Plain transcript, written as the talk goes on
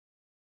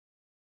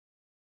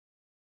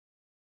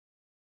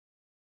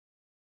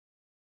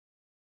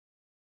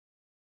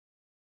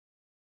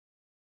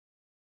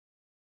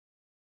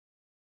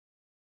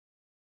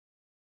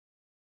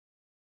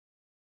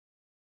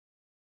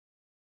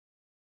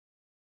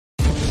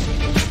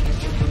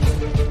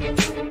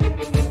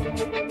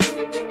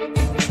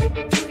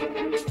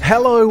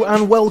Hello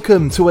and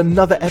welcome to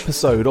another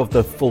episode of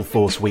the Full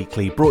Force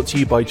Weekly, brought to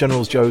you by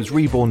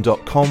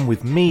GeneralsJoesReborn.com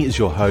with me as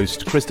your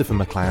host, Christopher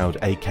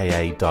McLeod,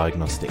 aka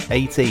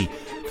Diagnostic80.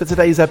 For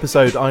today's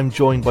episode, I'm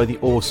joined by the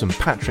awesome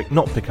Patrick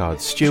Not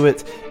Picard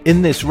Stewart.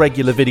 In this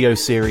regular video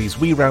series,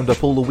 we round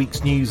up all the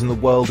week's news in the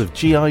world of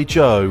G.I.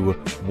 Joe.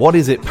 What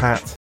is it,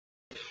 Pat?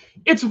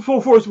 It's a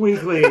Full Force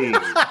Weekly!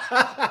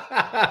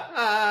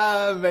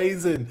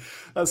 Amazing.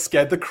 That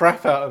scared the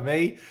crap out of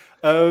me.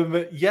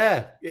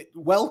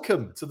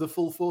 Welcome to the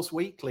Full Force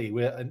Weekly.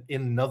 We're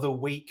in another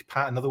week.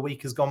 Pat, another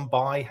week has gone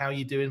by. How are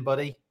you doing,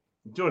 buddy?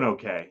 Doing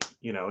okay.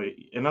 You know,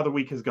 another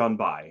week has gone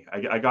by.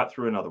 I got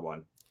through another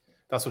one.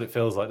 That's what it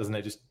feels like, doesn't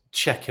it? Just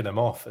checking them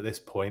off at this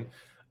point.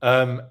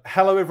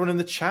 Hello, everyone in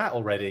the chat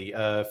already.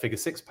 Figure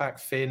Six Pack,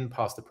 Finn,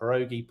 Pastor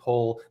Pierogi,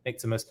 Paul,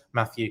 Nictimus,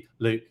 Matthew,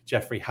 Luke,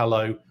 Jeffrey.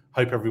 Hello.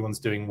 Hope everyone's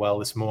doing well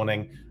this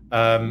morning.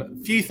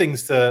 Few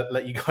things to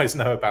let you guys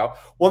know about.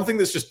 One thing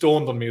that's just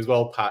dawned on me as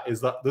well, Pat, is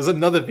that there's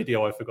another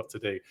video I forgot to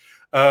do.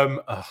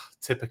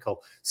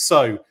 Typical.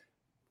 So,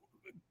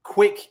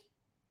 quick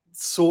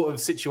sort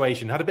of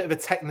situation. Had a bit of a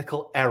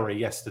technical error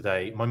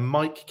yesterday. My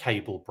mic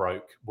cable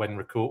broke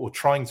when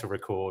trying to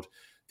record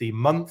the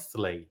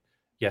monthly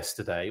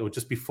yesterday, or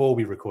just before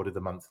we recorded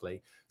the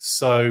monthly.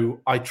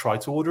 So I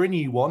tried to order a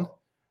new one,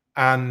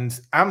 and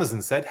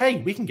Amazon said,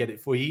 "Hey, we can get it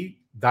for you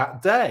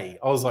that day."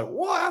 I was like,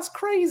 "What? That's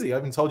crazy! I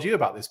haven't told you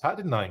about this, Pat,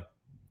 didn't I?"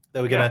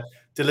 They were going to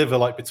deliver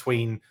like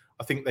between,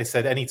 I think they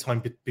said any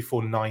time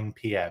before 9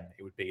 p.m.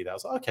 it would be there. I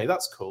was like, "Okay,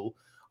 that's cool."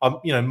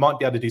 Might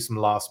be able to do some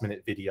last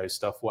minute video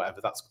stuff, whatever.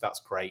 That's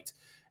great.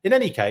 In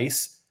any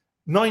case,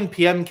 9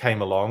 p.m.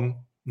 came along,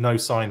 no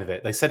sign of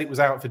it. They said it was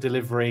out for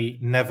delivery,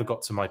 never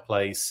got to my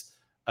place.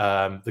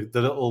 The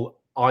little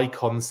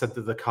icon said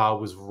that the car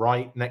was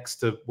right next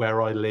to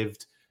where I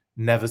lived,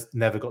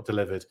 never got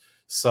delivered.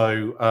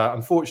 So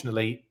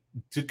unfortunately,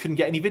 couldn't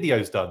get any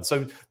videos done.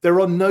 So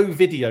there are no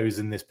videos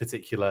in this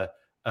particular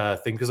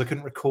thing because I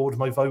couldn't record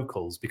my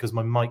vocals because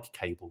my mic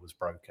cable was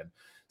broken.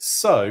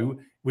 So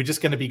we're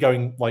just going to be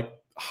going like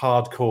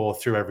hardcore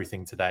through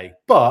everything today.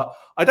 But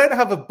I don't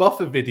have a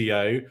buffer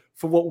video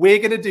for what we're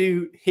going to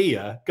do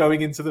here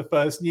going into the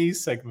first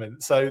news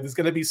segment. So there's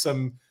going to be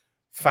some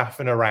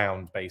faffing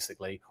around,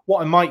 basically.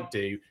 What I might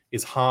do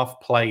is half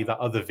play that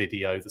other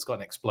video that's got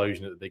an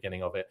explosion at the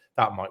beginning of it.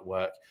 That might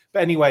work.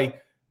 But anyway,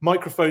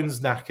 microphone's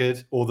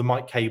knackered, or the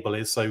mic cable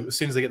is. So as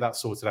soon as I get that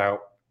sorted out,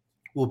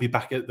 we'll be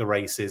back at the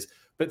races.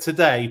 But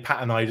today,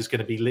 Pat and I are just going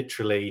to be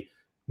literally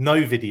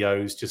no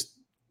videos, just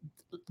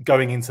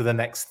going into the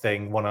next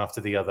thing one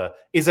after the other.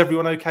 Is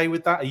everyone okay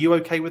with that? Are you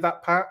okay with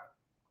that, Pat?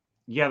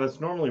 Yeah,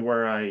 that's normally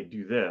where I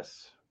do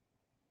this.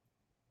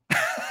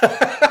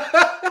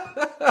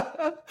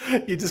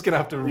 You're just going to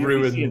have to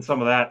You'll be seeing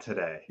some of that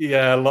today.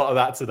 Yeah, a lot of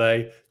that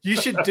today. You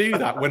should do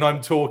that when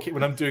I'm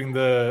doing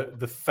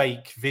the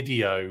fake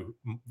video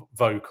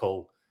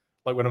vocal,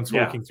 like when I'm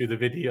talking through the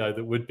video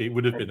that would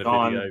have been a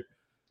video.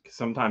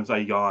 Sometimes I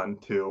yawn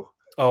too.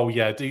 Oh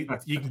yeah,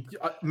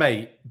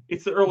 mate.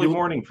 It's the early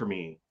morning for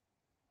me.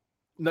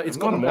 No, that's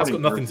got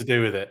nothing to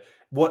do with it.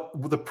 What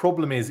the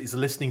problem is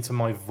listening to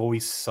my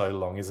voice so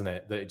long, isn't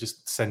it? That it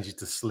just sends you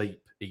to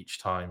sleep each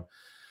time.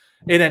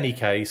 In any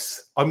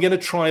case, I'm going to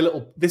try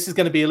this is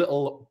going to be a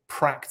little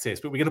practice,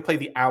 but we're going to play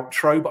the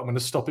outro, but I'm going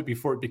to stop it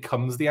before it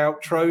becomes the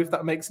outro, if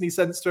that makes any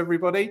sense to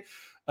everybody.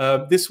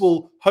 This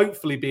will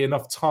hopefully be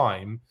enough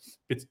time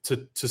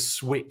to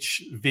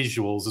switch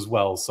visuals as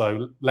well.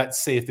 So let's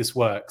see if this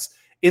works.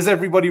 Is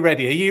everybody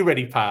ready? Are you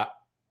ready, Pat?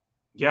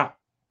 Yeah.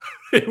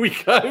 Here we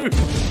go.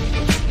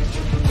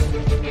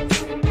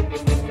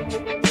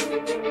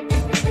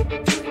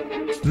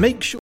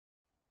 Make sure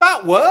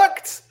that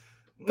worked.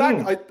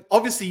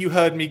 Obviously, you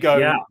heard me go.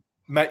 Yeah.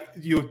 Mate,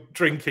 you're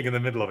drinking in the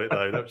middle of it,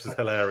 though. That was just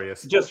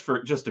hilarious. Just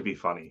to be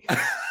funny.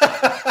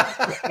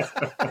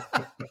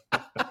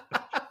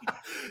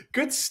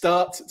 Good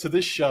start to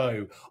the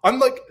show. I'm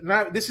like,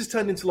 now this has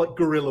turned into like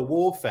guerrilla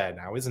warfare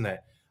now, isn't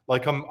it?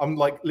 Like I'm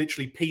like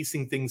literally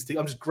piecing things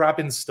together. I'm just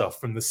grabbing stuff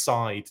from the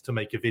side to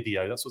make a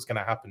video. That's what's going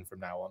to happen from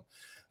now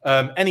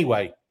on.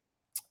 Anyway,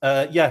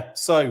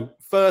 so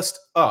first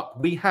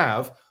up, we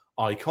have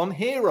Icon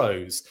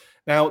Heroes.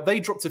 Now, they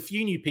dropped a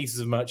few new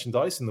pieces of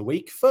merchandise in the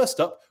week. First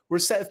up were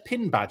a set of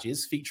pin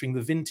badges featuring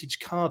the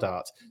vintage card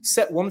art.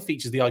 Set 1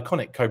 features the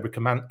iconic Cobra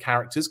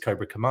characters,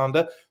 Cobra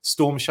Commander,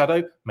 Storm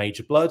Shadow,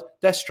 Major Blood,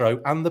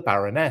 Destro, and the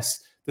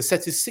Baroness. The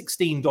set is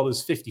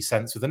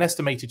 $16.50 with an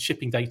estimated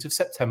shipping date of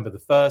September the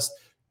 1st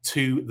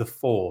to the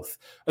 4th.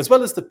 As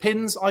well as the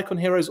pins, Icon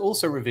Heroes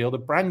also revealed a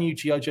brand new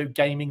G.I. Joe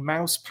gaming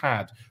mouse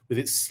pad with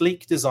its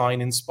sleek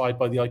design inspired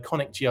by the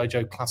iconic G.I.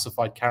 Joe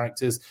classified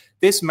characters.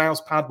 This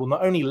mouse pad will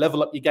not only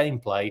level up your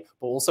gameplay,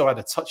 but also add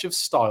a touch of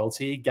style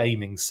to your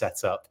gaming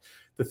setup.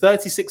 The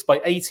 36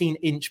 by 18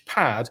 inch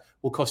pad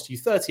will cost you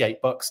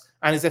 $38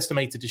 and is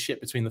estimated to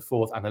ship between the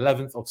 4th and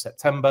 11th of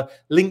September.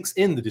 Links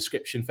in the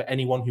description for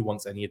anyone who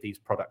wants any of these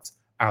products,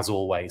 as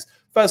always.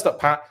 First up,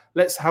 Pat,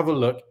 let's have a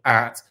look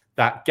at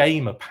that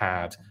gamer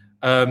pad.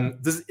 I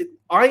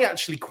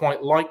actually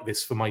quite like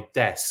this for my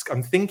desk.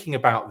 I'm thinking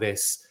about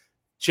this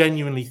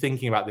genuinely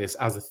thinking about this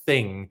as a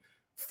thing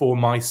for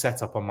my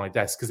setup on my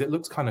desk because it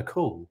looks kind of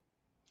cool.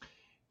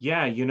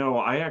 Yeah,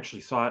 I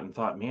actually saw it and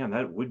thought, man,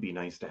 that would be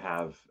nice to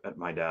have at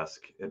my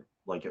desk, at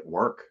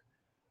work.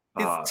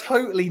 It's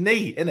totally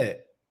neat, isn't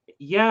it?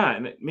 Yeah,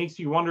 and it makes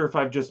you wonder if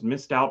I've just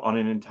missed out on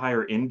an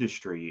entire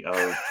industry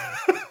of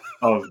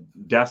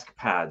desk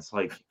pads.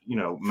 Like,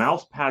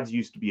 mouse pads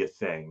used to be a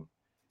thing,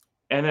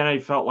 and then I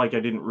felt like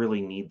I didn't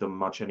really need them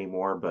much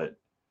anymore, but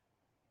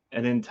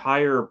an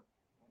entire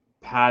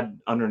pad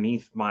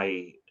underneath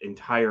my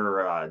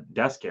entire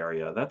desk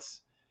area,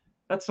 that's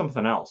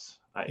something else.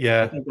 I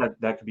think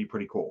that could be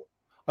pretty cool.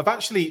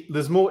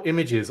 There's more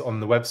images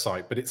on the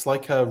website, but it's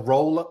like a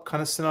roll-up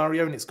kind of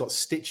scenario, and it's got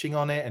stitching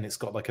on it, and it's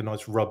got like a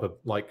nice rubber,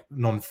 like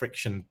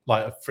non-friction,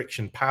 like a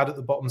friction pad at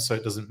the bottom, so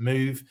it doesn't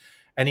move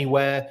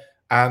anywhere,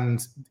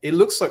 and it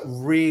looks like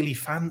really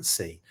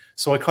fancy.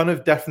 So I kind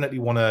of definitely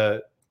want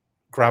to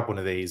grab one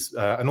of these,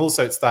 and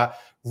also it's that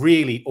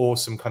really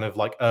awesome kind of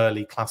like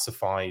early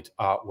classified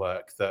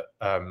artwork that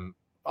I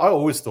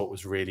always thought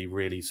was really,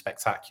 really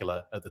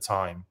spectacular at the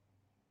time.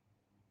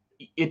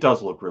 It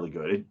does look really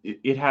good.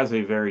 It has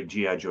a very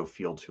G.I. Joe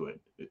feel to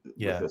it.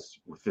 Yeah.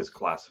 With this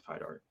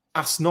classified art.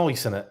 That's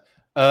nice, isn't it?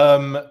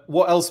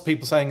 What else are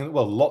people saying?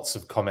 Well, lots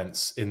of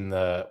comments in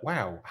the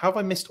wow. How have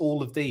I missed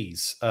all of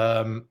these?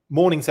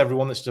 Morning to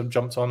everyone that's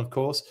jumped on, of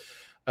course.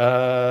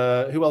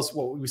 Who else?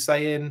 What were we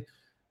saying?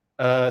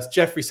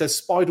 Jeffrey says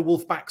Spider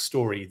Wolf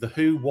backstory, the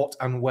who, what,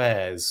 and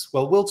wheres.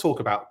 Well, we'll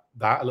talk about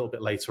that a little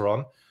bit later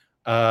on.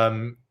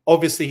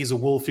 Obviously, he's a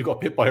wolf who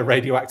got bit by a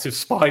radioactive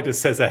spider,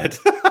 says Ed.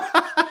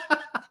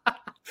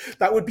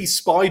 That would be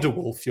Spider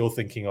Wolf you're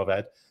thinking of,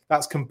 Ed.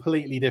 That's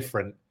completely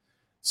different.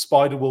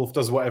 Spider Wolf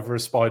does whatever a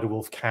Spider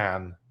Wolf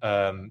can.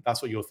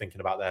 That's what you're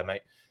thinking about there, mate.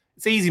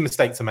 It's an easy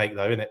mistake to make,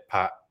 though, isn't it,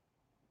 Pat?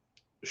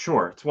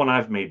 Sure, it's one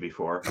I've made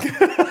before.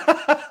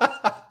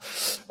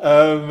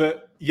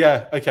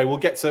 Yeah, okay, we'll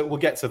get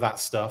to that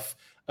stuff.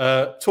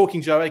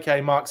 Talking Joe,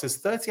 aka Mark,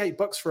 says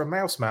 $38 for a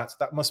mouse mat.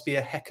 That must be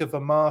a heck of a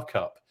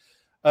markup.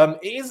 That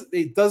is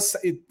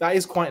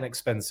quite an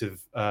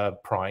expensive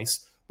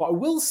price. But I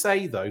will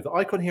say, though, that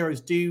Icon Heroes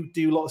do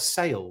a lot of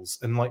sales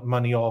and like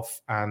money off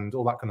and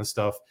all that kind of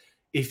stuff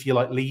if you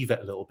like leave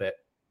it a little bit.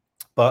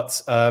 But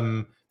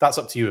that's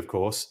up to you, of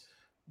course.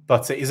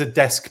 But it is a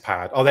desk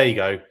pad. Oh, there you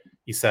go.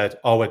 You said,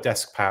 a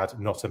desk pad,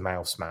 not a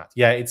mouse mat.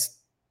 Yeah, it's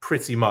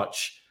pretty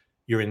much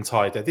your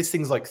entire day. This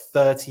thing's like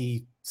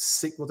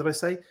 36, what did I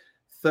say?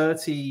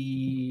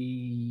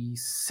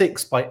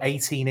 36 by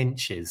 18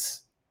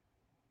 inches.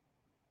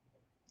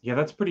 Yeah,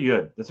 that's pretty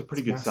good. That's a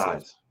pretty good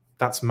size.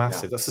 That's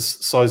massive. Yeah. That's the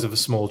size of a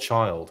small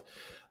child.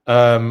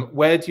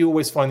 Where do you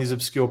always find these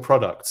obscure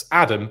products?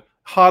 Adam,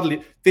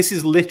 hardly. This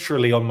is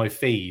literally on my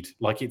feed.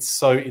 Like it's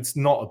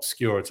not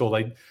obscure at all.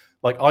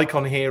 Like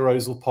Icon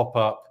Heroes will pop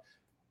up.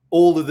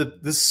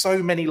 There's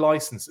so many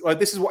licenses. Well,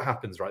 this is what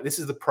happens, right? This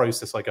is the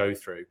process I go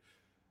through.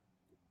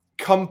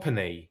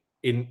 Company,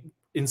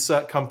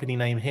 insert company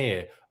name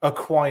here,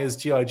 acquires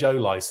G.I. Joe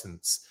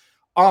license.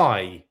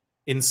 I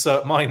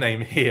insert my name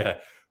here.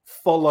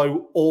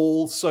 Follow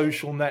all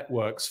social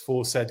networks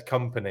for said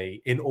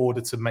company in order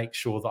to make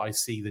sure that I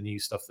see the new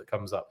stuff that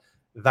comes up.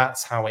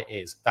 That's how it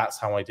is. That's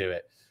how I do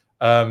it.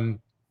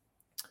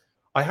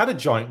 I had a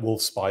giant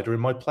wolf spider in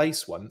my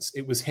place once.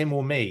 It was him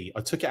or me.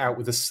 I took it out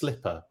with a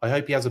slipper. I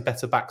hope he has a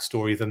better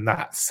backstory than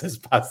that, says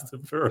Pastor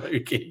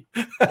Pierogi.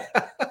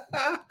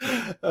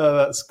 Oh,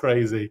 that's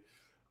crazy.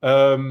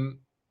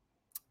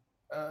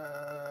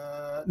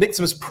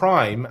 Nictimus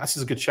Prime, this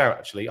is a good shout,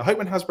 actually. I hope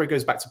when Hasbro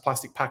goes back to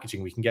plastic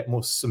packaging, we can get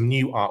some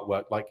new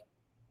artwork like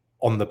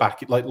on the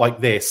back, like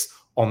this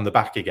on the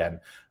back again.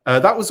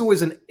 That was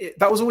always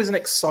an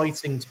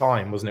exciting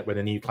time, wasn't it, when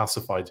a new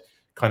classified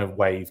kind of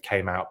wave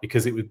came out,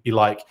 because it would be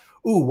like,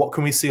 ooh, what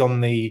can we see on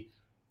the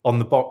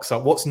box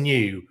art? What's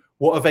new?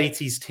 What have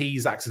 80s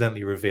tees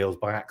accidentally revealed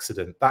by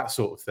accident? That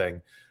sort of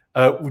thing.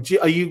 Would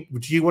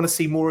you want to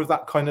see more of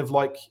that kind of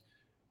like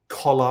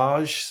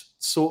collage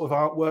sort of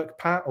artwork,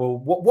 Pat? Or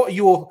what are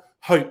your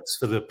hopes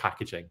for the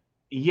packaging?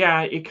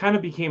 Yeah, it kind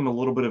of became a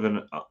little bit of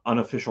an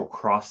unofficial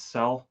cross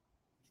sell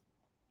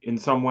in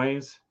some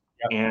ways.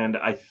 Yep. And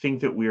I think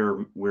that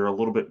we're a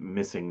little bit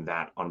missing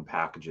that on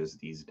packages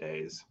these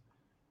days.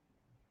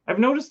 I've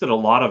noticed that a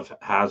lot of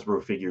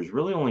Hasbro figures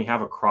really only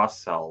have a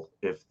cross sell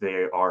if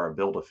they are a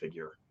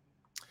Build-A-Figure.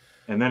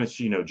 And then it's,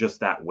 just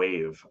that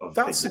wave of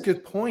That's figures. A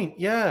good point.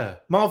 Yeah.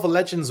 Marvel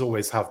Legends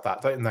always have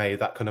that, don't they?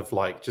 That kind of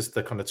like just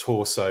the kind of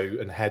torso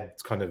and head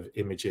kind of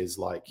images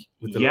like.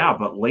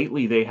 But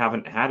lately they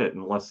haven't had it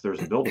unless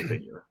there's a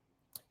Build-A-Figure.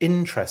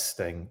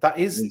 Interesting. That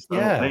is,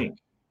 yeah.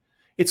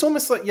 It's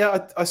almost like,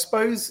 yeah, I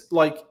suppose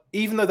like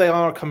even though they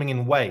are coming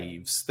in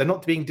waves, they're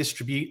not being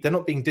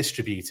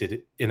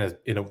distributed in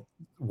a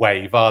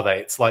wave, are they?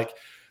 It's like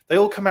they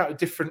all come out at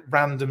different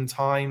random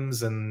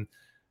times, and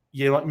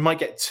you might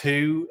get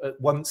two at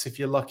once if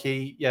you're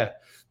lucky. Yeah,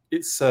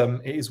 it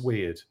is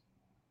weird.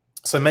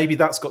 So maybe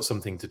that's got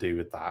something to do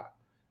with that.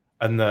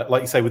 And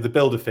like you say, with the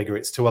Build-A-Figure,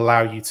 it's to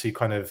allow you to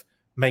kind of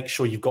make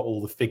sure you've got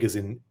all the figures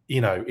in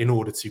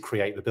order to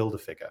create the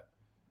Build-A-Figure.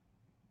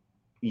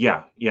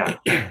 Yeah,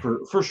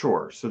 for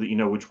sure, so that you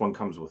know which one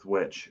comes with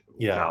which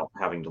without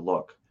having to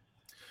look.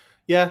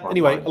 Yeah,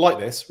 anyway, I like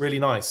this. Really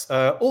nice.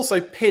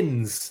 Also,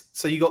 pins.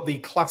 So you got the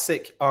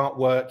classic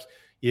artwork,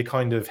 your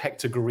kind of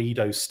Hector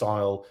Garrido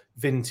style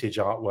vintage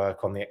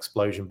artwork on the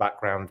explosion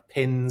background.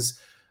 Pins.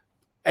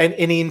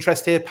 Any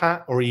interest here,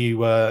 Pat? Or are you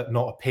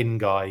not a pin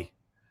guy?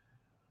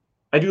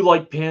 I do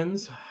like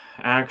pins.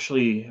 I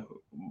actually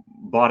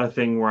bought a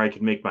thing where I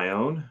could make my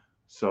own.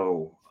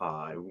 So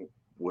I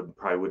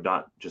probably would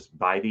not just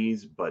buy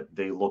these, but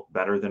they look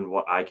better than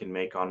what I can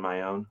make on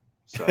my own.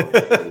 So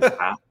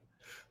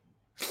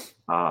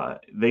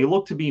they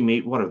look to be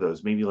made. What are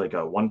those? Maybe like a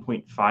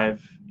 1.5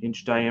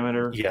 inch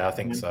diameter. Yeah, I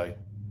think so.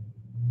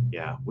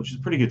 Yeah, which is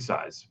pretty good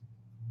size.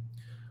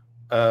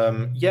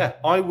 Yeah,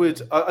 I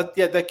would.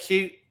 Yeah, they're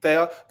cute. They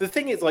are. The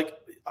thing is, like,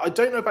 I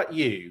don't know about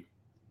you,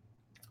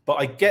 but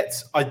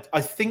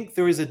I think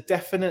there is a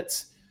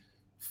definite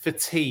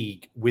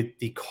fatigue with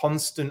the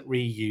constant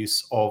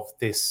reuse of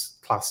this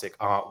classic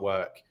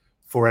artwork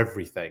for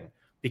everything.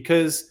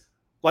 Because,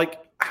 like,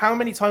 how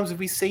many times have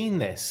we seen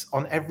this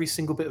on every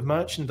single bit of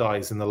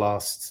merchandise in the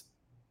last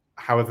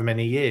however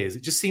many years?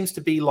 It just seems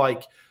to be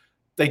like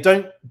they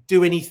don't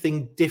do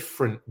anything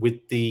different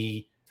with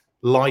the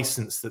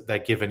license that they're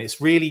given.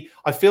 It's really,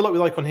 I feel like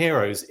with Icon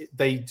Heroes,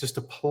 they just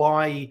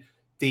apply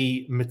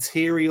the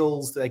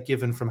materials that they're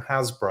given from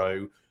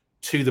Hasbro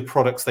to the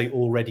products they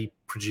already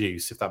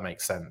produce, if that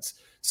makes sense.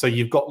 So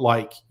you've got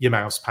like your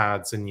mouse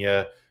pads and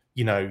your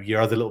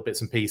other little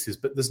bits and pieces,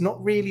 but there's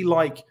not really,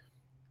 like,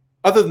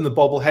 other than the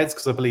bobbleheads,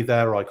 because I believe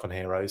they're Icon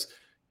Heroes,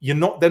 they're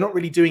not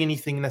really doing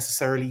anything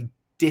necessarily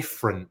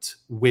different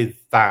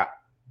with that,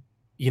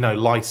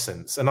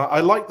 license. And I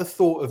like the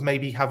thought of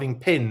maybe having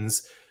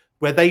pins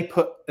where they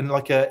put and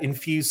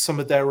infuse some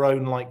of their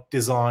own like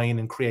design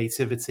and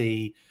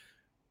creativity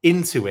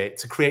into it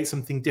to create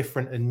something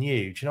different and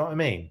new. Do you know what I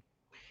mean?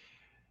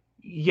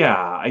 Yeah,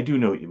 I do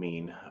know what you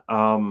mean.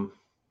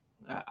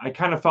 I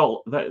kind of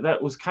felt that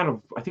was kind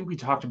of, I think we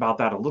talked about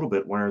that a little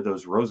bit where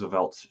those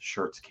Roosevelt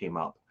shirts came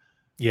up.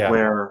 Yeah.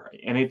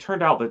 And it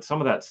turned out that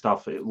some of that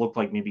stuff, it looked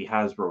like maybe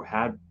Hasbro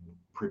had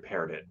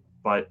prepared it,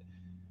 but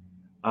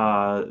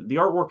the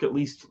artwork, at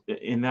least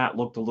in that,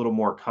 looked a little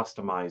more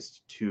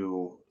customized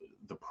to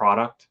the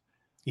product.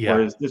 Yeah.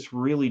 Whereas this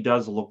really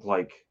does look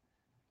like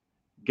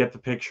get the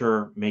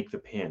picture, make the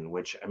pin,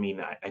 which, I mean,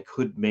 I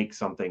could make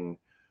something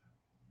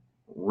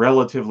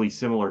relatively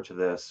similar to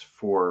this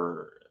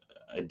for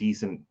a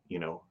decent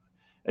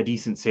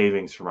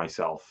savings for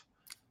myself.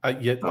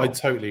 Yeah, I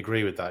totally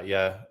agree with that.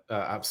 Yeah,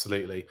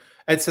 absolutely.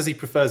 Ed says he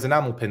prefers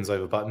enamel pins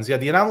over buttons. Yeah,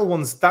 the enamel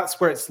ones, that's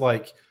where it's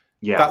like,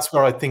 that's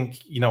where I think,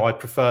 I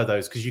prefer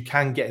those, because you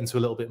can get into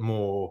a little bit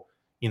more,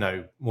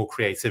 more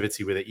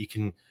creativity with it. You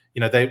can,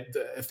 they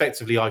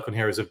effectively, Icon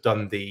Heroes have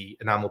done the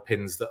enamel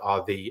pins that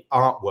are the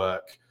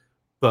artwork,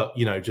 but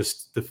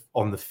just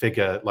on the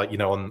figure, like,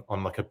 on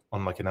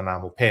like an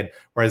enamel pin.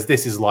 Whereas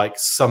this is like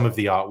some of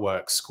the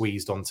artwork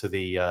squeezed onto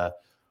the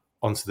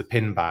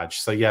pin badge.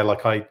 So yeah,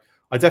 like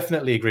I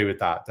definitely agree with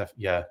that.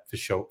 Yeah,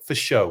 for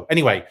sure.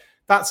 Anyway,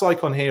 that's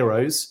Icon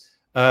Heroes.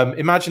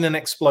 Imagine an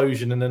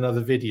explosion in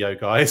another video,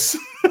 guys.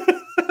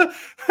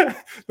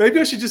 Maybe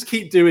I should just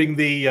keep doing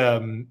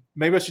the.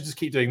 Maybe I should just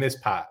keep doing this,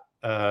 Pat.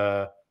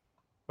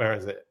 Where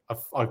is it?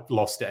 I've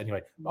lost it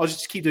anyway. I'll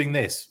just keep doing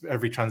this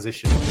every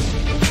transition.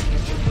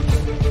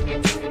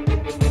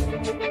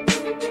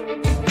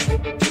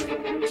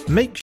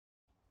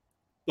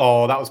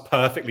 Oh, that was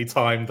perfectly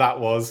timed. That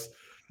was.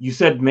 You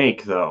said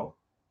make, though.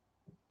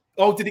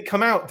 Oh, did it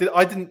come out?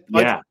 I didn't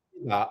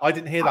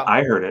hear that.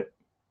 I heard it.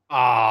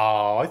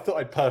 Oh, I thought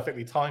I'd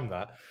perfectly timed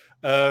that.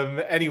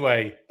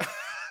 Anyway,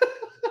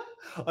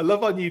 I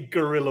love our new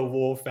guerrilla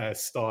warfare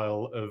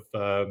style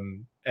of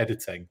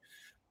editing.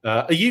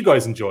 Are you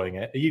guys enjoying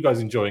it? Are you guys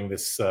enjoying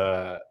this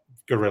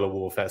guerrilla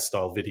warfare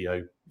style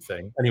video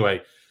thing?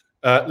 Anyway,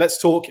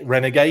 let's talk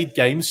Renegade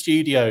Game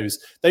Studios.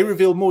 They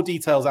revealed more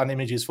details and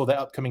images for their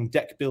upcoming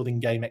deck building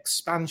game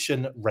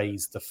expansion,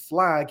 Raise the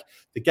Flag.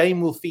 The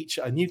game will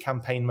feature a new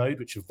campaign mode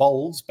which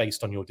evolves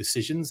based on your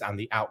decisions and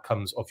the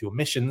outcomes of your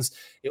missions.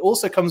 It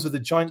also comes with a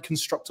giant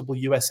constructible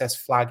USS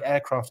Flag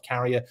aircraft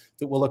carrier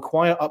that will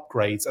acquire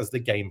upgrades as the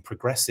game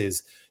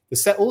progresses. The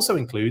set also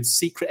includes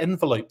secret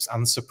envelopes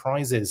and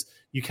surprises.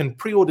 You can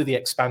pre-order the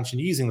expansion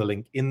using the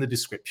link in the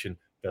description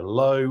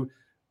below.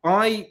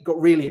 I got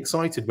really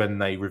excited when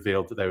they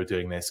revealed that they were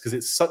doing this because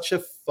it's such a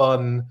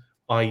fun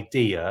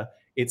idea.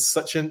 It's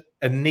such a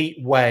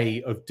neat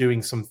way of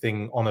doing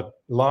something on a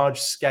large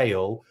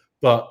scale,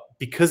 but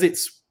because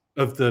it's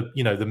of the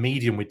the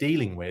medium we're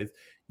dealing with,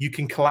 you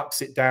can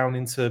collapse it down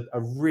into a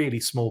really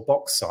small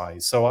box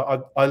size. So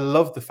I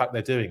love the fact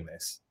they're doing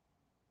this.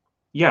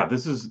 Yeah,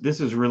 this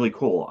is really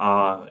cool.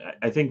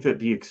 I think that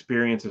the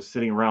experience of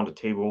sitting around a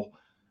table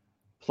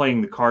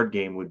playing the card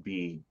game would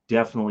be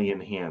definitely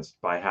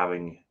enhanced by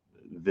having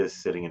this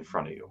sitting in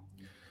front of you.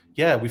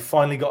 Yeah, we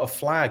finally got a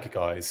flag,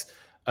 guys.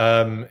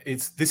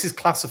 This is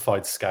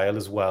classified scale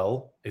as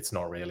well. It's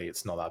not really.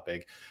 It's not that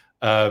big.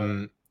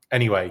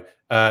 Anyway,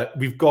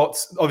 we've got,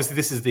 obviously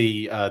this is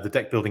the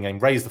deck building game,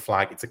 Raise the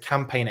Flag. It's a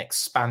campaign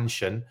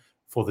expansion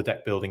for the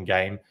deck building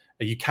game.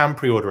 You can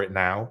pre-order it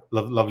now.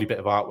 Lovely bit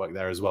of artwork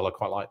there as well. I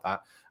quite like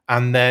that.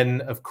 And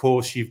then, of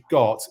course, you've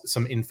got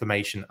some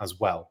information as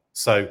well.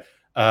 So,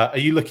 are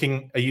you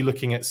looking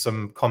at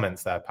some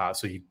comments there, Pat?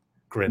 So you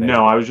grinning?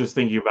 No, I was just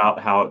thinking about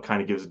how it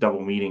kind of gives a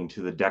double meaning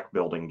to the deck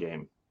building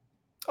game.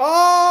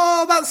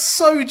 Oh, that's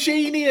so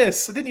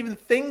genius! I didn't even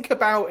think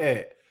about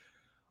it.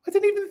 I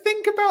didn't even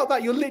think about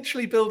that. You're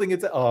literally building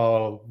it.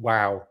 Oh,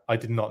 wow. I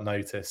did not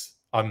notice.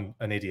 I'm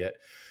an idiot.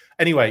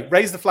 Anyway,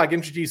 Raise the Flag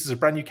introduces a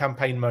brand new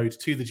campaign mode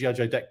to the G.I.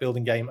 Joe deck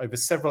building game. Over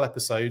several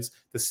episodes,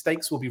 the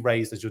stakes will be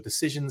raised as your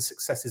decisions,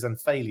 successes, and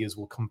failures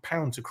will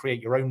compound to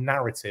create your own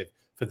narrative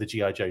for the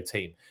G.I. Joe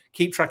team.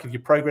 Keep track of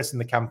your progress in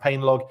the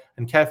campaign log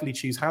and carefully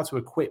choose how to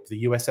equip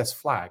the USS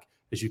Flag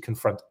as you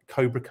confront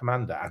Cobra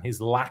Commander and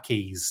his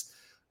lackeys.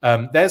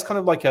 There's kind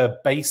of like a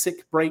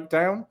basic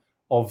breakdown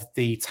of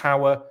the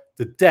tower,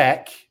 the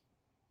deck,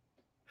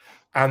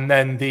 and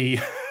then the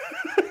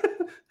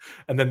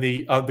and then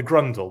the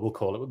grundle.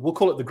 We'll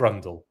call it the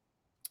grundle.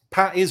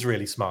 Pat is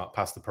really smart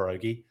past the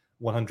pierogi,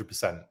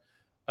 100%.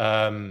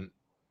 I'll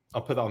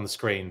put that on the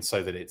screen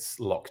so that it's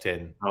locked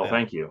in. Oh,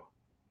 thank you.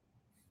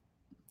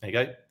 There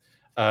you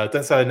go.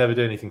 Don't say I never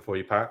do anything for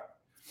you, Pat.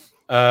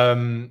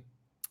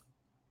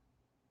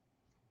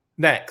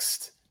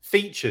 Next.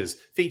 Features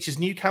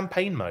new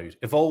campaign mode,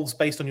 evolves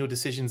based on your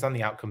decisions and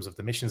the outcomes of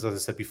the missions. As I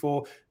said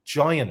before,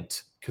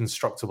 giant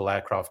constructible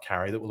aircraft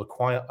carrier that will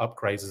acquire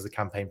upgrades as the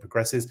campaign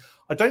progresses.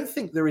 I don't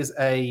think there is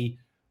a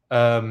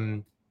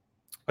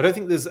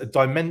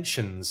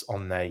dimensions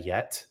on there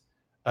yet.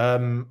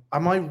 Am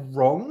I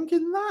wrong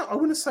in that? I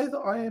want to say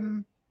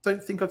that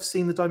don't think I've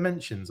seen the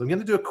dimensions. I'm going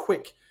to do a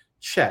quick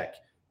check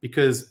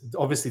because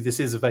obviously this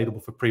is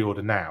available for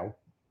pre-order now.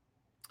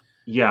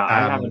 Yeah,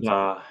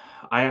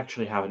 I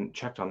actually haven't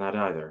checked on that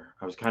either.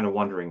 I was kind of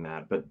wondering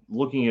that, but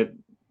looking at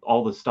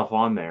all the stuff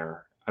on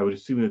there, I would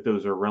assume that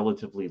those are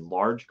relatively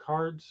large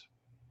cards.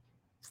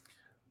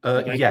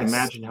 I can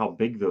imagine how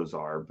big those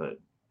are, but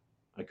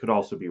I could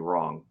also be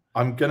wrong.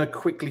 I'm going to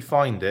quickly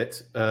find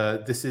it.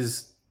 This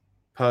is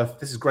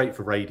great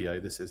for radio.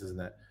 This is, isn't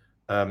it?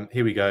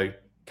 Here we go.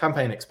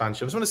 Campaign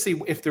expansion. I just want to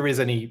see if there is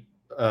any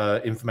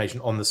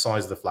information on the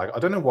size of the flag. I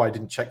don't know why I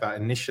didn't check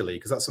that initially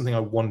because that's something I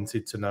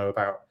wanted to know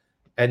about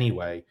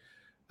anyway.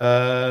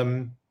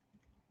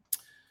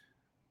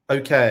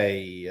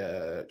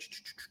 Okay.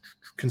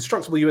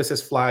 Constructible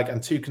USS Flag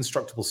and 2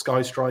 constructible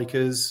Sky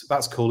Strikers.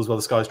 That's cool as well.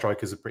 The Sky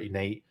Strikers are pretty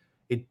neat.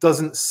 It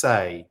doesn't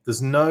say.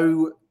 There's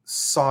no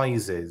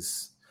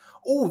sizes.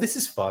 Oh, this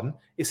is fun.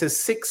 It says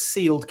 6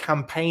 sealed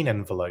campaign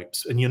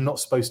envelopes, and you're not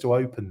supposed to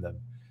open them.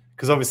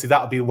 Because obviously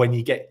that'll be when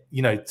you get,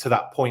 to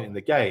that point in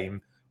the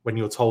game when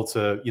you're told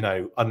to,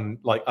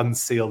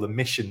 unseal the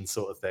mission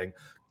sort of thing.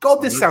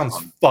 God, this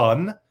sounds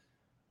fun.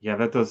 Yeah,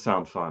 that does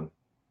sound fun.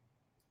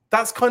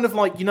 That's kind of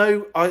like,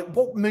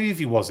 what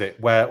movie was it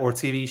or a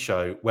TV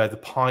show where the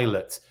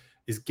pilot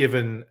is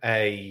given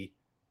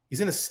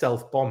he's in a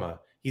stealth bomber.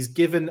 He's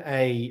given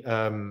a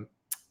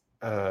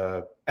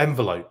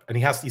envelope and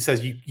he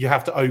says you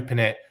have to open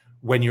it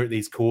when you're at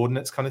these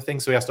coordinates kind of thing.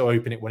 So he has to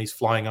open it when he's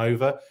flying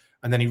over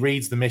and then he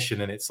reads the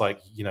mission and it's like,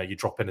 you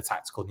drop in a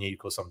tactical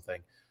nuke or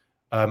something.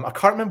 I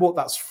can't remember what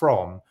that's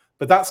from.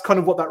 But that's kind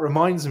of what that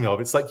reminds me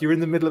of. It's like you're in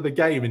the middle of a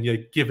game and you're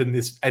given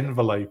this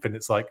envelope and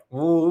it's like,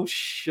 oh,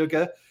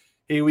 sugar,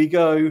 here we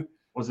go.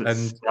 Was it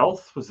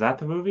Stealth? Was that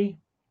the movie?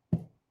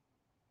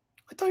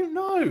 I don't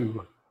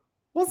know.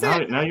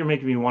 Now you're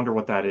making me wonder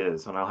what that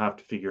is, and I'll have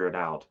to figure it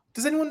out.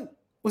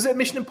 Was it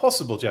Mission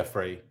Impossible,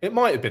 Jeffrey? It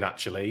might have been,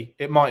 actually.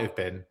 It might have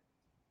been.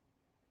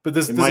 But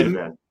it might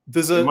have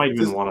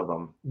been one of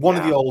them. One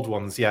of the old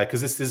ones, yeah, because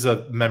this is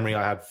a memory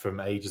I had from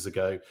ages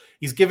ago.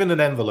 He's given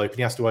an envelope and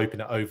he has to open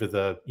it over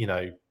the,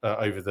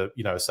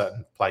 a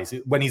certain place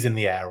when he's in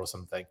the air or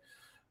something.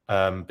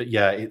 But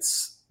yeah,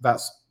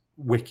 that's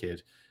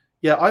wicked.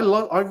 Yeah,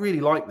 I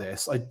really like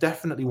this. I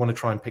definitely want to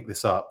try and pick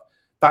this up.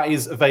 That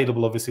is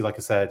available, obviously, like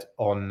I said,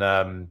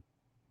 on.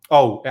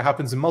 It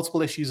happens in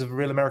multiple issues of A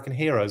Real American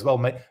Hero as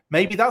well.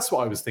 Maybe that's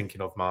what I was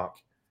thinking of, Mark.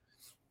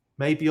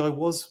 Maybe I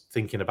was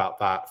thinking about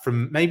that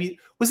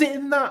was it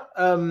in that,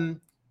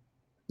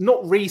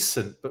 not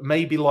recent, but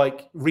maybe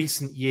like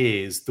recent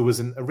years, there was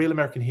a Real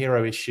American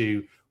Hero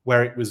issue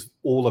where it was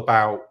all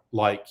about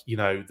there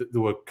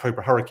were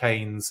Cobra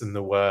Hurricanes and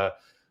there were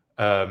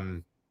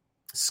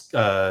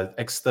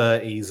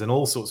X-30s and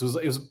all sorts.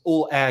 It was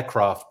all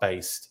aircraft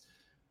based.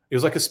 It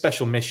was like a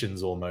special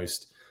missions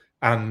almost.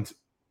 And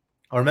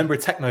I remember a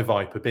Techno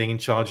Viper being in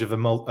charge of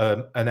an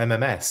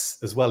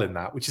MMS as well in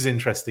that, which is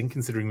interesting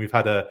considering we've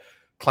had a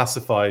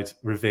classified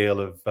reveal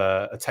of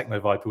a Techno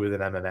Viper with an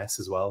MMS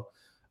as well.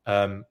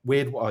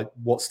 Weird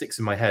what sticks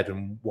in my head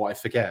and what I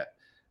forget.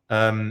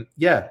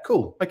 Yeah,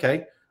 cool.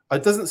 Okay.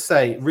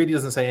 It really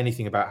doesn't say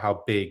anything about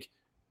how big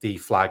the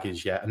flag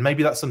is yet. And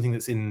maybe that's something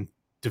that's in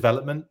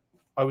development,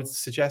 I would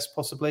suggest,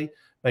 possibly.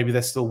 Maybe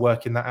they're still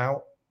working that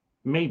out.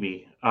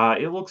 Maybe.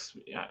 It looks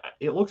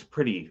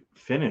pretty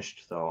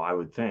finished, though, I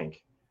would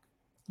think.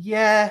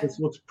 Yeah, This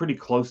looks pretty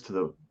close to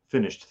the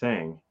finished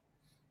thing.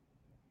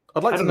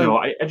 I'd like I to don't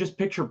know. know. I just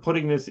picture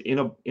putting this in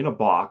a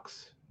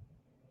box.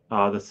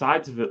 The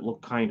sides of it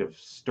look kind of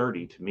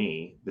sturdy to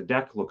me. The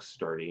deck looks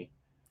sturdy.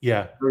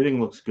 Yeah,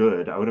 Everything looks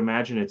good. I would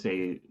imagine it's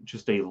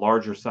just a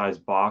larger size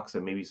box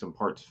and maybe some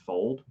parts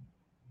fold.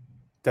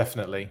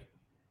 definitely.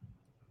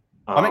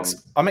 Um,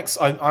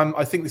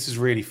 I think this is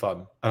really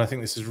fun, and I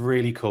think this is a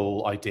really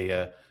cool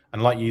idea.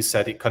 And like you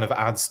said, it kind of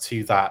adds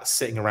to that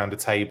sitting around a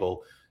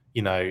table.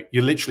 You know,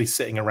 you're literally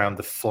sitting around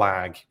the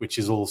flag, which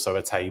is also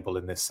a table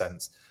in this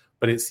sense.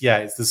 But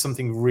there's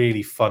something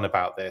really fun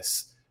about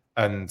this,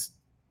 and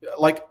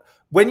like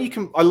when you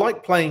can, I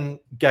like playing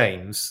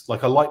games.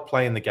 Like I like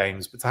playing the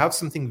games, but to have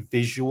something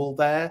visual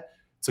there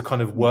to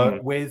kind of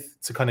work mhm.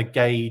 with, to kind of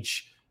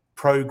gauge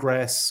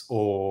progress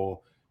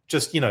or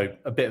just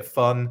a bit of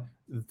fun,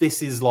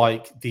 this is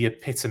like the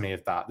epitome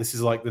of that. This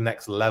is like the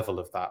next level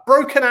of that.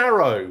 Broken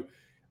Arrow.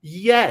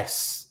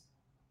 Yes.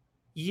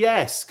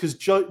 Yes. Because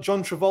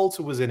John Travolta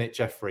was in it,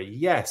 Jeffrey.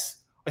 Yes.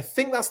 I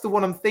think that's the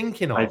one I'm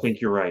thinking I of. think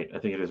you're right. I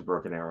think it is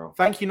Broken Arrow.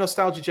 Thank you,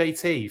 Nostalgia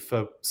JT,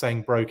 for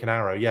saying Broken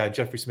Arrow. Yeah,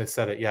 Jeffrey Smith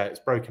said it. Yeah, it's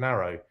Broken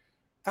Arrow.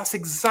 That's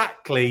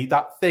exactly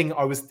that thing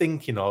I was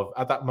thinking of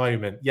at that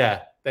moment.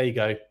 Yeah, there you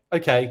go.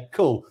 Okay,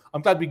 cool.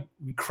 I'm glad we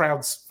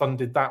crowds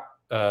funded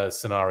that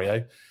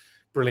scenario.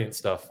 Brilliant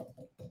stuff.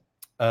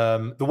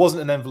 There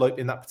wasn't an envelope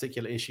in that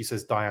particular issue,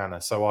 says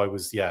Diana. So I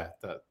was, that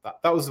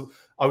was.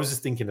 I was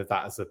just thinking of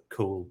that as a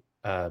cool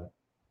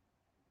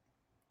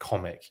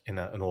comic. In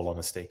all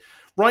honesty,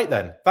 right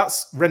then,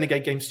 that's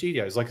Renegade Game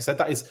Studios. Like I said,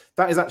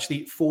 that is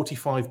actually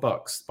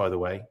 $45, by the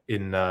way,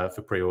 in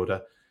for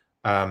pre-order.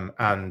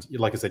 And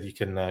like I said, you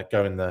can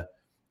go in the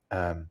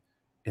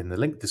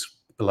link this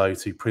below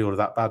to pre-order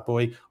that bad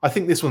boy. I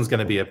think this one's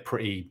going to be a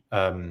pretty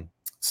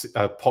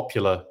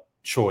popular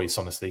choice,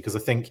 honestly, because I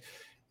think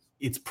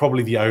it's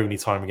probably the only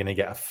time we're going to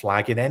get a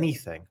flag in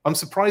anything. I'm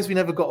surprised we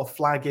never got a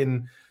flag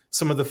in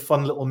some of the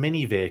fun little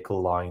mini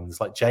vehicle lines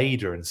like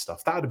Jada and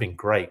stuff. That would have been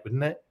great,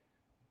 wouldn't it?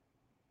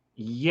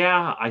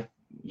 Yeah.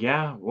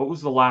 What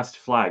was the last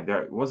flag?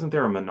 Wasn't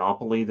there a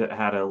Monopoly that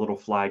had a little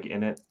flag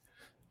in it?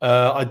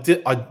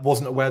 I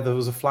wasn't aware there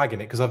was a flag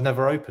in it because I've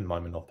never opened my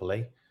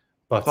Monopoly, I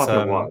but thought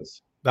there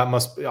was. that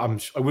must be.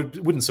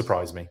 Wouldn't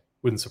surprise me.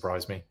 Wouldn't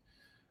surprise me.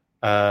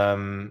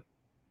 Oh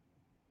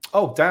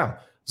damn!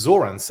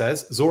 Zoran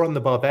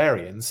the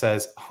Barbarian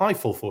says, "Hi,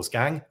 Full Force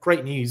Gang.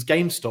 Great news.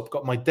 GameStop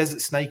got my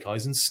Desert Snake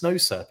Eyes and Snow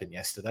Serpent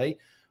yesterday.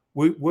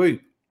 Whoop whoop!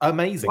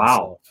 Amazing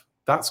Wow. stuff.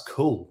 That's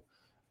cool.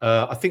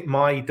 I think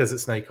my Desert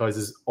Snake Eyes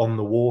is on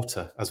the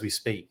water as we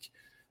speak,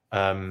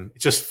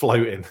 just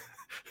floating."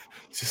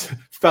 Just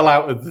fell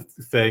out of the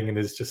thing and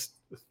is just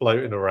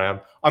floating around.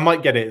 I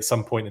might get it at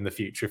some point in the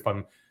future if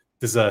I'm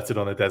deserted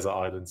on a desert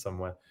island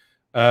somewhere.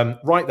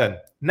 Right then,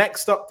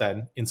 next up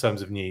then, in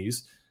terms of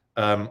news,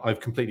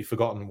 I've completely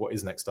forgotten what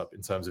is next up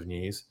in terms of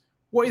news.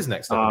 What is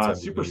next up in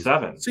terms Super of news?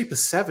 7. Super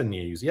 7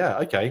 news. Yeah,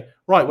 okay.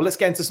 Right, well, let's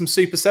get into some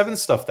Super 7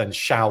 stuff then,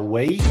 shall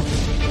we?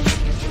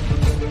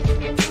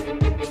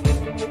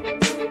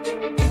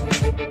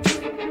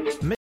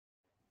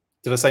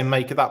 Did I say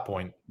make at that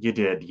point? You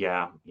did,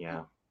 yeah.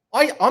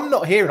 I'm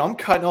not hearing. I'm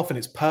cutting off, and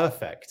it's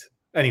perfect.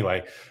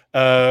 Anyway,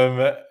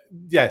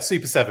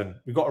 Super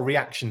 7. We've got a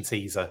reaction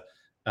teaser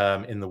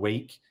in the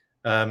week.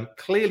 They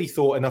clearly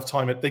thought enough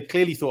time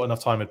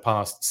had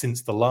passed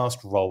since the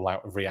last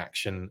rollout of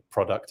reaction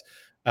product,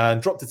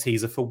 and dropped a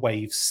teaser for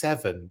Wave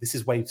 7. This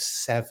is Wave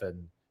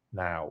 7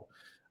 now.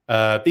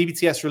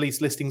 BBTS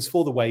released listings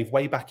for the Wave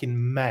way back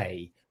in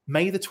May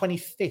the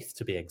 25th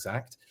to be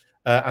exact.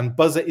 And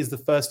Buzzer is the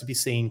first to be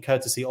seen,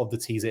 courtesy of the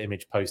teaser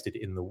image posted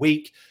in the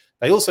week.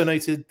 They also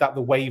noted that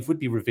the Wave would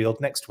be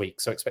revealed next week,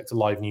 so expect a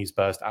live news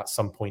burst at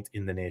some point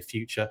in the near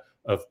future.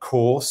 Of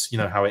course, you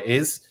know how it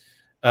is.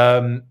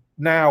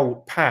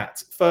 Now,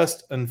 Pat,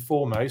 first and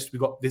foremost,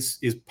 this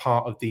is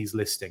part of these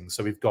listings.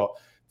 So we've got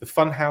the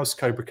Funhouse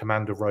Cobra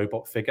Commander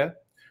robot figure,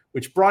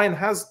 which Brian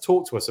has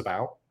talked to us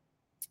about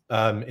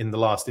in the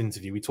last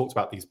interview. We talked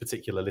about these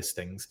particular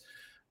listings,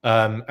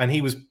 and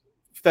he was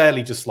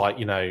fairly just like,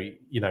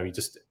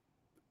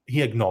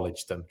 he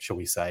acknowledged them, shall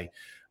we say.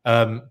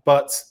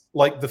 But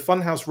like the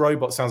Funhouse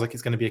robot sounds like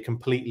it's going to be a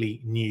completely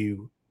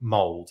new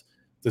mold.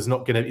 It's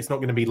not going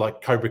to be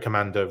like Cobra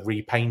Commander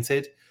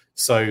repainted.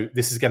 So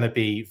this is going to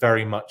be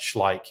very much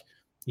like,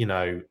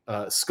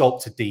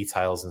 sculpted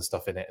details and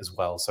stuff in it as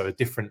well. So a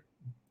different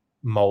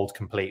mold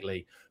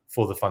completely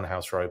for the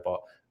Funhouse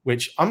robot,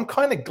 which I'm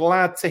kind of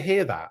glad to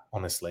hear that,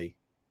 honestly.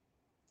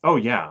 Oh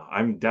yeah,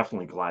 I'm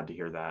definitely glad to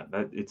hear that.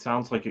 It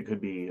sounds like it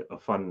could be a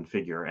fun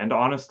figure. And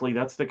honestly,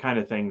 that's the kind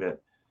of thing that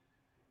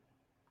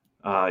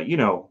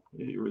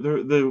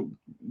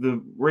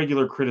the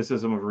regular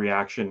criticism of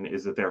reaction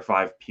is that they're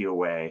 5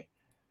 POA.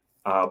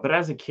 But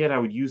as a kid, I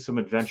would use some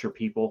adventure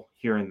people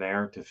here and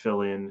there to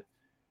fill in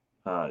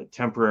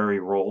temporary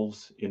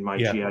roles in my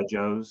G.I.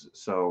 Joes.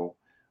 So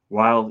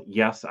while,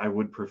 yes, I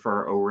would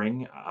prefer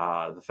O-Ring,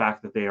 the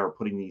fact that they are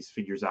putting these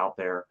figures out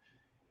there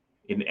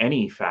in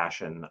any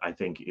fashion, I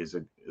think is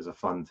a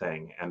fun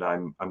thing. And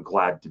I'm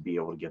glad to be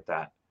able to get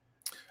that.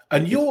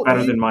 And it's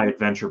better than my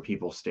Adventure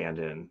People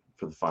stand-in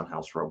for the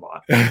Funhouse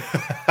robot.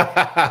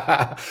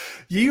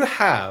 You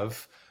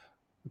have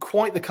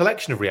quite the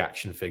collection of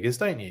reaction figures,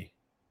 don't you?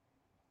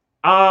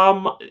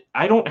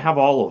 I don't have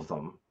all of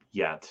them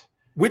yet.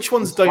 Which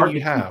ones don't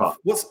you have?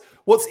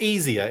 What's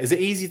easier? Is it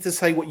easier to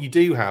say what you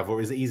do have,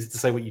 or is it easier to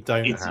say what you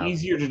don't have? It's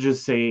easier to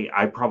just say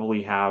I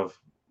probably have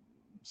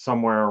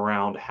somewhere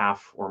around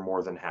half or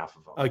more than half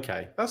of them.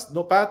 Okay, that's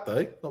not bad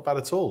though. Not bad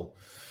at all.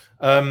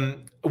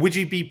 Would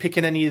you be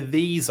picking any of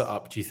these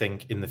up, do you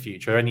think, in the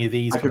future? Any of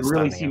these? I could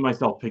really see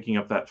myself picking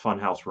up that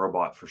Funhouse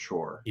robot for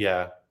sure.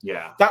 Yeah.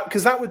 Yeah.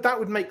 That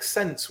would make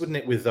sense, wouldn't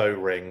it, with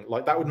O-Ring?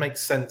 Like that would make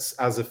sense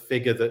as a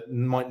figure that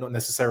might not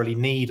necessarily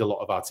need a lot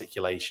of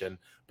articulation,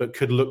 but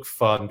could look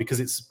fun because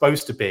it's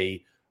supposed to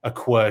be a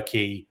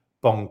quirky,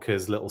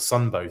 bonkers little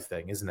Sunbow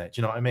thing, isn't it?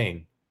 Do you know what I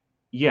mean?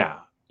 Yeah.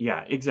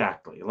 Yeah,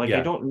 exactly. Like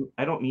I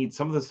don't need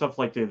some of the stuff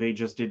like they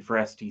just did for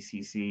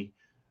STCC.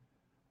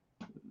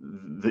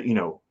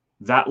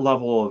 That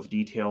level of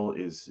detail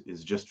is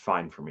just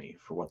fine for me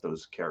for what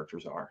those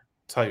characters are.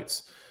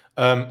 Totes.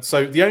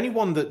 So the only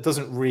one that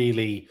doesn't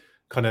really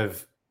kind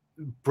of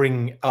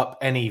bring up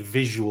any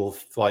visual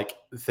like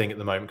thing at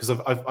the moment, because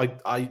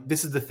I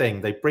this is the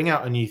thing, they bring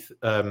out a new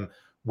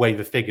wave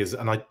of figures,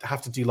 and I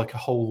have to do like a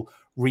whole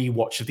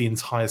rewatch of the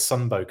entire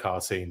Sunbow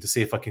cartoon to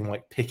see if I can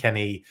like pick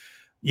any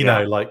you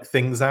know, like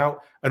things out.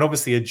 And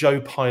obviously a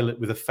Joe Pilot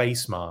with a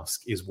face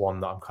mask is one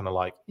that I'm kind of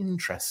like,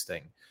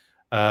 interesting.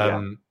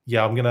 I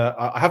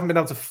haven't been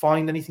able to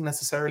find anything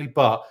necessarily,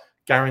 but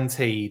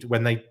guaranteed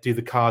when they do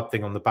the card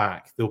thing on the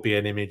back, there'll be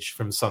an image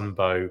from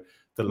Sunbow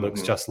that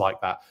looks just like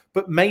that.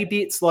 But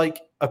maybe it's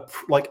like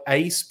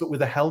Ace, but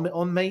with a helmet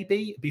on,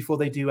 maybe before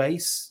they do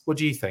Ace. What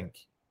do you think?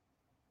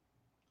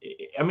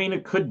 I mean,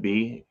 it could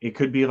be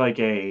like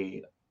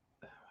a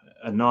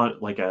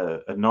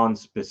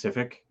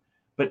non-specific,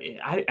 but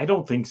I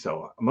don't think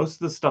so. Most of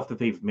the stuff that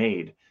they've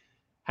made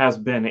has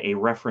been a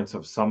reference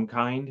of some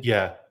kind.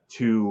 Yeah.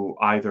 To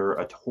either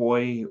a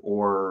toy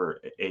or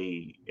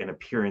an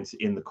appearance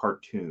in the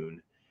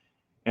cartoon.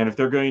 And if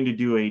they're going to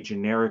do a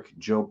generic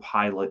Joe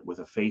Pilot with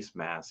a face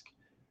mask,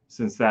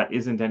 since that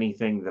isn't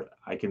anything that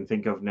I can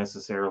think of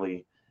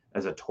necessarily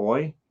as a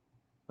toy,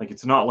 like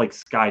it's not like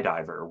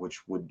Skydiver,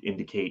 which would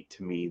indicate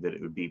to me that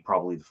it would be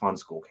probably the Fun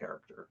School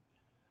character.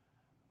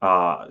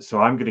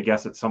 So I'm going to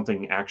guess it's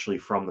something actually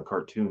from the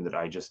cartoon that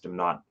I just am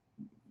not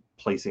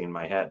placing in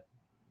my head.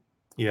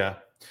 Yeah.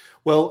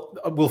 Well,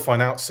 we'll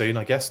find out soon,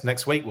 I guess.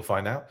 Next week we'll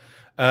find out.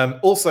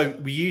 Also,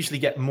 we usually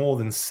get more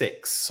than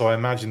 6, so I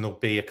imagine there'll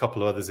be a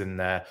couple of others in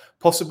there.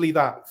 Possibly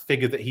that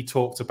figure that he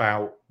talked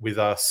about with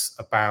us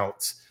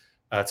about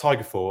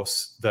Tiger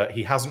Force that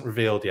he hasn't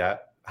revealed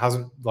yet.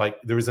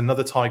 There is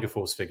another Tiger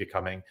Force figure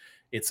coming.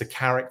 It's a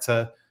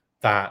character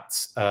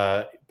that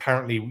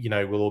apparently,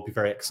 we'll all be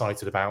very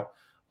excited about.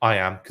 I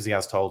am, because he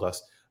has told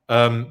us.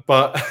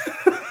 But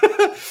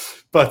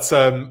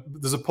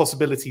there's a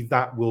possibility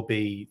that will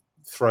be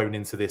thrown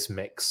into this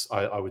mix,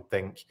 I would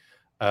think.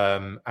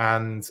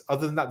 And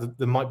other than that,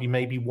 there might be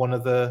maybe one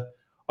of the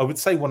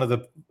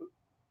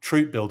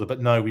Troop Builder,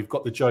 but no, we've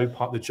got the Joe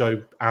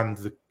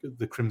and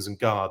the Crimson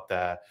Guard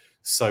there.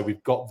 So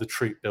we've got the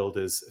Troop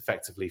Builders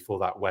effectively for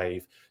that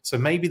wave. So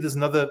maybe there's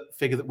another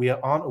figure that we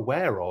aren't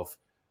aware of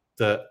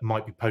that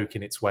might be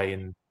poking its way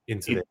into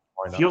this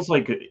lineup. Feels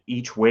like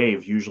each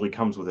wave usually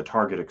comes with a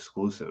Target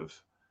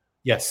exclusive.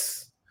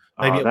 Yes.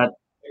 Maybe that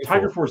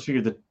Tiger Force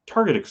figure, the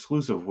Target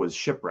exclusive was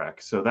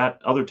Shipwreck. So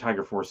that other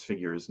Tiger Force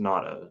figure is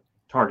not a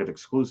Target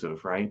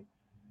exclusive, right?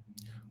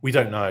 We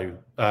don't know.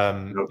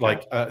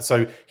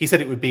 So he said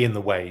it would be in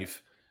the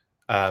wave.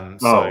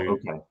 Okay.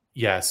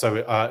 Yeah, so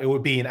it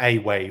would be in a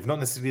wave, not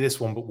necessarily this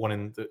one, but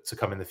one to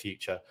come in the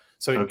future.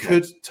 So it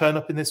could turn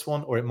up in this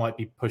one, or it might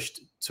be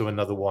pushed to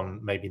another one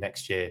maybe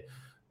next year.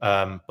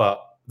 But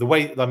the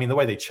way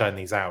they churn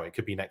these out, it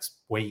could be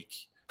next week,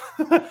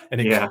 and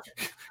it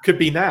could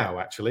be now.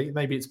 Actually,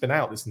 maybe it's been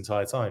out this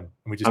entire time,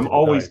 and I'm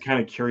always kind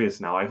of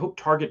curious now. I hope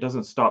Target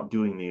doesn't stop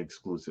doing the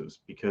exclusives,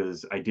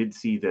 because I did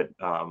see that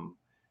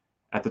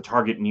at the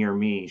Target near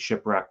me,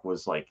 Shipwreck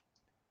was like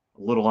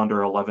a little under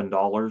 $11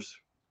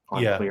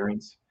 on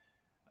clearance.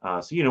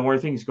 So where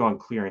things go on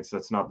clearance,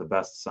 that's not the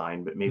best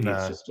sign, but maybe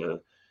it's just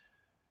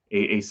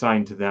a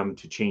sign to them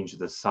to change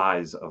the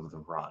size of the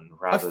run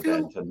rather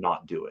than to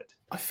not do it.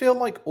 I feel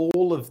like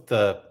all of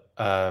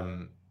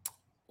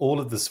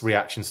this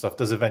reaction stuff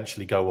does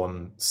eventually go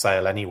on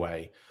sale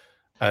anyway,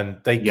 and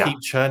they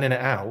keep churning it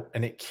out,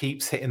 and it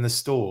keeps hitting the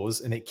stores,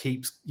 and it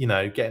keeps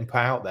getting put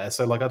out there.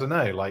 So I don't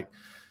know,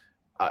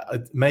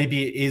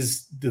 maybe it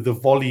is the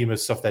volume of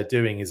stuff they're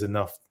doing is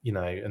enough,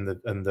 and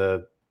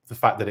the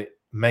fact that it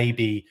may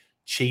be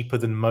cheaper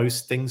than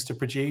most things to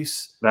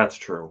produce. That's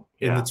true.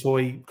 In the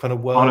toy kind of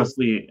world.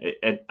 Honestly,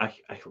 I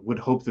would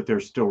hope that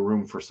there's still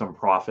room for some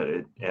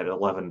profit at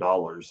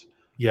 $11.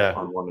 Yeah.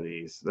 On one of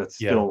these, that's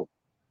still,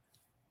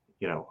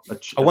 a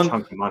chunk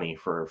of money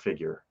for a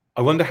figure.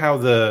 I wonder how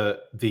the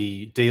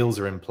deals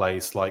are in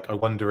place. I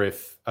wonder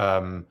if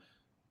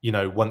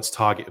once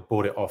Target had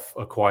bought it off,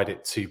 acquired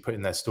it to put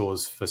in their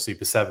stores for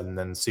Super 7,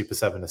 then Super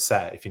 7 are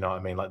set, if you know what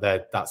I mean. Like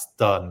that's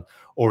done.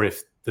 Or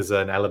if there's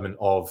an element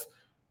of,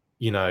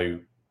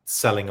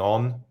 selling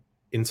on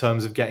in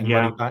terms of getting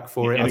money back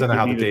for it. And I don't know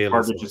how the deal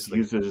Target is. Just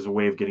use it as a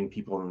way of getting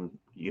people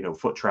in,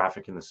 foot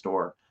traffic in the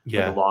store.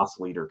 Yeah. Like a loss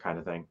leader kind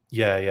of thing.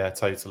 Yeah,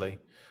 totally.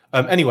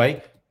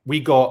 Anyway, we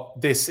got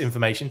this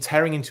information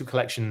tearing into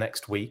collection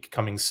next week,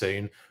 coming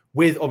soon,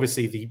 with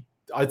obviously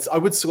I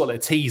would call it a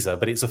teaser,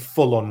 but it's a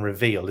full-on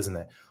reveal, isn't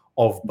it,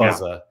 of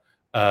Buzzer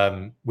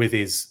with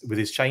his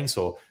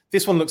chainsaw.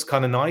 This one looks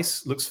kind of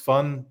nice, looks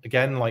fun.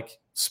 Again, like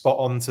spot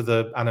on to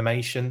the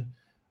animation.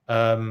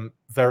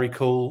 Very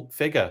cool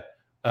figure.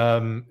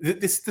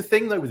 This the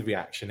thing though with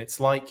Reaction. It's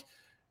like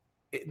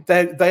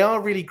they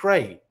are really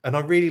great, and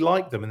I really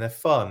like them, and they're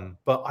fun.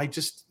 But I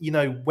just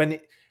when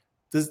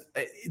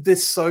they're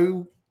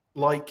so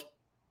like,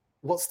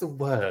 what's the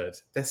word?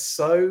 They're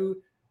so.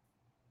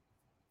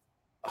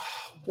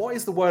 What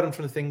is the word I'm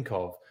trying to think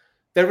of?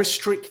 They're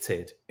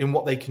restricted in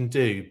what they can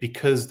do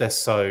because they're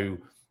so,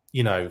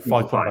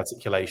 5-point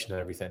articulation and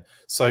everything.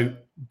 So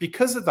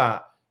because of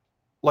that,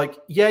 like,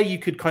 yeah, you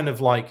could kind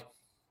of like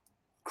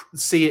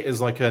see it as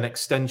like an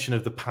extension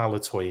of the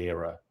Palitoy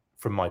era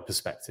from my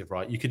perspective,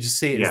 right? You could just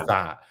see it as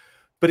that.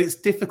 But it's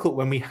difficult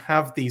when we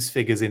have these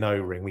figures in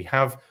O-Ring. We're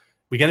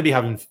going to be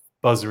having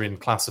Buzzer in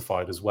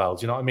Classified as well.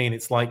 Do you know what I mean?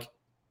 It's like,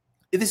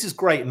 this is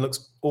great and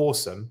looks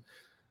awesome,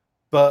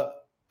 but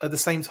at the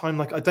same time,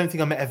 like, I don't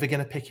think I'm ever going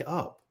to pick it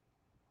up.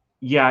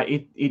 Yeah,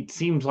 it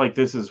seems like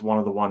this is one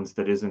of the ones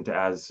that isn't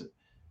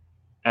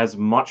as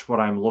much what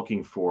I'm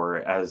looking for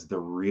as the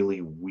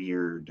really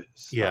weird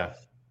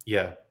stuff.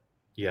 Yeah.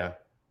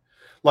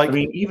 Like, I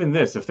mean, even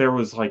this, if there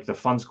was like the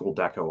Fun School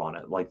deco on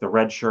it, like the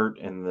red shirt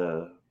and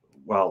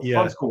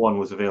Fun School one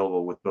was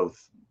available with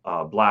both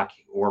black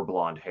or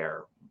blonde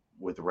hair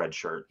with the red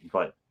shirt,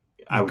 but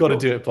you've got to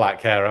do it black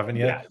hair, haven't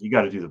you? Yeah, you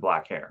got to do the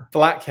black hair.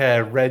 Black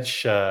hair, red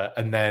shirt,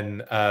 and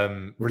then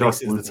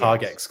release it as the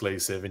Target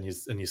exclusive, and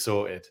you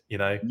sorted,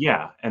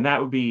 Yeah, and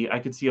that would be, I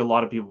could see a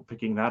lot of people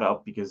picking that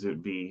up because it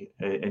would be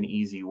an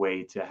easy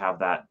way to have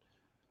that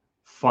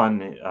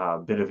fun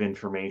bit of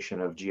information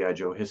of G.I.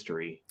 Joe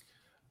history.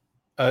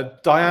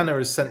 Diana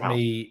has sent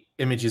me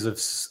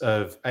images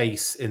of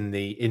Ace in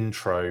the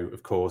intro,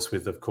 of course,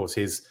 with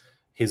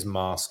his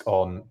mask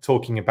on,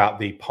 talking about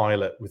the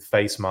pilot with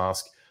face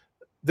mask.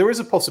 There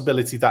is a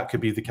possibility that could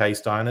be the case,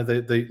 Diana.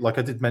 Like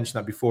I did mention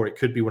that before, it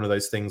could be one of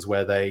those things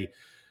where they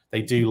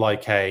do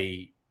like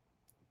a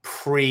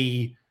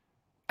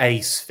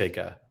pre-Ace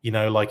figure,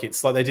 like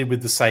it's like they did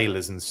with the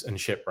Sailors and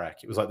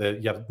Shipwreck. It was like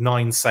you had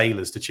 9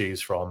 Sailors to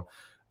choose from.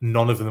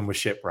 None of them were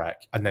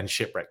Shipwreck, and then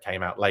Shipwreck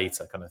came out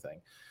later, kind of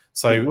thing.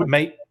 So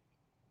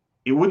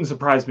it wouldn't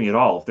surprise me at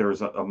all if there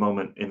was a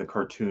moment in the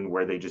cartoon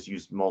where they just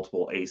used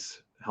multiple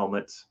Ace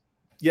helmets.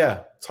 Yeah,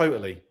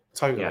 totally.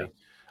 Yeah.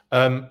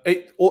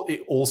 It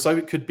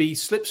could be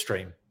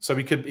Slipstream. So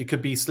it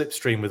could be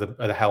Slipstream with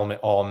a helmet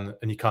on,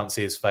 and you can't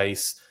see his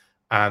face,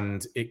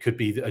 and it could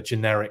be a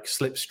generic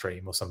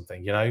Slipstream or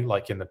something,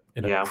 like in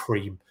a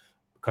pre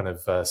kind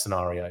of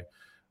scenario.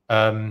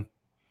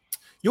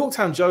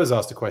 Yorktown Joe has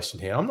asked a question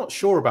here. I'm not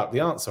sure about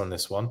the answer on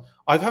this one.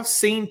 I have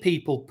seen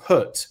people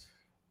put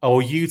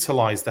or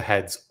utilize the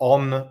heads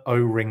on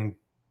O-ring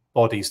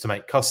bodies to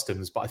make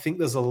customs, but I think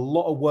there's a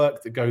lot of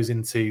work that goes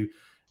into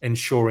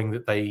ensuring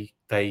that they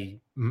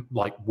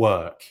like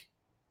work.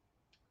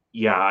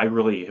 Yeah, I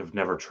really have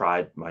never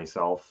tried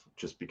myself,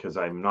 just because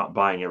I'm not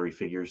buying every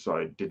figure, so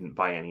I didn't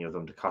buy any of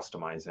them to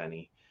customize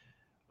any.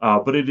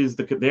 But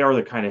they are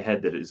the kind of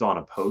head that is on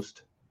a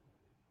post,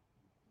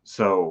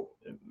 so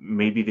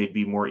maybe they'd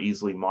be more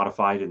easily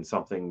modified in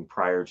something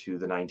prior to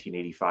the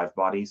 1985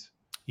 bodies.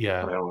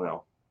 Yeah, but I don't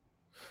know.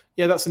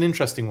 Yeah, that's an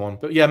interesting one.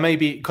 But yeah,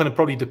 maybe it kind of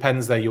probably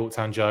depends there,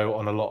 Yorktown Joe,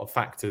 on a lot of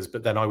factors.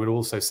 But then I would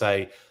also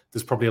say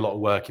there's probably a lot of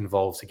work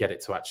involved to get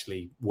it to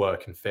actually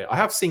work and fit. I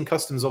have seen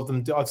customs of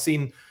them. I've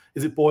seen,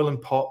 is it Boyle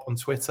and Pop on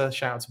Twitter?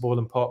 Shout out to Boyle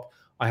and Pop.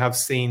 I have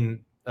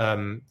seen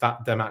them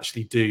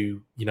actually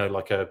do,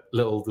 like a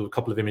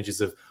couple of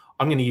images of,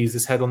 I'm going to use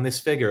this head on this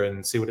figure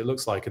and see what it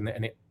looks like.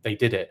 And they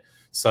did it.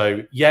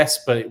 So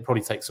yes, but it would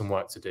probably take some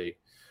work to do.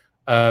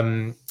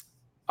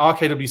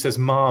 RKW says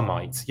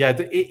Marmite. Yeah,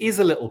 it is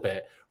a little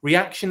bit.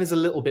 Reaction is a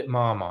little bit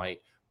Marmite,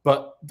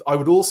 but I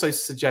would also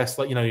suggest,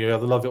 like, you either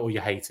love it or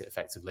you hate it,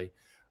 effectively.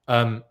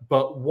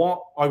 But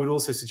what I would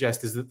also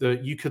suggest is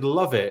that you could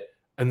love it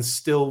and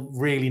still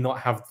really not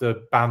have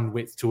the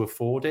bandwidth to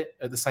afford it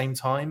at the same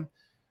time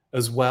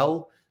as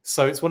well.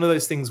 So it's one of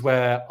those things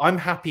where I'm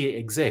happy it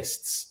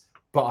exists,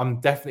 but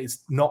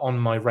it's not on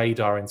my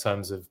radar in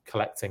terms of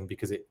collecting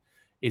because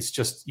it's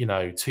just,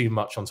 too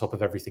much on top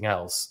of everything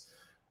else.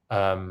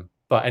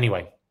 But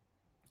anyway,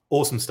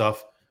 awesome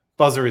stuff.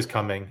 Buzzer is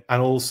coming, and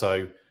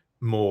also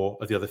more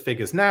of the other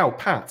figures. Now,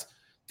 Pat,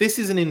 this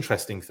is an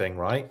interesting thing,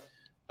 right?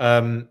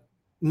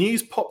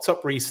 News popped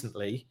up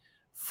recently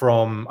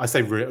from,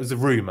 it was a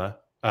rumor,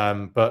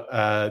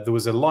 but there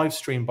was a live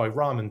stream by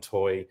Ramen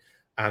Toy,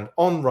 and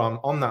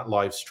on that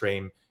live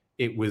stream,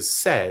 it was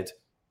said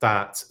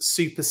that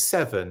Super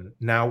 7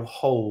 now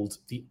hold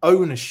the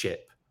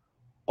ownership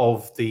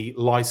of the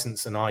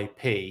license and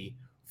IP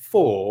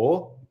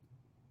for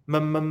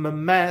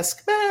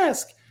Mask.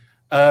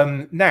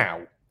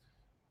 Now,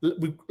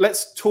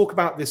 let's talk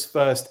about this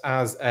first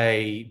as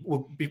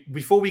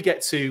before we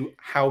get to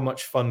how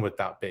much fun would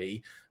that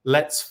be,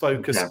 let's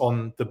focus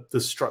on the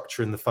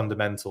structure and the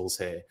fundamentals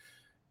here.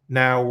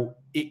 Now,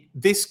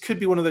 this could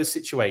be one of those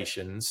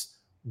situations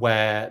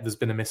where there's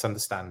been a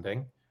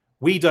misunderstanding.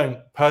 We don't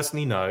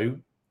personally know,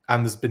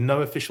 and there's been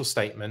no official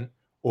statement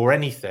or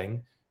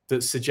anything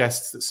that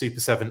suggests that Super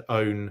 7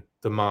 own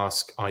the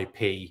Mask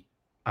IP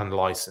and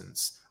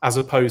license, as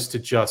opposed to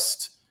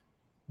just,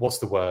 what's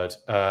the word,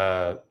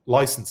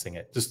 licensing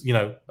it, just,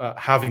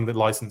 having the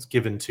license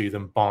given to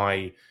them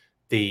by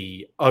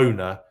the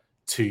owner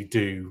to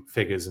do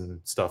figures and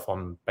stuff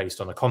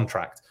based on a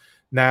contract.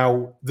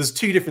 Now, there's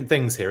two different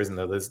things here, isn't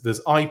there?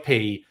 There's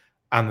IP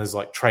and there's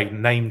like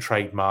name,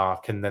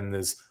 trademark, and then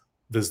there's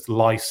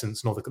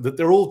license and all that.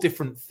 They're all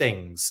different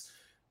things.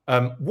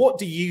 What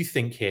do you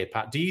think here,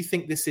 Pat? Do you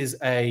think this is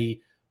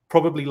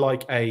probably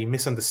like a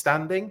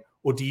misunderstanding,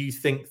 or do you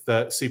think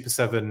that Super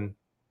 7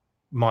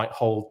 might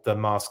hold the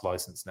Mask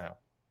license now?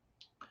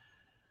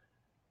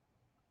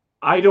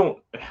 I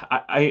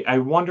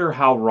wonder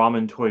how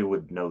Ramen Toy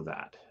would know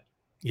that.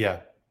 Yeah.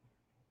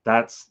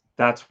 That's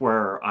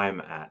where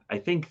I'm at. I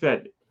think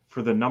that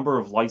for the number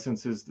of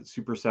licenses that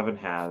Super 7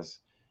 has,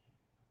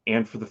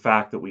 and for the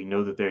fact that we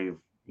know that they've,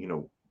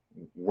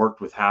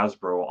 worked with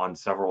Hasbro on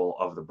several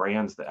of the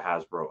brands that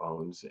Hasbro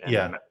owns,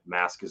 and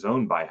Mask is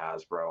owned by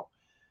Hasbro,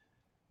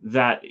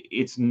 that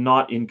it's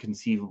not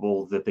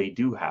inconceivable that they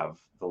do have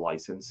the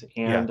license.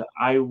 And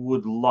I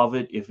would love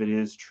it if it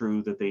is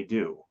true that they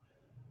do.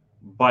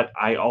 But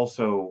I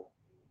also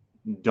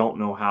don't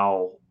know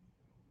how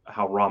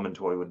Ramen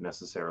Toy would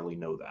necessarily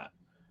know that.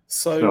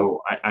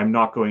 So I'm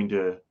not going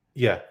to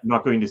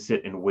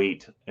sit and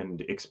wait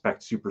and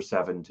expect Super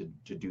 7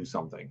 to do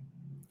something.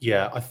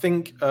 Yeah, I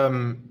think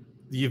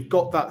you've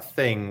got that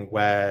thing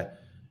where,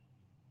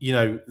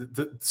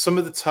 some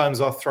of the terms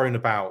are thrown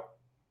about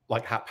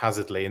like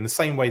haphazardly, in the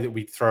same way that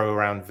we throw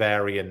around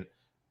variant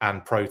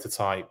and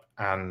prototype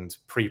and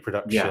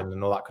pre-production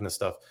and all that kind of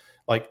stuff.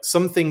 Like,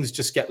 some things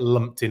just get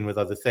lumped in with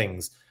other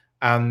things.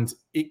 And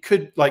it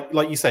could, like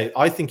you say,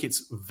 I think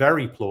it's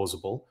very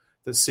plausible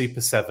that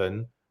Super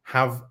 7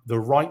 have the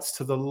rights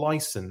to the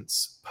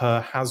license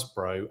per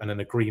Hasbro and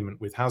an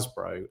agreement with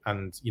Hasbro,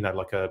 and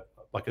like a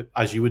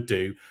as you would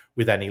do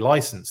with any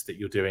license that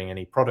you're doing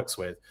any products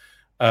with.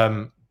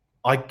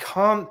 I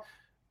can't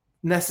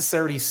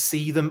necessarily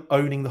see them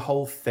owning the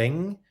whole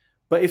thing,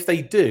 but if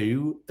they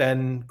do,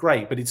 then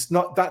great. But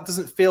that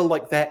doesn't feel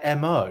like their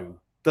MO,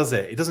 does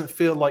it? It doesn't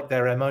feel like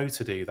their MO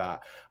to do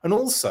that. And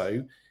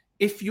also,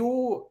 if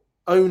you're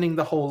owning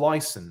the whole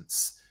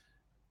license,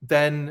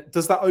 then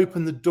does that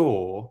open the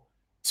door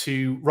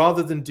to,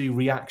 rather than do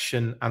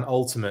reaction and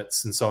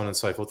ultimates and so on and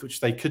so forth, which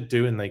they could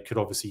do, and they could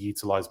obviously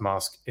utilize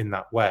Mask in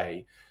that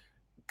way,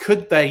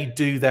 could they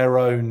do their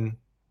own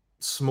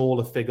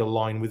smaller figure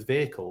line with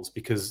vehicles?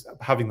 Because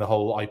having the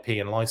whole IP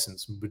and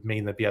license would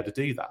mean they'd be able to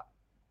do that.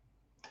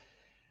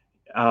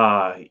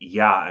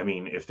 I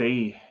mean, if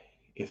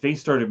they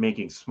started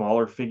making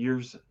smaller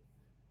figures,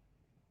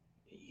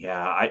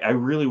 I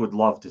really would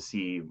love to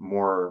see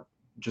more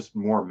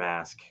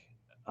Mask.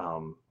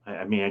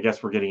 I mean, I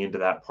guess we're getting into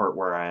that part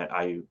where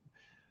I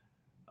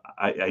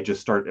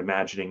just start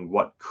imagining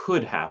what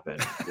could happen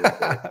with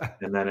it,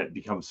 and then it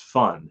becomes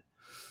fun.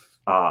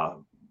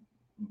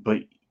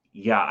 But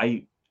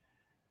I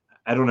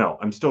don't know.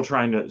 I'm still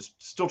trying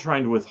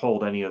to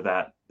withhold any of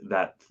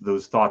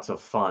those thoughts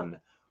of fun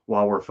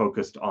while we're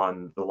focused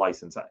on the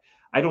license.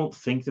 I don't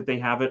think that they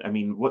have it. I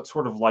mean, what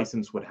sort of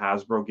license would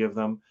Hasbro give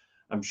them?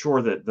 I'm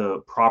sure that the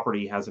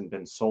property hasn't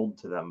been sold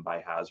to them by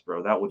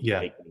Hasbro. That wouldn't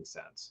make any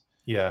sense.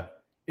 Yeah.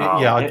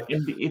 And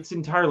it's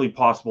entirely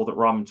possible that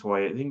Ramen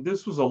Toy, I think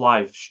this was a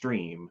live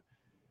stream.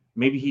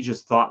 Maybe he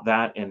just thought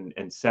that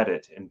and said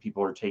it, and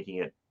people are taking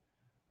it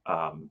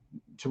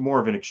to more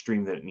of an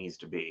extreme than it needs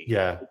to be.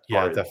 Yeah,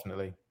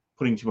 definitely.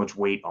 Putting too much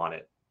weight on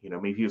it.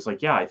 Maybe he was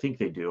like, I think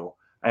they do.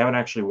 I haven't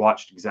actually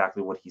watched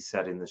exactly what he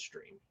said in the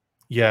stream.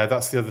 Yeah,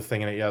 that's the other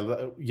thing in it.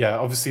 Yeah.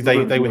 Obviously, they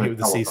were hit with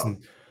the cease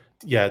and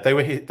they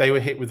were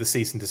hit with the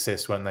cease and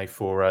desist, weren't they,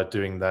 for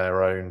doing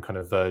their own kind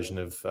of version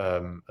of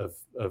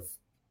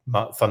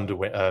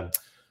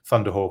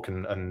Thunderhawk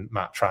and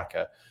Matt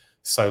Tracker.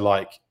 So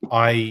like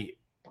I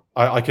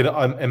could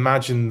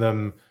imagine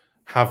them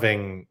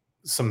having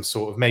some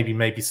sort of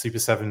maybe Super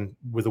 7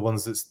 were the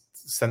ones that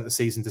sent the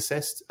cease and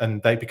desist,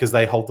 and because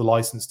they hold the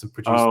license to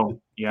produce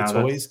the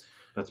toys.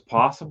 That's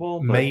possible.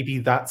 But... maybe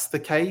that's the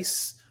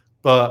case.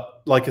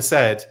 But like I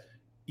said,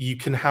 you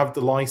can have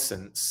the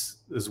license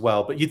as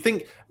well. But you'd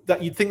think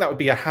that would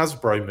be a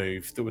Hasbro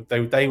move.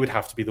 They would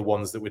have to be the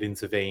ones that would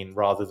intervene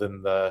rather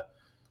than the.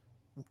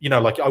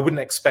 Like I wouldn't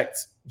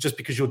expect just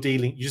because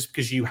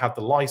you have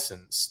the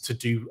license to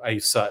do a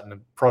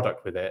certain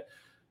product with it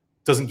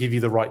doesn't give you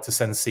the right to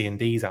send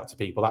C&Ds out to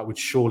people. That would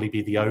surely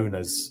be the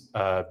owner's,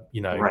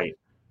 right,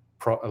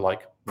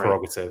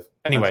 prerogative. That's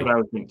Anyway, what I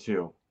would think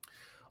too.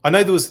 I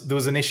know there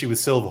was an issue with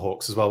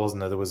Silverhawks as well,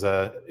 wasn't there? There was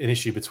an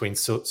issue between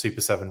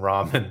Super 7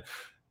 RAM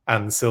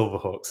and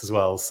Silverhawks as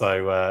well.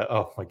 So,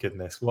 oh my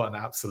goodness, what an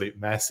absolute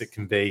mess it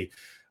can be.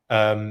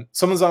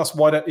 Someone's asked,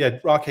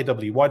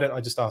 RKW, why don't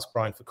I just ask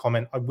Brian for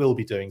comment? I will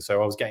be doing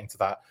so. I was getting to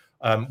that.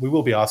 We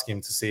will be asking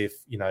him to see if,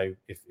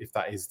 if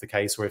that is the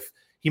case, or if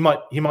he might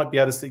not be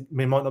able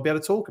to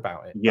talk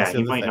about it. Yeah,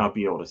 he might not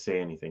be able to say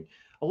anything.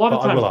 A lot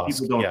of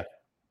times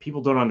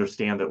people don't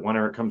understand that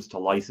whenever it comes to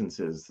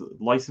licenses,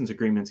 license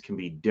agreements can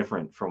be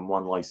different from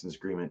one license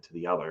agreement to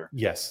the other.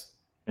 Yes.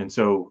 And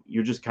so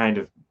you're just kind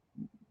of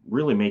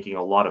really making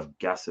a lot of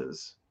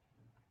guesses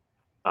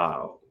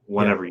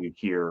whenever you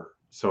hear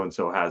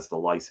so-and-so has the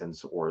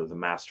license or the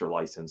master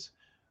license.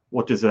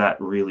 What does that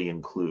really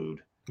include?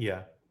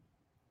 Yeah.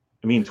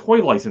 I mean,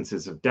 toy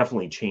licenses have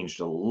definitely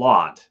changed a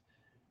lot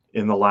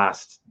in the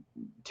last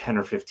 10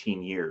 or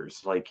 15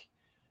 years. Like,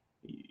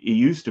 it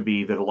used to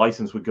be that a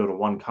license would go to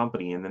one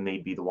company and then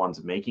they'd be the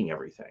ones making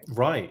everything.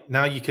 Right.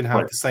 Now you can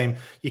have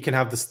you can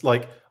have this,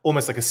 like,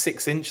 almost like a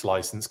 6-inch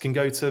license can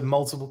go to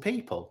multiple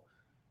people.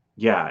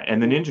 Yeah.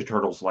 And the Ninja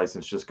Turtles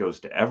license just goes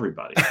to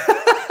everybody.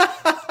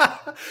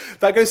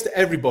 That goes to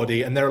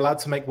everybody, and they're allowed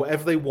to make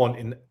whatever they want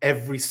in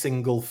every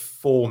single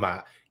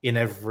format in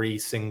every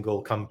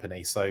single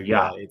company. So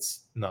yeah,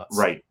 it's nuts.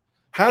 Right.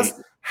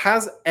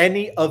 Has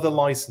any other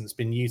license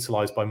been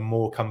utilized by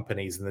more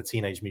companies than the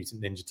Teenage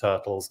Mutant Ninja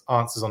Turtles?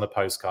 Answers on a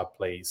postcard,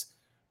 please.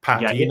 Pat,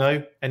 do you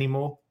know any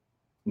more?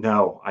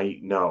 No,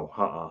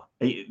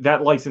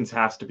 that license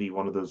has to be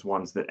one of those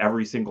ones that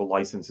every single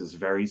license is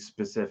very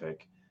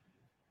specific.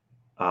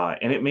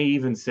 And it may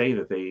even say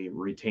that they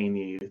retain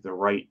the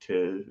right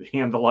to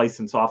hand the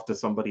license off to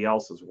somebody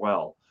else as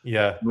well.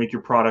 Yeah. Make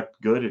your product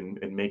good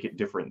and make it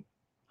different,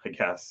 I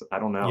guess. I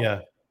don't know.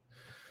 Yeah.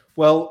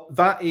 Well,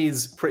 that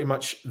is pretty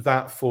much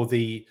that for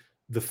the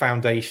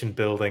foundation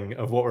building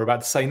of what we're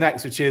about to say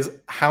next, which is,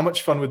 how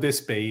much fun would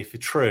this be if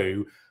it's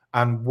true?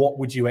 And what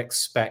would you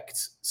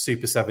expect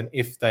Super 7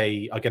 if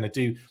they are going to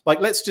do? Like,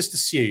 let's just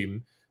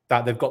assume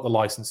that they've got the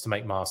license to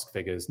make mask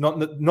figures. Not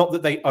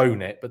that they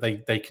own it, but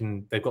they've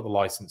got the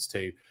license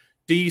to.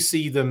 Do you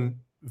see them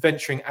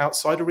venturing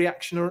outside of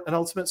Reaction and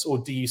Ultimates, or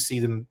do you see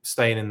them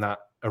staying in that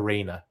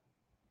arena?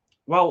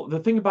 Well, the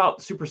thing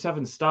about Super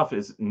 7 stuff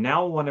is,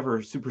 now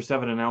whenever Super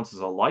 7 announces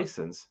a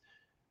license,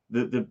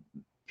 the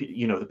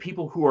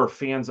people who are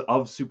fans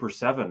of Super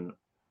 7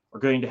 are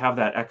going to have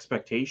that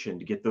expectation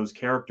to get those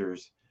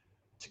characters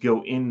to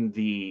go in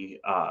the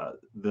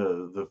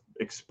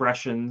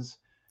expressions.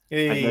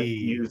 Hey. I guess, to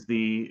use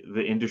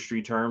the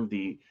industry term,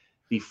 the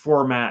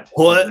format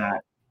what?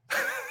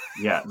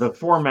 the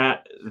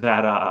format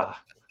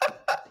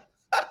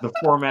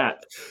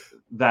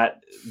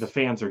that the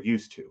fans are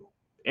used to.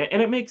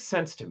 And it makes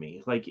sense to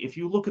me. Like, if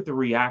you look at the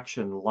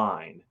Reaction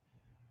line,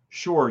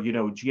 sure,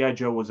 G.I.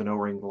 Joe was an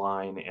O-ring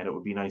line, and it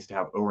would be nice to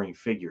have O-ring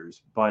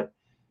figures, but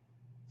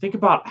think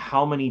about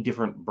how many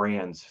different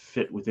brands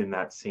fit within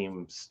that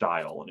same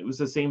style. And it was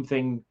the same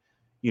thing,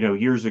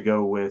 years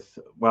ago with,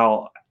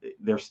 well,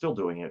 they're still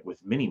doing it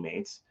with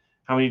Mini-Mates.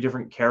 How many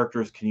different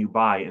characters can you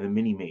buy in the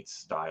Mini-Mates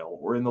style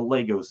or in the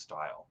Lego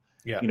style?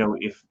 Yeah.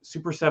 If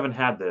Super 7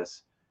 had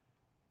this,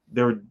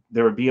 there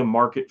would be a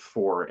market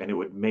for, and it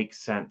would make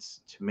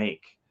sense to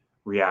make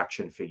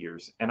Reaction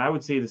figures. And I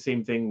would say the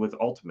same thing with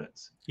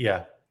Ultimates.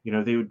 Yeah.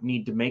 They would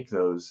need to make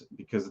those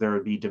because there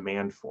would be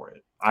demand for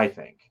it, I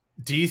think.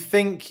 Do you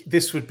think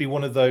this would be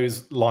one of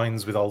those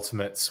lines with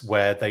Ultimates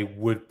where they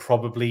would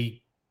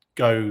probably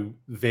go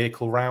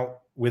vehicle route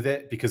with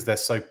it because they're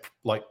so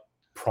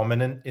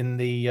prominent in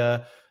the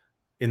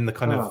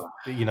kind of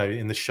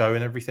in the show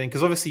and everything?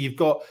 Because obviously you've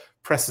got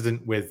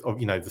precedent with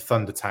the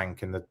Thunder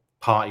Tank and the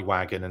Party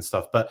Wagon and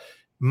stuff, but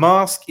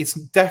Mask, it's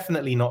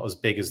definitely not as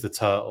big as the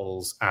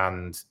Turtles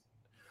and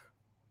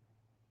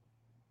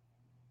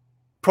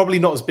probably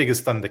not as big as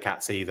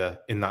Thundercats either.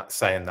 In that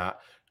saying that,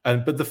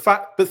 but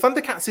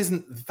Thundercats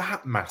isn't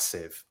that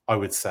massive, I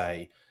would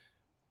say.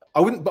 I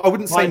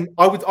wouldn't say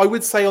I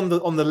would say on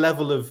the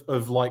level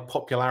of like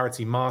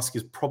popularity, Mask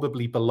is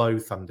probably below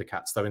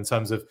Thundercats though in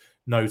terms of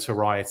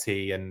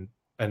notoriety and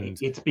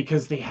it's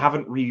because they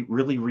haven't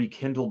really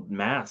rekindled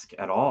Mask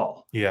at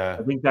all. Yeah,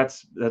 I think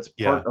that's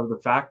part of the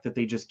fact that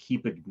they just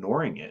keep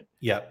ignoring it.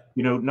 Yeah,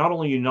 not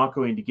only are you not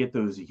going to get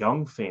those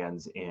young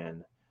fans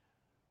in,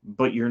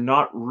 but you're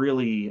not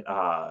really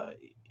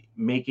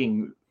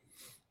making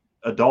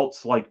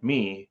adults like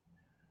me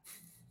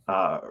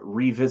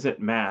revisit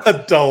Mask.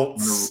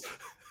 Adults.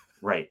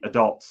 Right,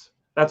 adults.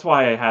 That's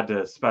why I had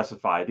to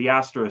specify. The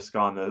asterisk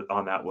on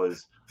that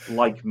was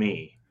like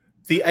me.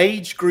 The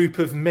age group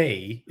of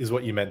me is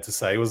what you meant to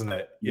say, wasn't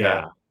it?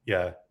 Yeah.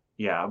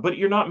 But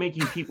you're not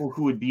making people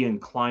who would be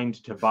inclined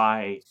to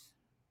buy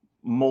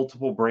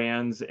multiple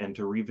brands and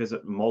to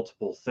revisit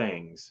multiple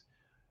things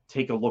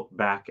take a look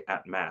back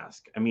at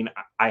Mask. I mean,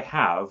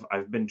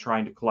 I've been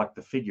trying to collect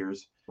the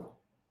figures.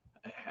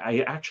 I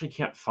actually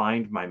can't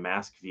find my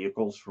Mask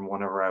vehicles from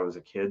whenever I was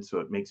a kid, so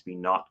it makes me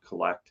not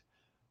collect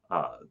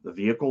the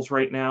vehicles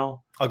right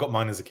now. I got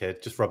mine as a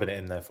kid, just rubbing it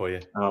in there for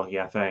you. Oh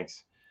yeah,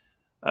 thanks.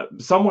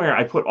 Somewhere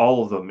I put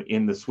all of them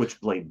in the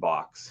Switchblade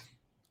box.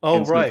 Oh,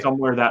 and so right.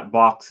 somewhere that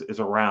box is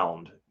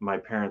around my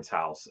parents'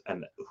 house,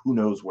 and who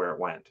knows where it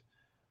went.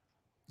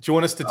 Do you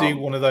want us to do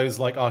one of those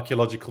like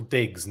archaeological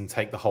digs and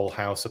take the whole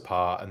house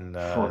apart and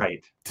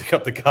right. dig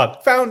up the gun?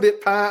 Found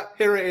it, Pat.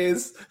 Here it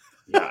is.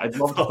 Yeah, I'd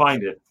love to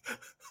find it.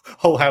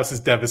 Whole house is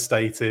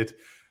devastated.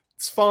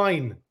 It's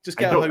fine. Just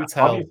get a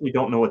hotel. Obviously,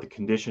 don't know what the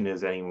condition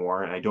is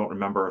anymore, and I don't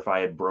remember if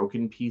I had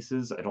broken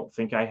pieces. I don't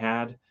think I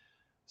had.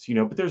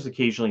 So, but there's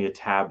occasionally a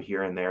tab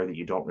here and there that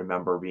you don't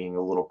remember being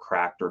a little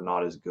cracked or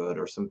not as good,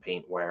 or some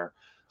paint wear.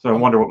 So I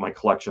wonder what my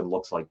collection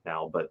looks like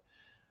now, but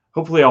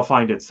hopefully I'll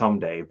find it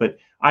someday. But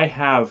I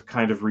have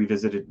kind of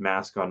revisited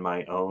Mask on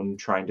my own,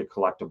 trying to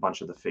collect a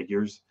bunch of the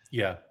figures.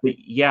 Yeah. But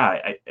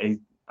yeah,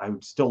 I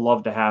would still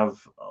love to have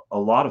a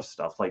lot of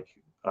stuff like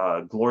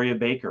Gloria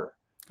Baker.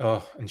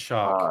 Oh, and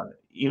Shark.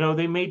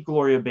 They made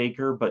Gloria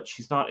Baker, but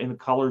she's not in the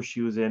colors she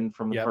was in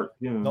from the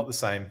cartoon. Not the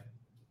same.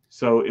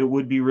 So it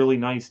would be really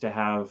nice to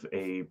have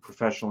a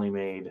professionally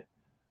made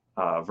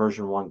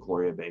version 1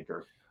 Gloria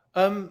Baker.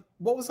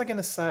 What was I going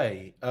to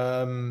say?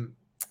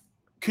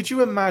 Could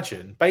you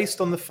imagine, based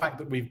on the fact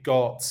that we've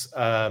got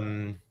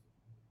the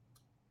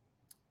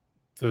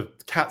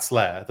Cat's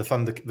Lair, the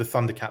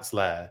Thundercat's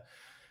Lair,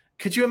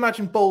 could you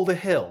imagine Boulder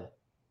Hill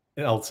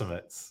in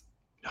Ultimates?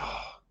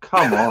 Oh,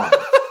 come on.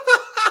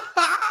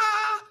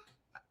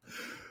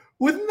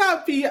 Wouldn't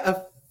that be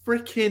a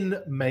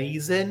freaking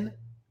amazing?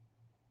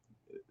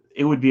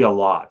 It would be a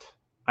lot.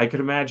 I could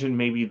imagine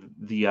maybe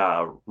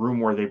the room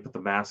where they put the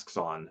masks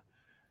on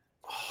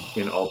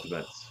in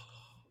Ultimates.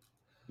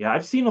 Yeah,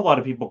 I've seen a lot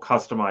of people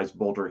customize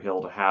Boulder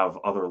Hill to have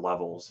other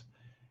levels,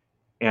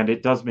 and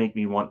it does make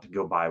me want to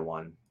go buy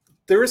one.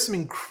 There is some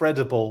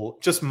incredible,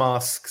 just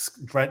masks,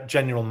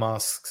 general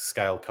mask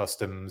scale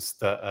customs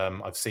that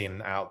I've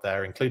seen out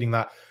there, including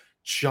that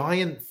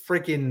giant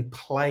friggin'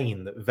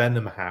 plane that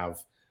Venom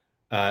have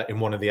in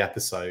one of the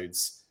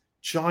episodes.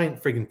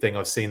 Giant friggin' thing.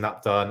 I've seen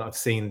that done. I've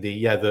seen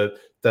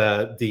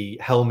the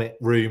helmet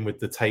room with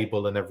the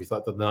table and everything,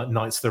 like the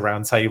Knights of the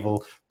Round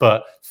Table,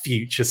 but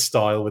future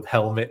style with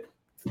helmet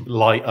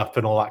light up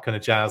and all that kind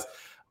of jazz.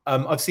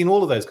 I've seen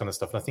all of those kind of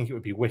stuff, and I think it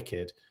would be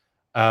wicked.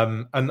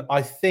 And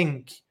I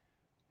think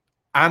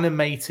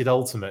animated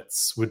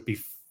Ultimates would be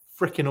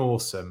freaking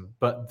awesome.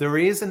 But there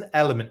is an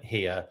element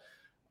here.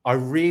 I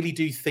really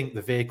do think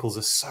the vehicles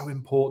are so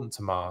important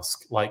to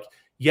Mask. Like,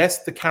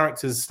 yes, the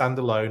characters stand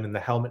alone and the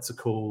helmets are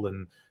cool,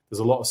 and there's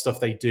a lot of stuff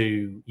they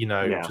do,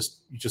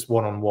 just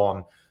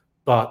one-on-one.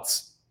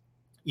 But,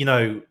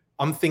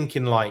 I'm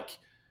thinking like,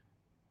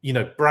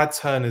 Brad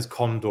Turner's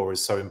Condor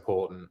is so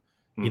important.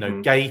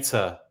 Mm-hmm.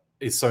 Gator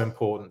is so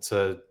important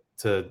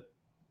to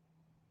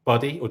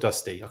Buddy or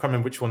Dusty. I can't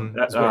remember which one.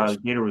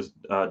 Gator was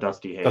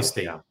Dusty Hayes.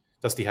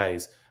 Dusty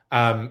Hayes.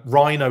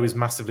 Rhino is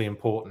massively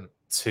important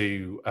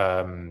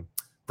to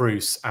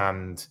Bruce,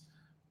 and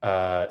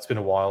it's been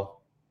a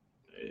while.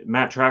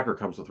 Matt Tracker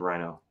comes with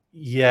Rhino.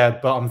 Yeah,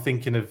 but I'm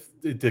thinking of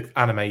the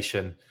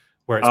animation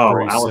where it's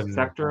Bruce Alex and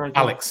Sector, I think.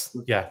 Alex.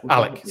 Yeah,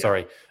 Alec. Yeah.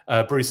 Sorry,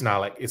 Bruce and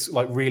Alec. It's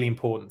like really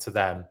important to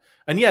them.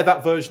 And yeah,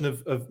 that version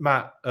of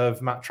Matt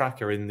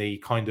Tracker in the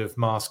kind of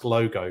Mask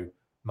logo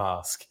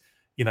mask,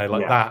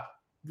 that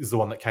is the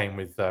one that came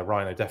with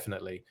Rhino.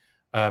 Definitely,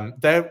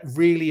 they're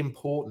really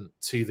important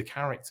to the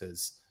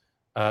characters.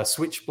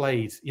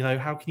 Switchblade.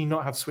 How can you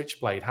not have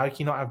Switchblade? How can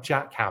you not have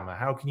Jackhammer?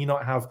 How can you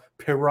not have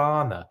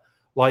Piranha?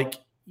 Like,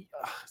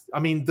 I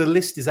mean, the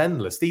list is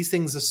endless. These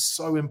things are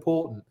so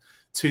important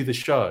to the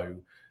show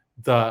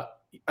that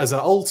as an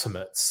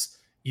Ultimates,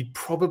 you'd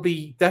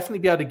definitely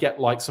be able to get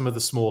like some of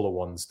the smaller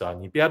ones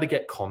done. You'd be able to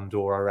get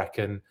Condor, I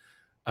reckon,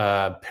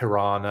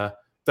 Piranha.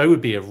 They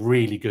would be a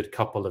really good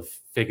couple of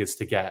figures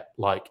to get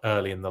like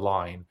early in the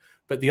line.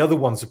 But the other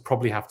ones would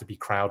probably have to be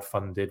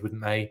crowdfunded,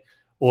 wouldn't they?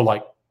 Or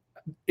like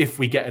if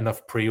we get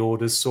enough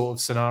pre-orders sort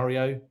of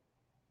scenario.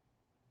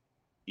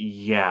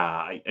 Yeah,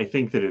 I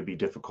think that it'd be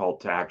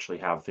difficult to actually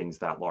have things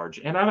that large.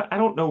 And I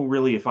don't know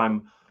really if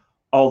I'm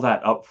all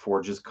that up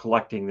for just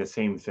collecting the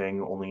same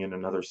thing, only in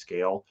another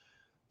scale.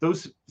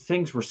 Those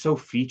things were so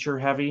feature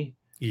heavy.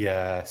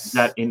 Yes.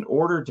 That in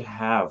order to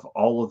have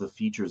all of the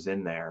features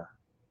in there,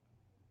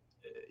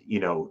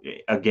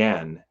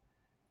 again,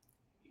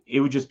 it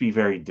would just be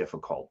very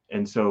difficult.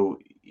 And so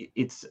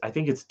I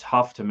think it's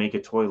tough to make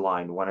a toy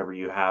line whenever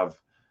you have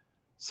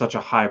such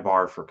a high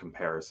bar for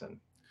comparison.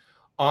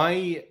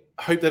 I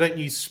hope they don't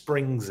use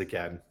springs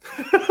again.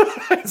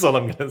 That's all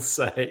I'm going to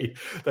say.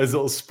 Those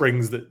little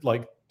springs that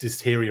like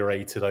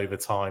deteriorated over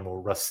time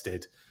or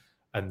rusted,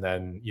 and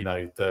then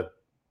the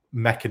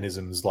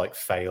mechanisms like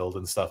failed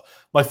and stuff.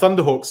 My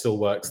Thunderhawk still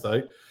works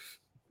though,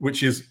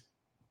 which is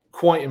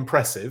quite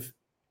impressive.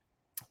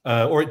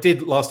 Or it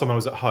did last time I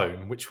was at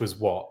home, which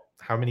was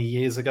how many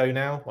years ago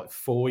now? Like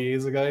 4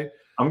 years ago.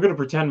 I'm going to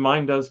pretend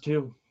mine does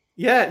too.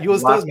 Yeah,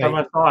 yours does, mate. Last time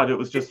I thought it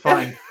was just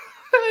fine.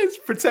 It's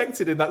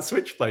protected in that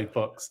Switchblade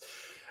box.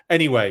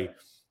 Anyway,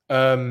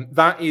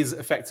 That is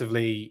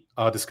effectively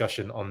our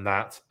discussion on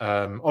that.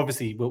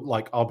 Obviously,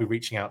 I'll be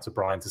reaching out to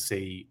Brian to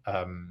see,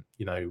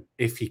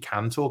 if he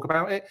can talk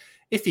about it.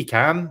 If he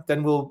can,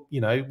 then we'll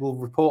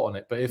report on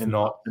it. But if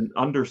not, an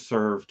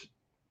underserved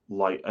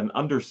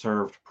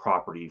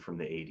property from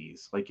the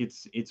 80s. Like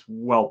it's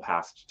well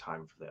past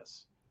time for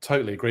this.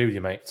 Totally agree with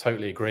you, mate.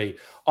 Totally agree.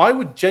 I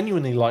would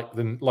genuinely like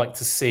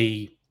to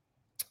see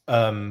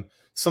some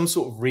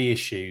sort of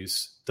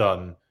reissues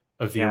done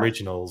of the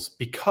originals,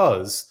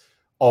 because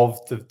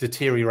of the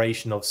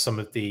deterioration of some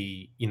of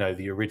the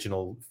the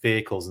original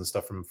vehicles and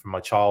stuff from my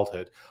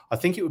childhood. I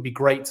think it would be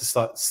great to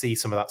start to see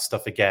some of that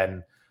stuff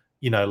again.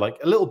 Like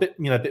a little bit,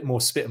 a bit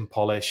more spit and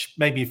polish,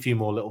 maybe a few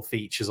more little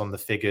features on the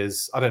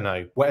figures. I don't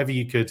know, whatever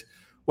you could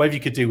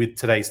do with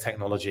today's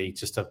technology,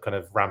 just to kind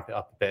of ramp it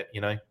up a bit.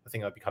 I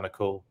think that'd be kind of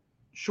cool.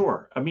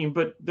 Sure. I mean,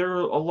 but there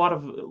are a lot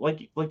of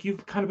like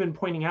you've kind of been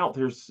pointing out.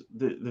 There's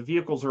the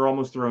vehicles are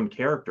almost their own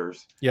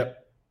characters.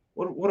 Yep.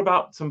 What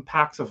about some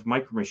packs of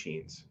Micro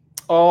Machines?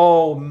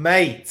 Oh,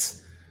 mate,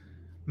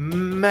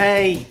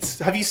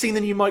 have you seen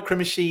the new Micro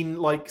Machine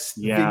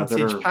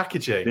vintage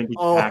packaging? Vintage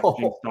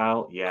packaging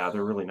style. Yeah,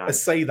 they're really nice. I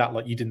say that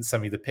like you didn't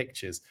send me the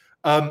pictures.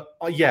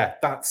 Yeah,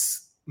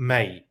 that's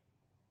mate.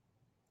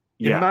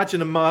 Yeah.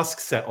 Imagine a mask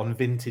set on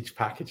vintage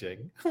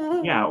packaging.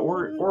 Yeah,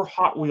 or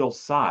Hot Wheels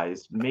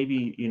sized.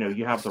 Maybe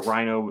you have the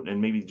Rhino and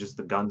maybe just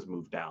the guns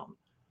move down.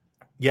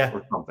 Yeah,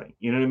 or something.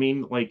 You know what I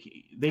mean? Like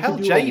they can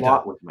do a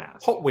lot with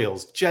masks. Hot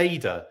Wheels,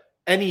 Jada,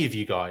 any of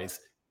you guys,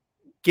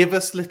 give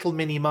us little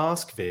mini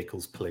mask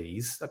vehicles,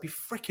 please. That'd be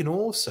freaking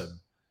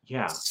awesome.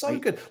 Yeah, so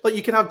good. Like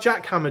you can have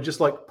Jackhammer just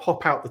like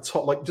pop out the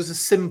top, like just a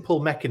simple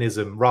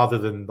mechanism rather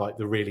than like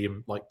the really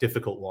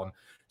difficult one.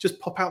 Just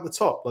pop out the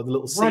top, like the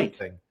little seat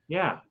thing.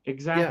 Yeah,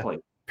 exactly.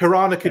 Yeah.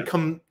 Piranha could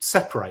come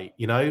separate.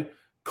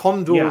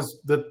 Condors,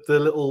 the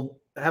little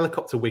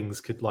helicopter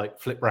wings could like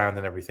flip around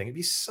and everything. It'd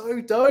be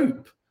so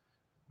dope.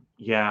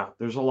 Yeah,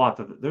 there's a lot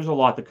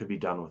that could be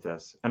done with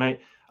this, and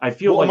I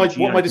feel what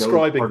am I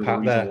describing,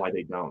 Pat? There, why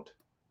they don't.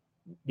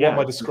 What am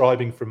I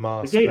describing from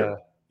Mask?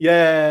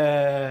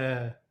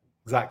 Yeah,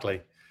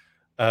 exactly.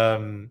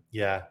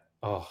 Yeah.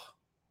 Oh,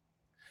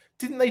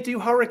 didn't they do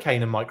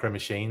Hurricane and Micro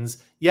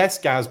Machines? Yes,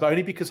 Gaz, but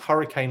only because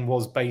Hurricane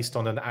was based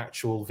on an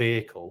actual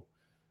vehicle.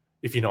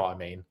 If you know what I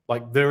mean.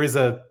 Like there is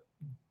a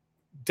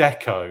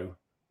deco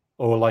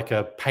or like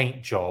a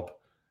paint job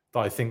that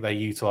I think they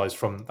utilized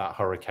from that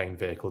Hurricane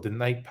vehicle, didn't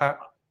they, Pat?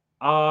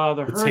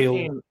 The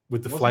Hurricane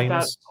with the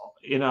flames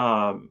in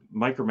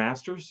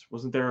Micromasters.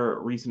 Wasn't there a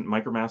recent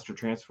Micromaster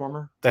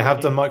Transformer? They have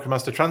done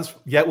Micromaster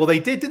Yeah, well, they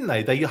did, didn't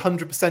they? They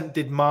 100%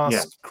 did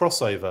mask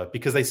crossover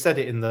because they said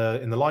it in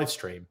the live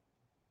stream.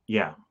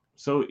 Yeah,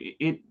 so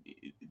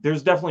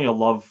there's definitely a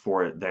love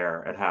for it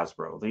there at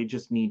Hasbro. They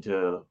just need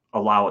to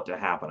allow it to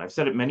happen. I've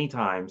said it many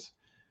times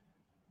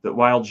that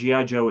while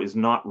G.I. Joe is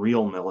not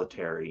real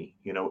military,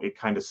 it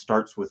kind of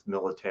starts with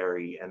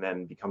military and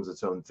then becomes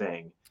its own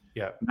thing.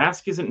 Yeah.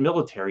 Mask isn't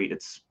military,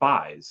 it's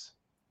spies.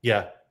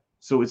 Yeah.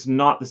 So it's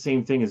not the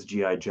same thing as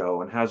G.I.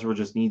 Joe, and Hasbro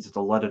just needs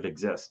to let it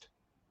exist.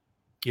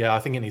 Yeah, I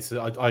think it needs to.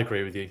 I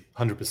agree with you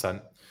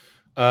 100%.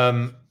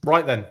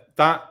 Right then,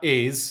 that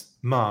is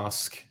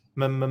Mask.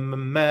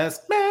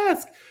 Mask.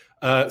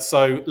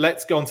 So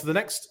let's go on to the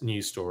next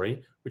news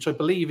story, which I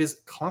believe is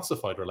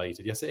classified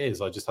related. Yes, it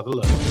is. I just had a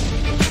look.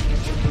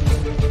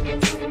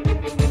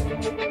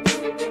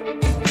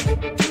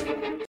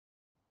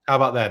 How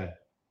about then?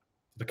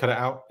 Did I cut it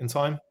out in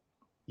time?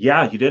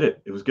 Yeah, you did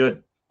it. It was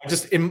good.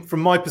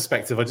 From my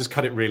perspective, I just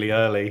cut it really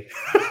early.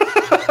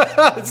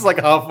 It's like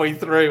halfway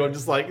through. I'm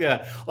just like,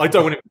 yeah, I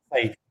don't want to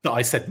say that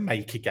I said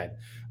make again.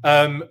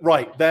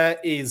 Right, there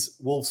is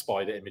Wolf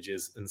Spider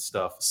images and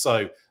stuff.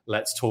 So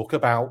let's talk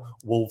about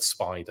Wolf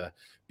Spider.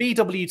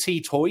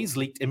 BWT Toys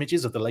leaked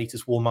images of the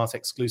latest Walmart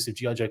exclusive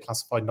G.I. Joe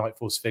classified Night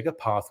Force figure,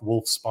 Path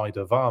Wolf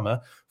Spider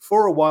Varma.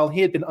 For a while, we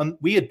had been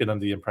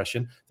under the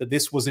impression that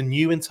this was a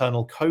new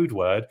internal code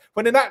word,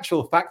 when in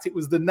actual fact, it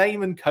was the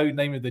name and code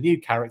name of the new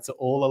character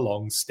all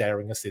along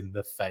staring us in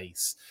the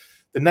face.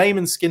 The name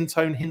and skin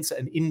tone hints at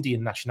an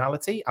Indian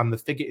nationality, and the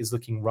figure is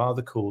looking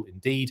rather cool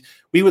indeed.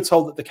 We were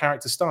told that the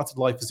character started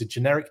life as a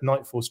generic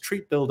Night Force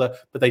troop builder,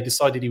 but they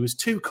decided he was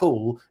too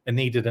cool and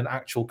needed an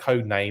actual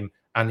code name,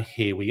 and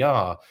here we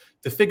are.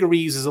 The figure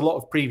reuses a lot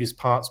of previous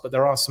parts, but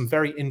there are some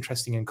very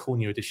interesting and cool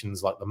new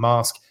additions like the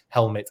mask,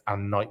 helmet,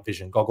 and night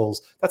vision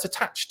goggles that's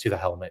attached to the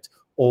helmet.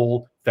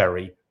 All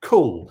very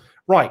cool.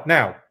 Right,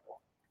 now,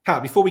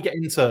 Pat, before we get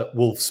into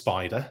Wolf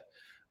Spider,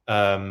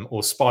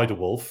 or Spider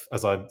Wolf,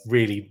 as I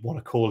really want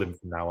to call him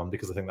from now on,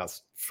 because I think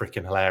that's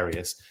freaking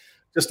hilarious.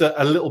 Just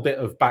a little bit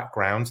of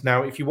background.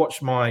 Now, if you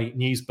watch my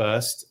news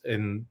burst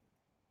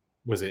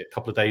was it a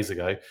couple of days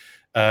ago,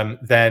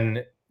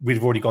 then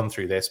we've already gone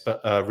through this,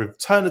 but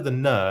Return of the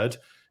Nerd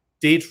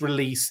did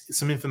release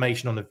some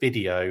information on a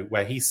video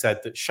where he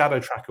said that Shadow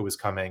Tracker was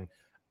coming,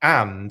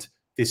 and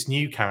this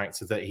new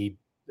character they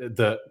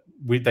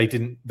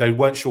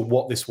weren't sure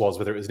what this was,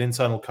 whether it was an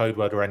internal code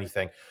word or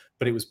anything,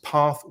 but it was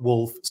Path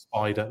Wolf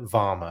Spider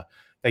Varma.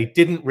 They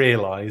didn't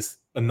realize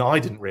and I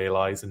didn't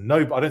realize, and no,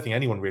 I don't think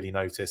anyone really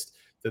noticed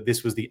that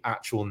this was the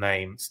actual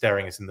name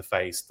staring us in the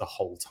face the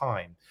whole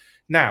time.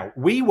 Now,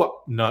 we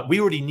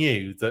already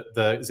knew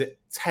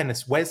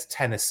that Wes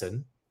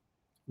Tennyson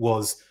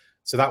was,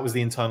 so that was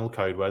the internal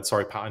code word.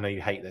 Sorry, Pat, I know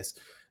you hate this.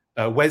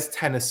 Wes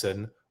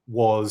Tennyson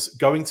was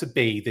going to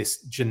be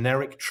this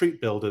generic troop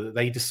builder that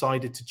they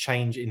decided to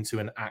change into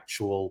an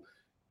actual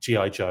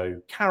G.I.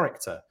 Joe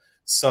character.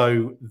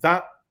 So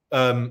that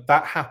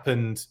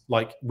happened,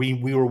 like we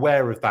were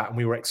aware of that, and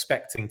we were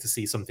expecting to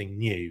see something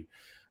new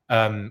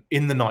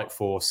in the Night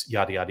Force,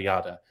 yada yada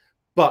yada.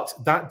 But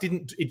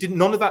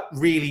none of that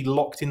really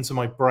locked into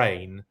my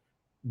brain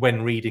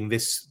when reading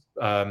this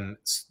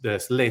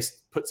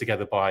list put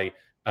together by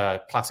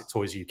Classic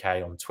Toys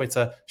UK on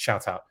Twitter.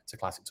 Shout out to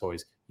Classic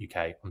Toys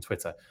UK on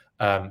Twitter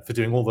for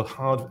doing all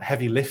the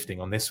heavy lifting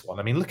on this one.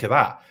 I mean, look at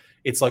that.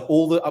 It's like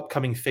all the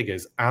upcoming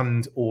figures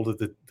and all of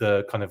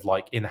the kind of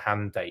like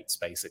in-hand dates,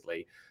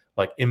 basically,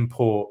 like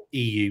import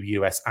EU,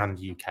 US, and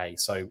UK.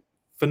 So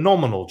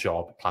phenomenal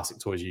job, Classic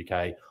Toys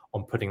UK,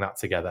 on putting that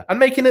together and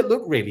making it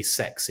look really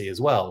sexy as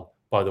well,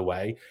 by the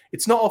way.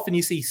 It's not often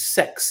you see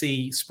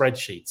sexy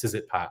spreadsheets, is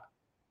it, Pat?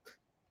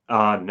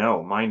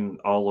 No, mine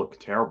all look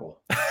terrible.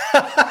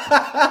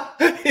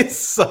 It's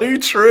so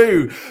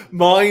true.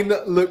 Mine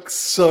looks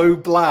so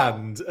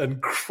bland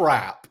and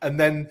crap. And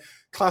then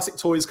Classic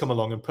Toys come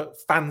along and put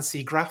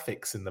fancy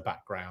graphics in the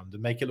background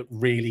and make it look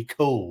really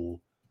cool.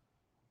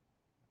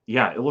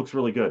 Yeah, it looks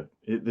really good.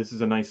 This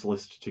is a nice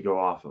list to go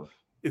off of.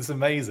 It's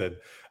amazing.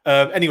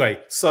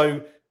 Anyway,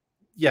 so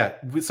yeah,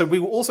 so we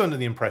were also under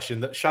the impression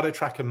that Shadow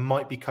Tracker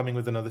might be coming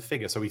with another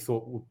figure. So we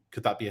thought, well,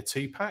 could that be a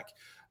 2-pack?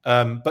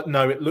 But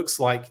no, it looks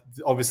like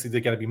obviously there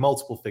are going to be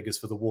multiple figures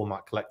for the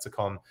Walmart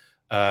Collecticon,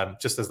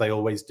 just as they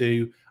always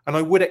do. And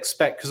I would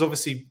expect, because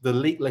obviously the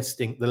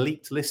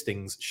leaked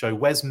listings show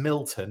Wes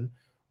Milton,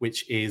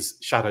 which is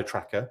Shadow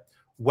Tracker,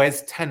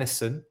 Wes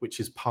Tennyson, which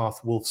is Path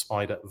Wolf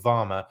Spider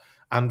Varma,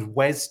 and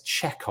Wes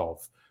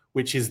Chekhov,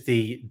 which is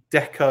the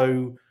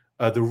redeco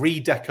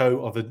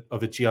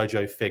of a G.I.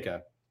 Joe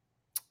figure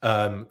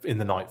in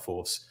the Night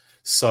Force.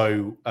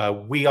 So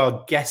we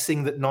are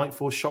guessing that Night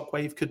Force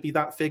Shockwave could be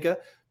that figure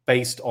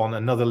based on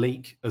another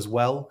leak as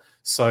well.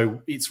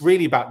 So it's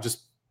really about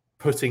just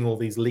putting all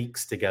these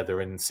leaks together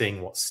and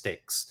seeing what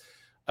sticks.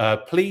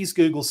 Please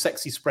Google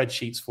sexy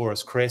spreadsheets for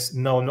us, Chris.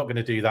 No, I'm not going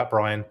to do that,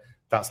 Brian.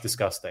 That's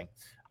disgusting.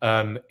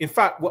 In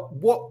fact,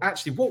 what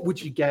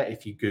would you get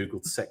if you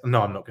Googled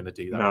No, I'm not going to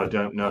do that. No,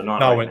 don't. No, not.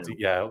 No, right I won't now.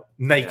 Yeah,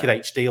 Naked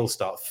HD will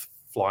start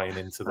flying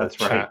into the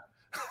chat.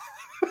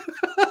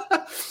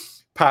 Right.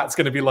 Pat's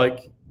going to be like,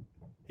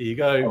 here you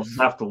go. I'll just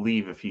have to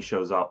leave if he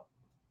shows up.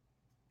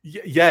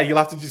 Yeah, you'll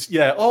have to just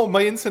Oh,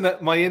 my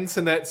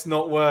internet's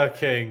not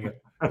working.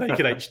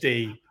 Naked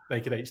HD.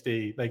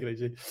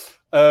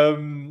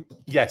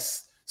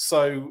 Yes.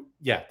 So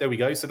yeah, there we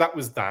go. So that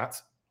was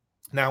that.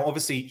 Now,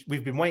 obviously,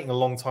 we've been waiting a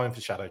long time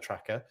for Shadow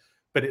Tracker,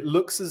 but it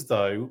looks as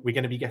though we're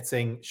going to be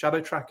getting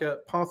Shadow Tracker,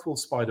 Pathwolf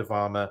Spider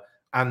Varma,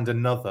 and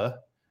another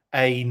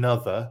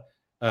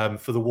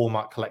for the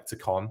Walmart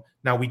Collecticon.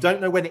 Now, we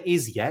don't know when it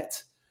is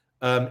yet.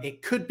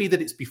 It could be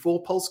that it's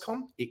before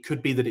PulseCon. It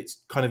could be that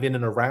it's kind of in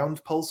and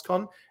around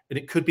PulseCon, and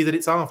it could be that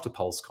it's after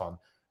PulseCon.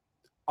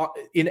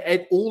 In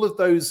all of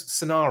those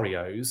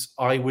scenarios,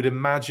 I would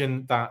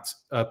imagine that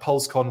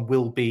PulseCon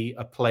will be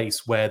a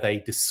place where they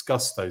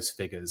discuss those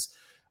figures.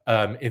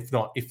 If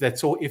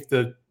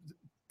the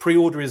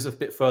pre-order is a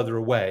bit further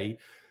away,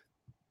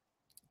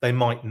 they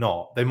might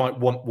not. They might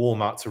want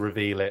Walmart to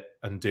reveal it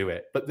and do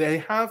it. But they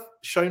have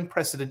shown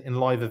precedent in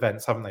live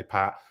events, haven't they,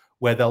 Pat,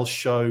 where they'll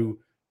show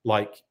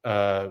like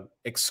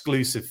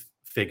exclusive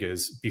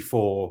figures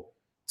before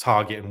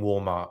Target and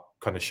Walmart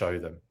kind of show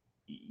them.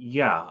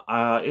 Yeah,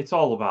 it's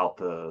all about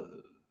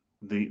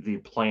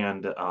the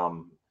planned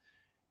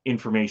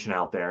information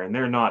out there, and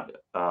they're not.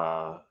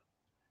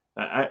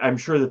 I'm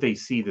sure that they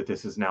see that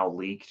this is now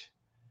leaked,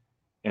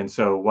 and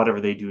so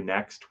whatever they do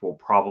next will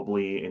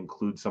probably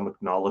include some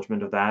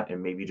acknowledgement of that,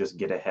 and maybe just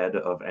get ahead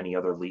of any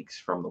other leaks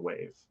from the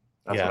wave.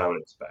 That's what I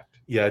would expect.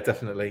 Yeah,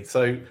 definitely.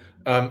 So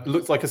it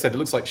looks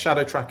like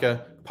Shadow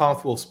Tracker,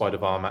 Pathwolf Spider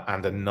Varma,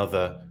 and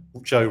another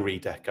Joe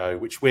redeco,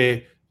 which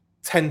we're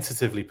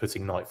tentatively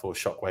putting Night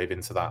Force Shockwave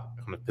into that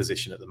kind of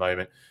position at the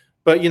moment.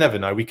 But you never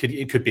know.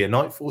 It could be a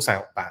Night Force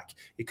Outback.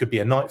 It could be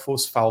a Night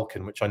Force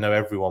Falcon, which I know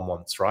everyone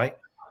wants, right?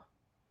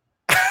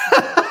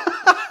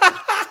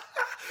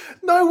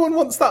 No one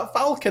wants that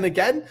Falcon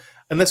again,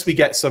 unless we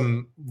get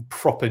some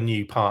proper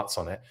new parts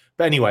on it.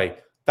 But anyway,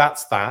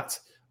 that's that.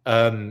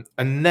 And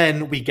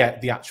then we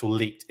get the actual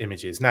leaked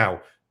images.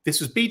 Now, this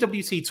was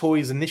BWT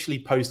Toys initially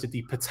posted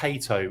the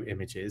potato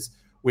images,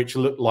 which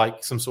looked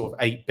like some sort of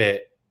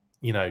 8-bit,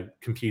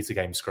 computer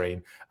game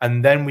screen.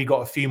 And then we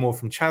got a few more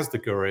from Chaz the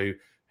Guru,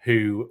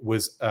 who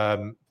was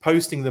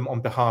posting them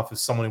on behalf of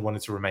someone who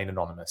wanted to remain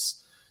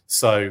anonymous.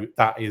 So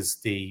that is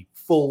the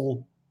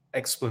full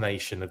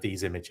explanation of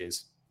these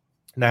images.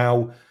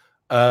 Now,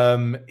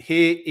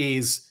 here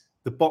is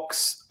the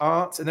box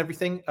art and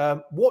everything.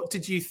 What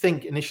did you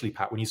think initially,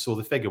 Pat, when you saw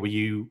the figure? Were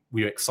you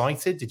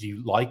excited? Did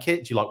you like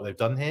it? Do you like what they've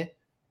done here?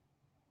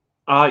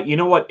 You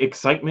know what?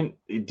 Excitement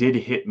did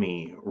hit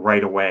me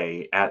right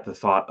away at the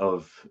thought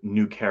of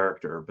new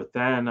character, but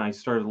then I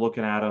started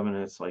looking at him, and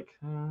it's like,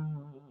 a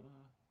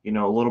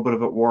little bit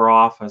of it wore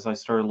off as I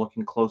started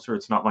looking closer.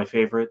 It's not my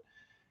favorite.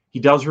 He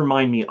does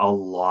remind me a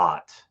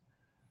lot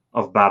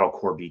of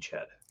Battlecore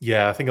Beachhead.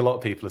 Yeah, I think a lot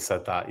of people have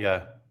said that.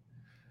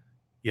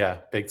 Yeah,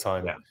 big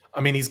time. Yeah.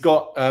 I mean, he's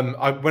got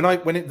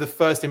the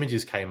first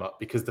images came up,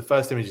 because the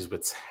first images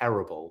were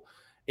terrible.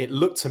 It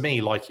looked to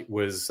me like it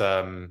was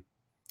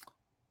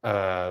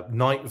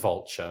Night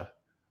Vulture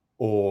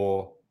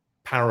or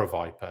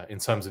Paraviper in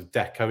terms of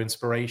deco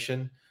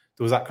inspiration.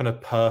 There was that kind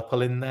of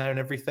purple in there and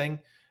everything,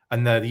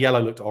 and the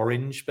yellow looked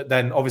orange. But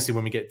then, obviously,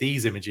 when we get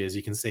these images,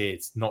 you can see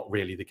it's not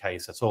really the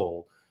case at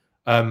all.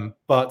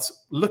 But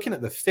looking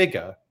at the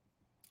figure,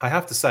 I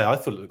have to say, I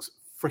thought it looks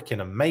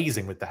freaking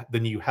amazing with the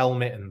new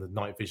helmet and the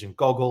night vision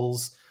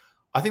goggles.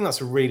 I think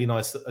that's a really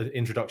nice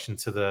introduction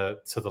to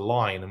the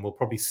line, and we'll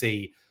probably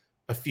see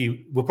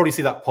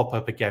that pop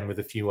up again with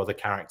a few other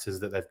characters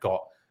that they've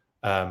got,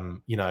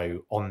 on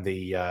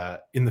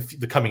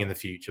the coming in the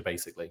future,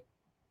 basically.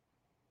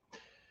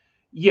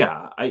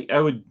 Yeah, I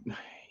would.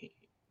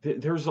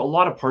 There's a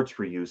lot of parts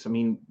reuse. I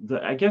mean,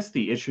 I guess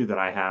the issue that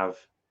I have,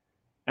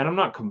 and I'm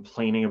not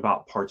complaining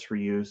about parts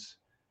reuse,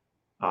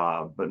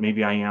 but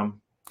maybe I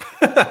am.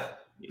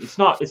 It's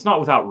not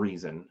without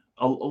reason.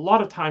 A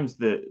lot of times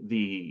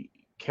the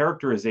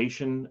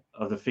characterization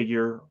of the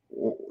figure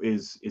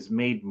is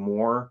made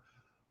more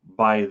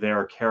by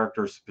their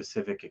character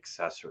specific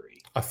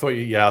accessory. I thought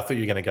you were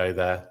going to go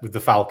there with the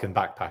Falcon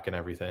backpack and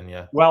everything.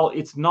 Yeah. Well,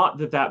 it's not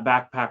that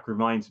backpack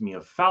reminds me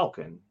of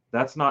Falcon.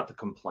 That's not the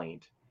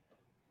complaint.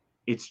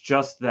 It's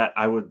just that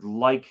I would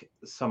like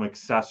some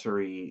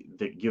accessory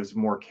that gives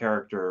more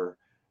character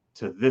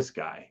to this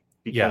guy,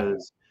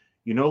 because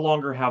you no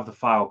longer have the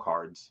file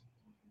cards.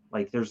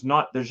 Like there's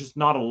just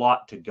not a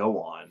lot to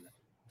go on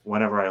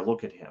whenever I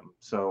look at him.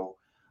 So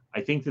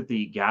I think that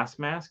the gas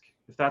mask,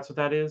 if that's what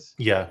that is,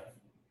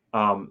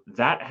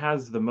 that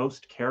has the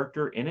most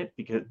character in it,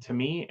 because to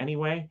me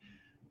anyway,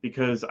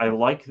 because I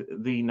like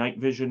the night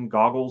vision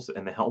goggles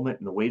and the helmet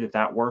and the way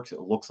that works. It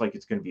looks like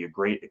it's going to be a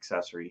great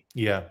accessory.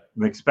 Yeah.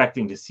 I'm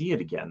expecting to see it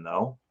again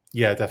though.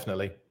 Yeah,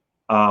 definitely.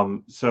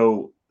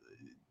 So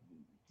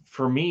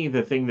for me,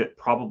 the thing that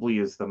probably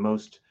is the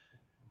most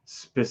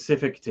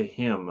specific to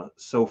him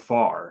so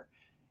far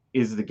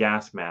is the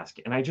gas mask.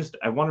 And I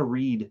want to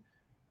read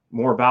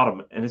more about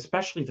him, and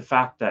especially the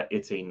fact that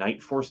it's a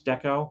Night Force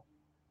deco.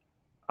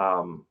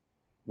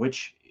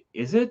 Which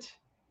is it?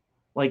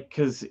 Like,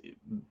 because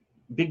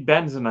Big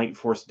Ben's a Night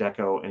Force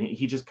deco, and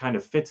he just kind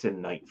of fits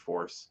in Night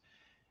Force.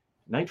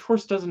 Night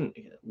Force doesn't.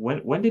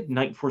 When did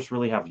Night Force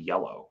really have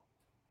yellow?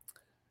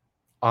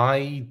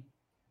 I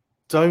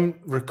don't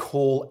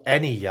recall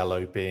any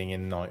yellow being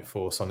in Night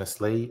Force,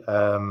 honestly.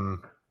 Trying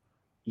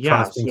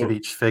to think of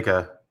each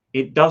figure.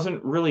 It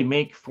doesn't really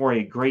make for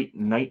a great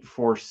Night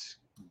Force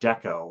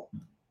deco.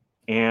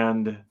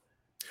 And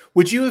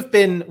would you have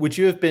been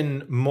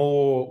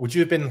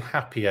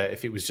happier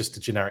if it was just a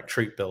generic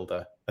troop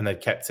builder and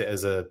they'd kept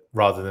it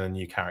rather than a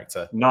new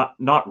character?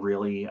 Not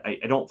really.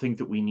 I don't think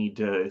that we need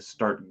to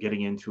start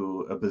getting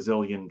into a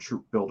bazillion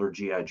troop builder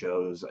G.I.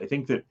 Joes. I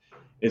think that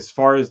as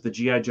far as the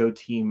G.I. Joe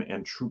team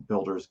and troop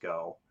builders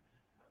go,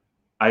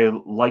 I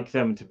like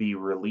them to be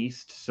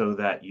released so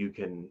that you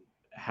can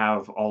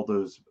have all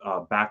those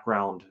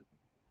background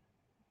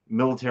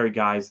military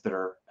guys that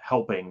are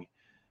helping,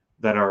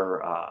 that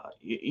are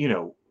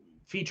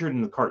featured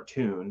in the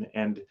cartoon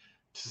and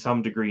to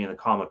some degree in the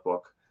comic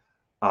book,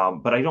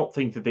 but I don't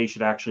think that they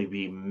should actually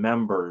be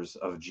members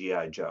of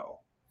G.I. Joe,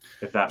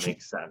 if that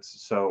makes sense.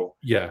 So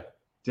yeah,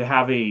 to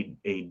have a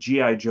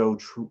G.I. Joe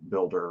troop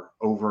builder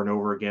over and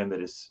over again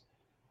that is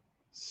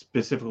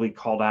specifically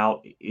called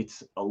out,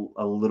 it's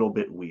a little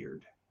bit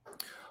weird.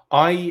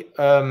 I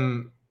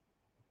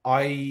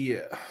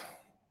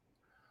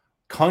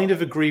kind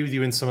of agree with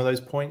you in some of those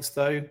points,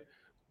 though,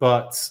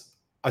 but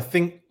I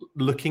think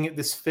looking at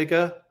this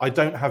figure, I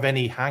don't have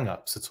any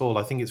hang-ups at all.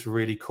 I think it's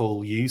really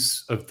cool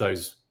use of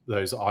those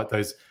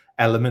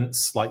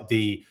elements. Like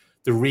the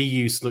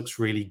reuse looks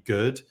really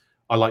good.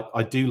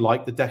 I do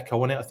like the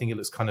deco on it. I think it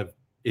looks kind of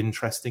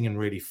interesting and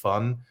really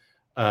fun.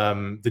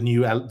 The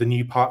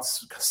new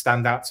parts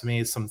stand out to me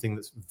as something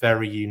that's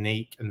very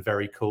unique and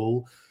very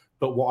cool.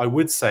 But what I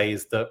would say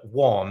is that,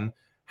 one,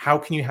 how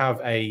can you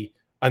have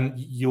and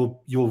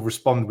you'll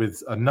respond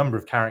with a number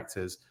of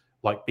characters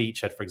like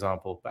Beachhead, for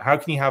example, but how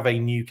can you have a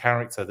new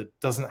character that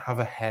doesn't have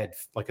a head,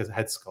 like a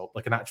head sculpt,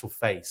 like an actual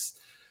face?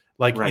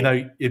 Like,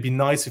 right. It'd be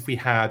nice if we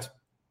had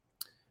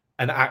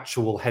an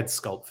actual head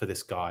sculpt for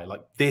this guy.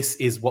 Like, this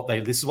is what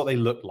they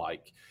look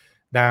like.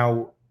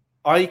 Now,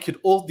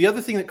 the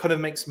other thing that kind of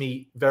makes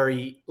me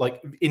very,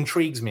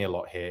 intrigues me a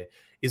lot here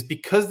is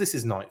because this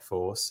is Night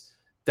Force,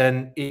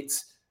 then it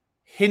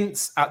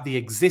hints at the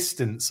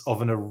existence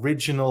of an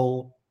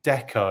original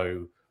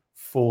deco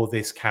for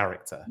this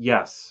character.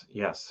 Yes.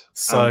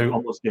 So I'm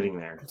almost getting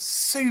there. I'm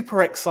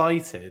super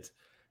excited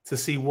to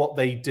see what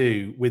they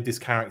do with this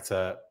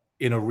character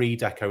in a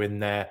redeco in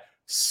their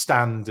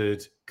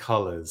standard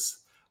colors.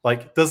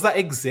 Like, does that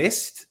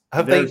exist?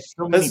 There's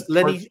so many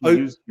Has parts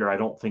used here, I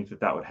don't think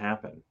that would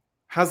happen.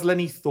 Has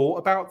Lenny thought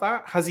about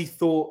that? Has he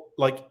thought,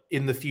 like,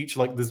 in the future,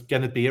 like, there's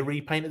going to be a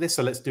repaint of this,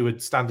 so let's do a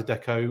standard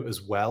deco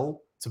as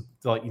well to,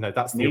 like,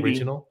 that's the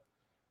original?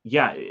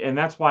 Yeah, and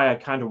that's why I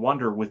kind of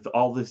wonder, with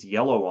all this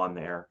yellow on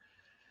there,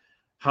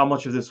 how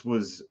much of this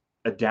was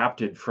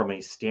adapted from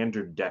a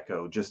standard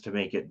deco just to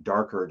make it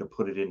darker to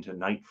put it into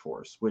Night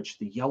Force, which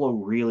the yellow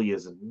really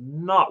is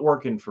not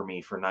working for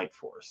me for Night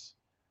Force.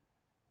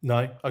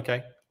 No?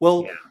 Okay.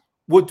 Well, yeah.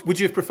 Would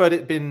you have preferred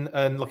it been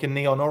like a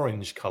neon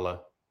orange color?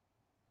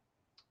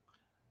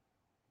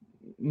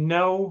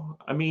 No.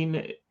 I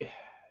mean,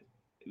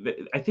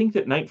 I think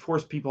that Night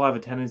Force people have a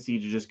tendency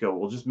to just go,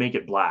 we'll just make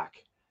it black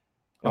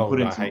and put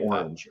in some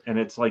orange. And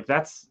it's like,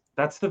 that's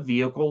the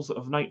vehicles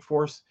of Night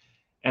Force.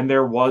 And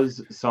there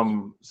was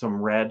some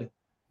red,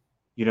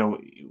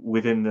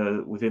 within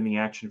the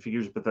action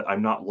figures, but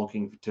I'm not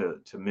looking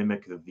to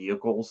mimic the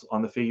vehicles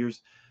on the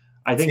figures.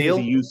 I think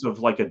the use of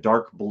like a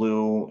dark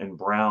blue and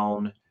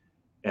brown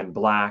and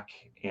black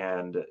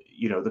and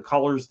the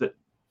colors that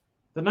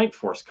the Night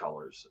Force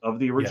colors of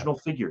the original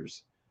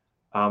figures.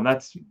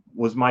 That's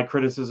was my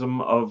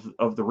criticism of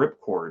the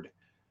Ripcord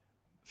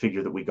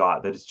figure that we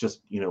got, that it's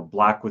just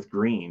black with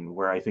green,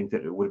 where I think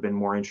that it would have been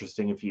more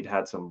interesting if he'd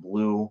had some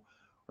blue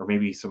or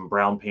maybe some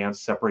brown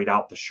pants separate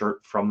out the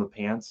shirt from the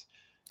pants,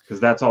 because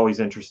that's always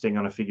interesting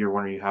on a figure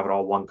when you have it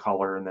all one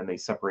color and then they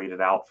separate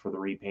it out for the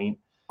repaint.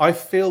 I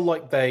feel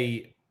like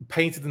they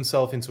painted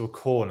themselves into a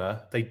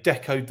corner. They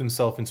decoed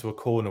themselves into a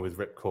corner with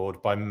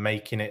Ripcord by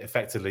making it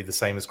effectively the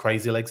same as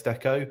Crazy Legs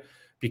deco,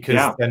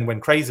 because then when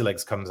Crazy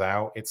Legs comes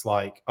out, it's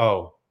like,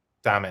 oh,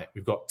 damn it,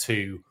 we've got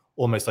two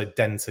almost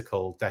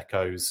identical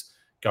decos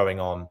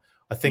going on.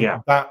 I think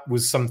that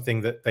was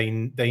something that they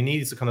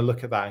needed to kind of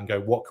look at that and go,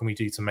 what can we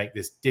do to make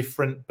this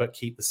different but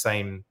keep the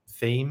same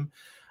theme?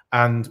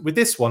 And with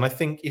this one, I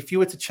think if you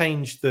were to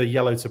change the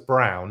yellow to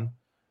brown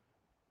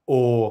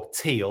or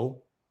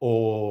teal,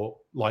 or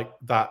like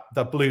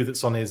the blue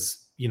that's on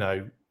his,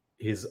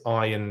 his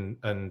Iron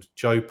and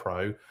Joe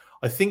Pro,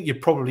 I think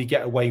you'd probably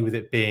get away with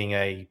it being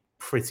a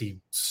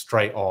pretty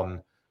straight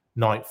on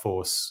Night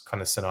Force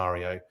kind of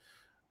scenario.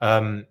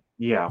 I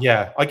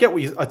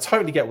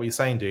totally get what you're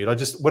saying, dude.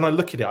 When I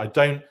look at it, I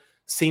don't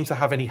seem to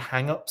have any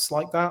hang-ups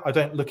like that. I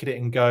don't look at it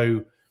and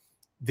go,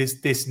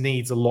 this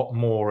needs a lot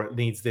more, it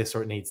needs this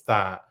or it needs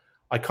that.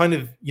 I kind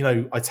of,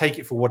 I take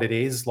it for what it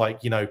is,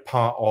 like,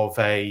 part of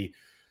a,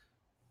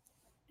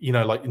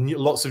 like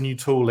lots of new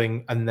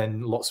tooling and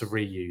then lots of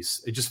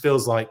reuse. It just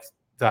feels like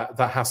that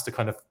has to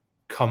kind of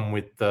come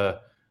with the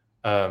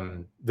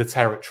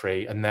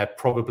territory, and they're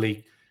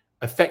probably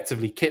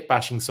effectively kit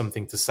bashing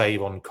something to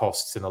save on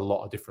costs in a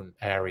lot of different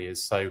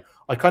areas. So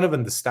I kind of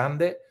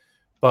understand it,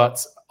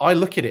 but I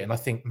look at it and I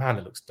think, man,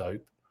 it looks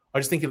dope. I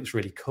just think it looks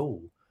really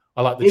cool.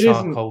 I like the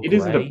charcoal. It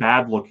isn't a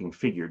bad looking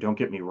figure, don't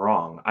get me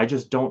wrong. I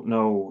just don't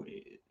know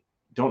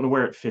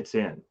where it fits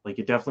in. Like,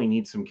 it definitely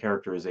needs some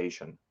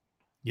characterization.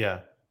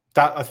 Yeah.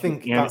 That, I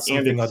think, that's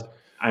something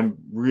I'm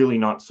really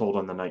not sold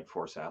on the Night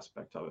Force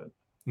aspect of it.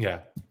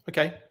 Yeah.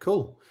 Okay,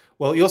 cool.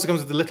 Well, he also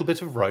comes with a little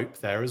bit of rope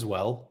there as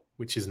well,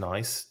 which is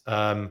nice.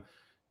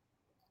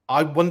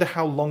 I wonder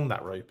how long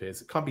that rope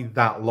is. It can't be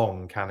that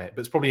long, can it?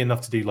 But it's probably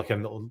enough to do like a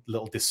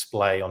little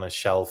display on a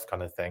shelf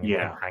kind of thing.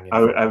 Yeah,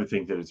 I would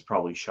think that it's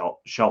probably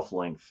shelf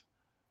length.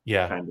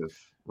 Yeah, kind of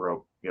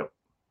rope. Yep.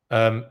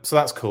 So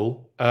that's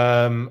cool.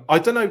 I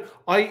don't know.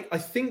 I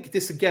think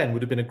this again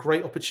would have been a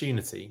great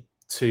opportunity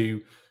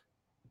to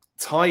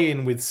tie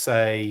in with,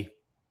 say,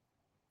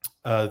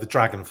 the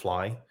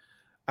Dragonfly,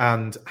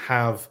 and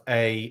have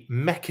a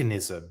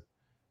mechanism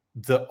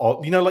that,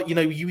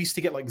 you used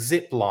to get like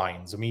zip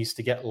lines, and we used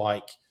to get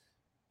like,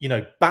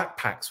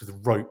 backpacks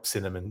with ropes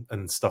in them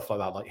and stuff like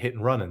that, like hit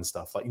and run and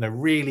stuff, like,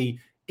 really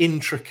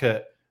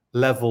intricate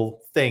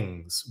level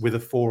things with a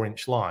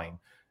 4-inch line.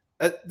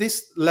 At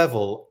this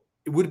level,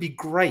 it would be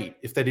great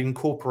if they'd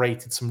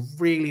incorporated some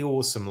really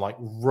awesome like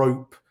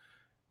rope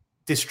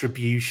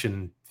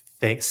distribution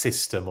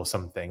system or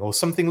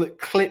something that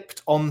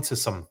clipped onto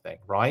something,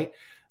 right?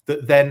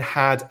 That then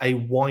had a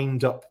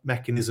wind-up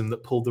mechanism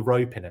that pulled the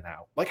rope in and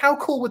out. Like, how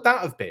cool would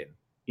that have been?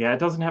 Yeah, it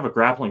doesn't have a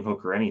grappling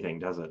hook or anything,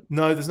 does it?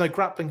 No, there's no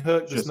grappling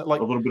hook. There's no,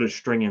 like a little bit of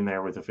string in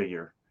there with the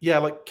figure. Yeah,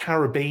 like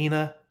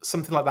carabiner,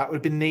 something like that would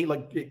have been neat.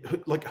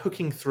 Like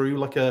hooking through,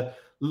 like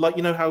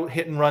how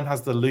Hit and Run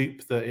has the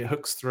loop that it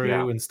hooks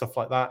through and stuff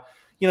like that.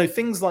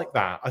 Things like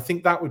that. I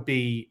think that would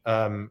be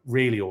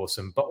really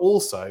awesome. But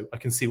also, I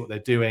can see what they're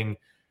doing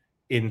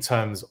in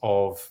terms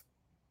of,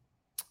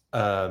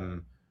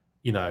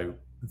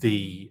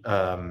 the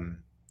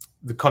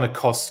kind of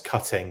cost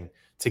cutting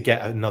to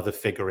get another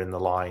figure in the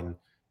line,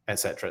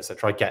 etc.,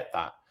 etc. I get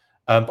that,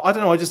 but I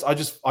don't know.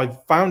 I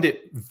found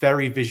it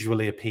very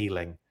visually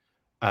appealing,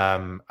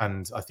 and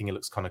I think it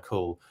looks kind of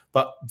cool.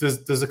 But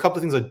there's a couple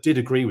of things I did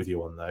agree with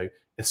you on, though,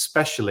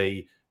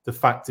 especially the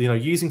fact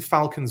that, using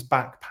Falcon's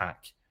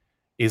backpack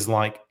is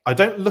like, I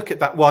don't look at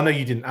that. Well, I know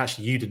you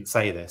didn't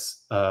say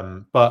this,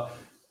 but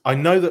I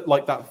know that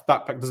like that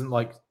backpack doesn't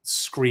like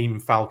scream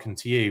Falcon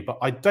to you, but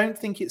I don't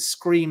think it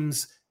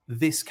screams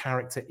this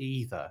character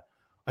either.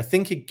 I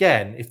think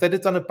again, if they'd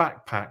have done a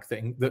backpack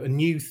that a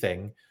new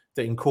thing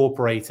that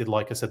incorporated,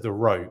 like I said, the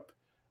rope,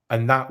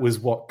 and that was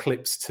what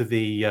clips to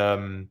the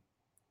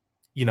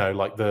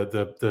like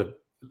the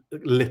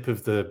lip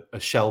of a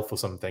shelf or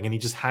something, and he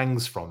just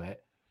hangs from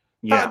it.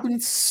 Yeah. That'd been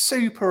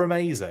super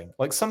amazing.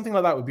 Like something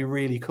like that would be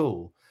really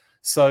cool.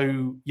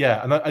 So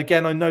yeah, and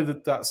again, I know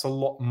that that's a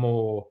lot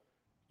more.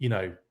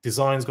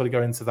 Design's got to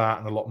go into that,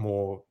 and a lot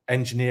more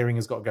engineering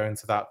has got to go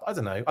into that. But I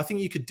don't know. I think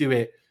you could do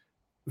it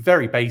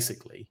very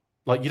basically.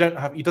 Like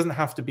it doesn't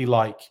have to be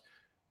like,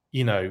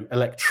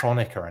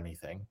 electronic or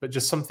anything, but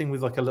just something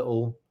with like a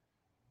little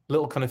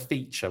kind of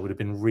feature would have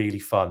been really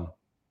fun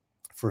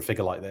for a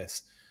figure like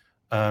this.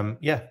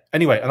 Yeah.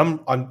 Anyway, and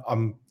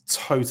I'm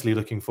totally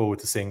looking forward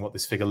to seeing what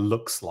this figure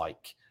looks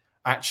like,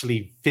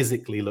 actually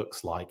physically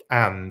looks like,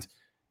 and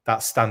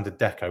that standard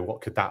deco.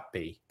 What could that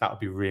be? That would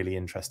be really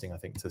interesting, I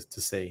think,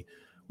 to see.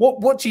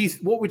 What would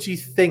you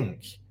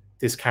think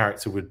this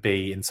character would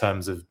be in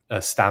terms of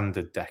a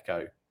standard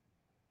deco?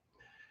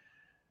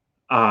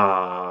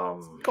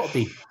 Got to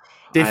be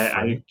different.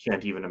 I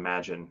can't even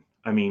imagine.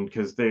 I mean,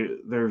 because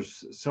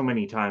there's so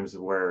many times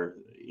where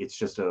it's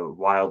just a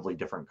wildly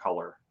different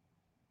color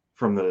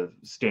from the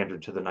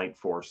standard to the Night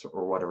Force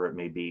or whatever it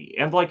may be.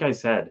 And like I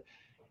said,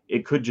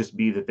 it could just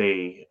be that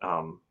they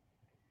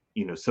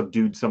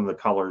subdued some of the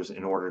colors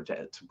in order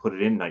to put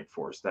it in Night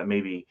Force. That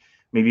maybe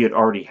it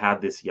already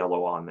had this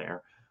yellow on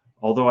there.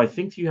 Although I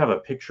think you have a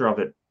picture of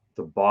it,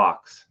 the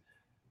box.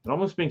 It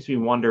almost makes me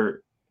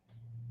wonder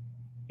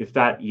if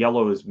that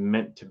yellow is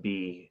meant to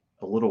be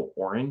a little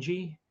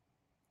orangey.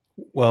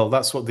 Well,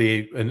 that's what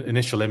the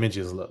initial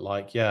images look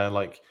like. Yeah,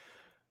 like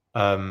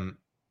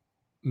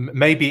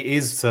maybe it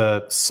is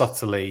to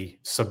subtly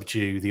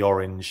subdue the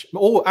orange,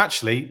 or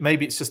actually,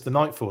 maybe it's just the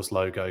Night Force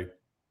logo.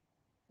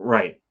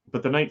 Right,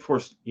 but the Night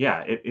Force,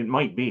 yeah, it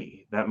might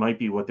be. That might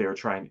be what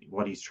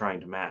he's trying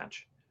to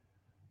match.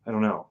 I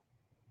don't know.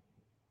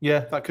 Yeah,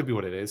 that could be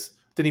what it is.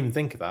 Didn't even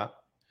think of that.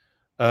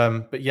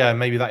 But yeah,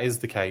 maybe that is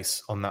the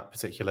case on that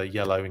particular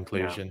yellow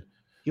inclusion. Yeah.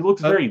 He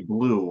looks very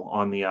blue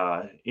on the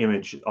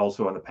image,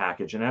 also on the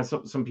package. And as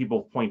some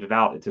people pointed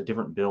out, it's a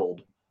different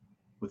build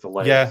with the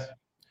legs.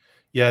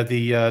 Yeah,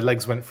 the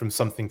legs went from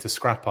something to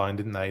scrap iron,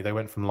 didn't they? They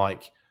went from was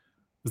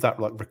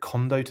that like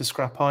Recondo to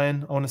scrap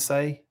iron, I want to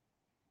say?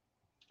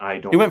 I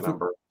don't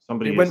remember.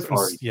 Somebody has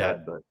already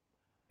said, but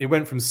it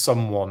went from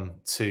someone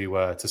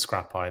to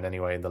scrap iron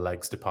anyway in the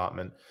legs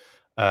department.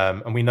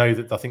 And we know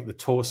that I think the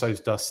torso's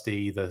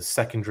dusty, the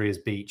secondary is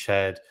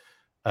beachhead,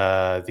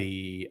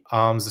 the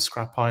arms are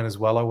scrap iron as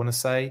well, I want to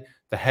say.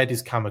 The head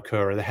is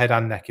Kamakura, the head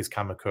and neck is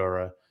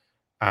Kamakura.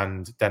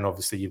 And then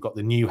obviously you've got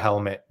the new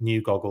helmet,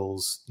 new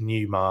goggles,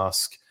 new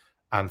mask,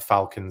 and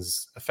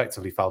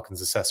effectively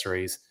Falcon's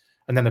accessories.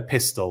 And then a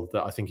pistol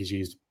that I think is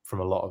used from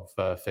a lot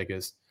of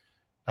figures.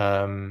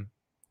 Mr.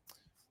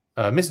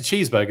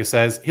 Cheeseburger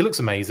says, he looks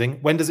amazing.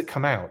 When does it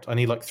come out? I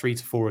need like 3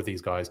 to 4 of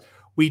these guys.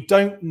 We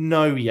don't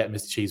know yet,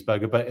 Mr.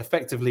 Cheeseburger, but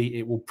effectively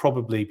it will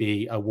probably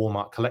be a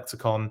Walmart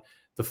Collecticon,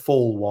 the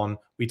fall one.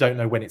 We don't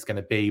know when it's going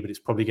to be, but it's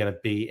probably going to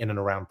be in and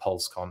around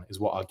PulseCon is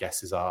what our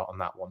guesses are on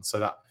that one. So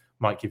that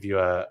might give you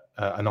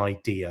an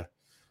idea.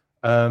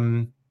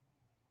 Okay.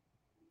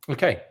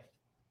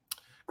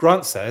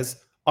 Grant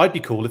says, I'd be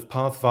cool if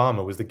Path of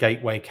Armor was the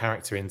gateway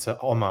character into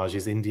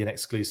homages, Indian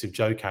exclusive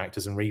Joe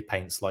characters and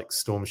repaints like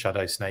Storm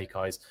Shadow, Snake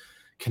Eyes,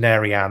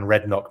 Canary Ann,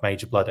 Red Knock,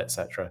 Major Blood,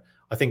 etc.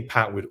 I think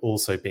Pat would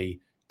also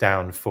be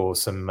down for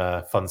some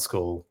Fun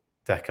School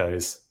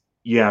decos.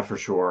 Yeah, for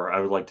sure. I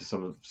would like to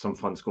some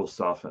Fun School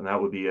stuff, and that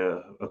would be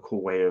a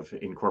cool way of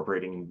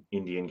incorporating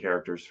Indian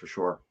characters for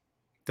sure.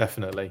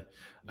 Definitely.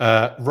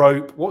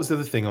 Rope, what was the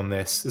other thing on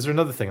this? Is there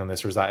another thing on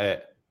this, or is that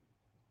it?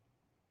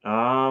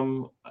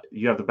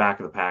 You have the back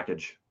of the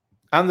package.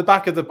 And the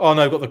back of the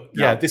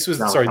this was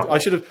sorry. I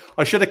should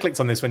have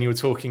clicked on this when you were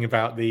talking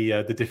about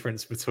the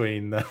difference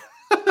between the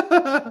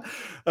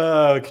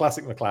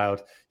classic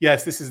McLeod.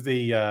 Yes, this is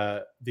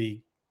the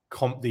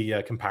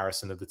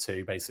comparison of the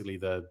two, basically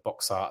the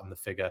box art and the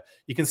figure.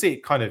 You can see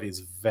it kind of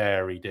is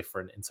very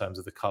different in terms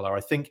of the color.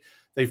 I think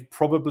they've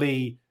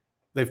probably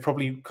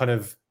kind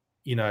of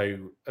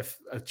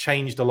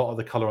changed a lot of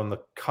the color on the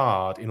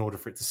card in order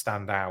for it to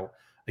stand out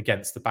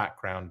against the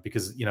background,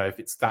 because if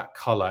it's that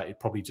color, it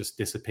probably just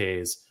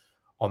disappears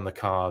on the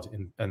card,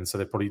 and so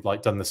they've probably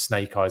done the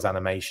Snake Eyes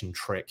animation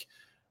trick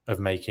of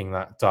making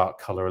that dark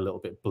color a little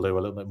bit blue,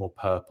 a little bit more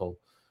purple.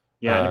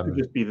 Yeah, it could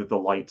just be that the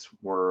lights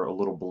were a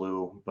little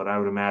blue, but I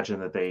would imagine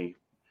that they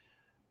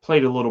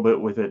played a little bit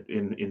with it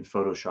in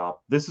Photoshop.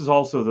 This is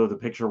also the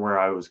picture where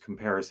I was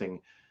comparing.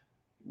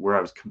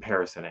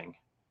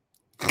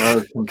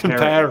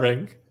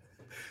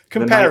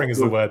 Comparing is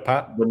the word,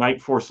 Pat. The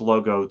Night Force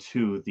logo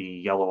to the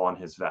yellow on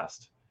his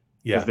vest.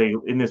 Yeah.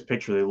 In this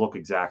picture, they look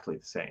exactly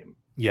the same.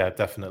 Yeah,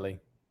 definitely.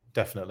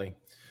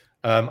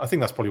 I think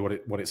that's probably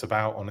what it's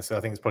about, honestly. I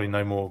think it's probably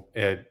no more.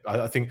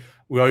 I think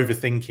we're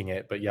overthinking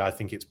it, but yeah, I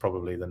think it's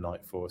probably the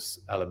Night Force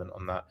element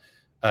on that.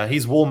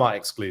 He's Walmart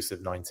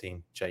exclusive,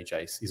 19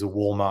 JJs. He's a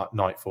Walmart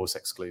Night Force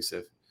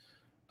exclusive.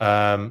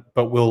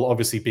 But will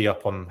obviously be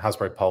up on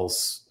Hasbro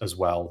Pulse as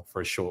well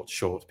for a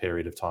short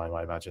period of time,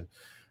 I imagine.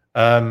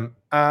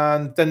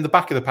 And then the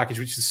back of the package,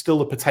 which is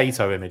still a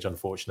potato image,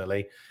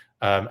 unfortunately.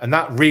 And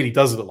that really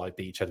does look like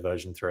Beachhead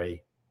version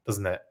 3,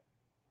 doesn't it?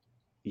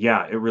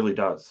 Yeah, it really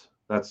does.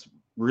 That's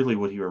really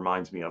what he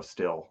reminds me of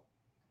still.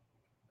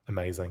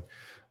 Amazing.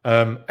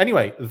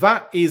 Anyway,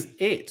 that is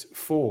it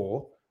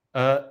for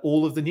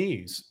all of the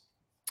news.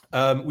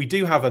 We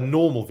do have a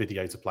normal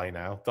video to play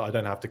now that I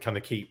don't have to kind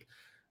of keep,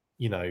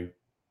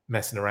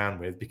 messing around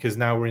with, because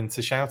now we're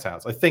into shout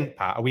outs. I think,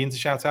 Pat, are we into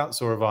shout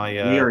outs, or have I?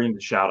 We are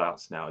into shout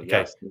outs now.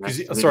 Okay.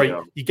 Yes. Sorry,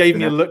 you gave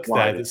me a look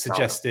there that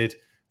suggested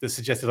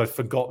I'd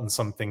forgotten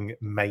something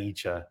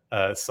major.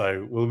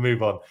 So we'll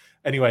move on.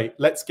 Anyway,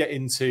 let's get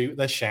into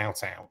the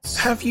shout outs.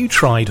 Have you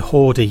tried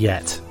Hoarder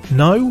yet?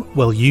 No?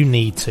 Well, you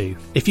need to.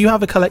 If you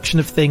have a collection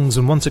of things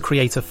and want to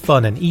create a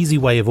fun and easy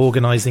way of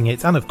organising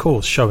it and of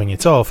course showing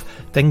it off,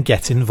 then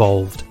get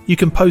involved. You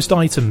can post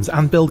items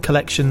and build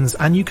collections,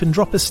 and you can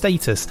drop a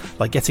status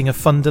like getting a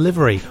fun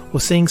delivery or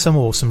seeing some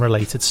awesome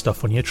related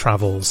stuff on your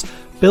travels.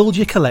 Build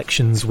your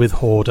collections with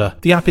Hoarder.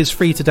 The app is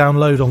free to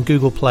download on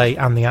Google Play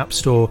and the App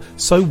Store,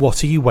 so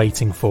what are you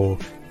waiting for?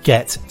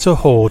 Get to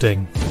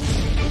hoarding.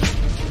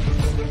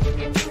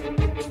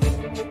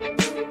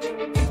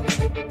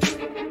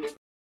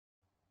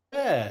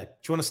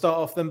 Do you want to start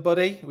off then,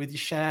 buddy, with your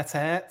shout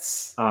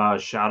outs?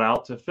 Shout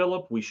out to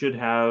Philip. We should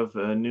have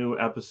a new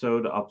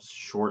episode up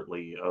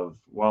shortly a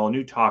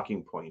new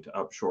talking point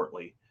up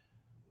shortly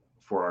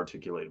for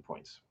Articulated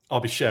Points. I'll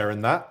be sharing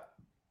that.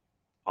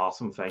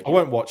 Awesome, thank you. I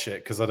won't watch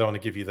it because I don't want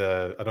to give you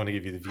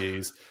the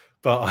views.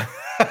 But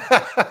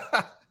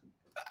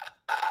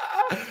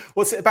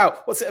what's it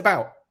about?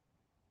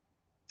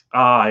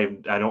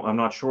 I'm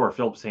not sure.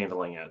 Philip's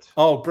handling it.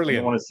 Oh, brilliant!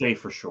 I don't want to say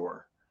for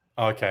sure.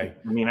 Okay.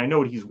 I mean, I know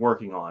what he's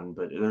working on,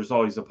 but there's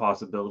always a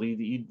possibility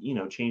that you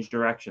change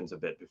directions a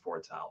bit before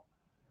it's out.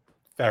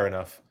 Fair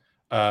enough.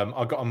 I'm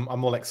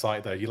all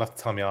excited though. You'll have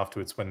to tell me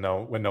afterwards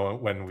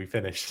when we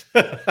finished.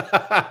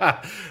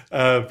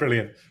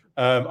 Brilliant.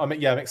 I'm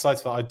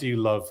excited for that. I do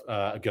love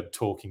a good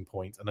talking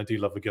point, and I do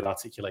love a good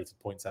articulated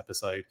points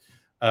episode.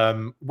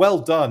 Well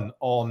done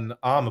on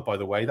Armor, by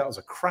the way. That was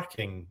a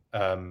cracking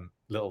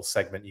little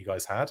segment you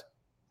guys had.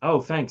 Oh,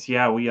 thanks.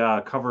 Yeah, we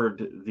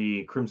covered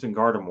the Crimson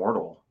Guard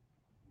Immortal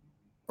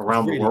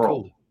around the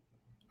world.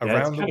 Cool.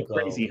 It's kind of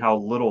crazy how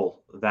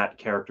little that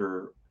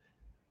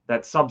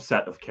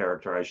subset of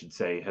character, I should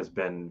say, has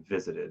been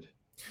visited.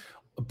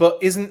 But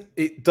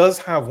it does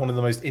have one of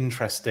the most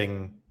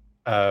interesting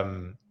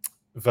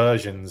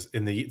versions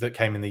that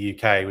came in the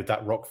UK with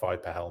that Rock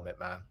Viper helmet,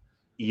 man.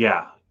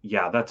 Yeah,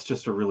 that's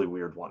just a really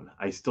weird one.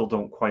 I still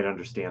don't quite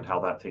understand how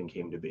that thing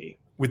came to be.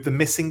 With the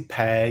missing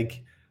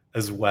peg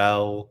as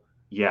well.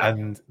 Yeah.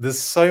 And there's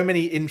so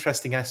many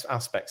interesting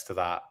aspects to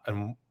that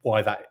and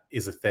why that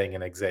is a thing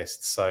and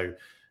exists. So,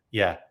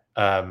 yeah,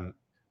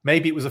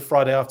 maybe it was a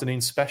Friday afternoon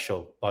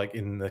special, like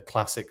in the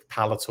classic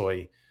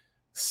Palatoy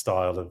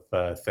style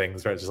of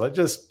things, where it's just like,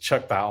 just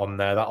chuck that on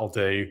there. That'll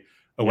do.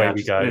 Away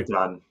we go. Get it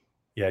done.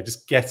 Yeah,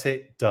 just get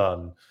it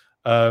done.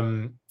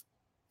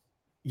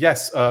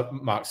 Yes,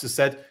 Mark's just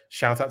said,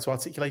 shout out to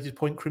Articulated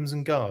Point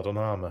Crimson Guard on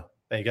Armor.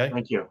 There you go.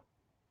 Thank you.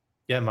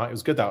 Yeah, Mike, it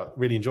was good.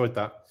 Really enjoyed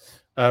that.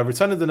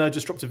 Return of the Nerd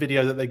just dropped a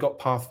video that they got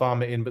Path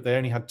Varmint in, but they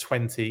only had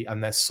 20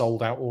 and they're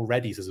sold out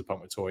already, says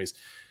Appointment Toys.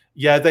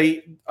 Yeah,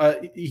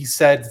 he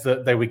said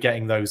that they were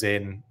getting those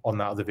in on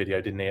that other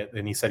video, didn't he?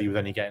 And he said he was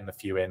only getting a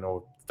few in,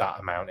 or that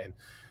amount in.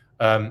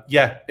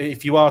 Yeah,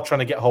 if you are trying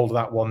to get hold of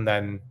that one,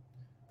 then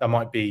that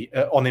might be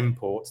on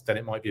import, then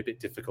it might be a bit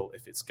difficult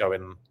if it's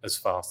going as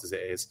fast as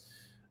it is.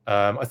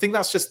 I think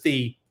that's just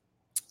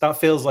that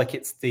feels like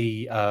it's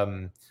the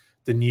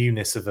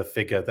newness of a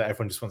figure that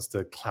everyone just wants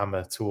to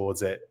clamor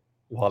towards it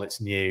while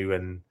it's new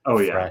and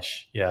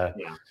fresh. Yeah.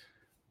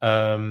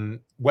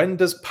 When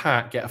does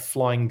Pat get a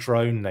flying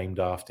drone named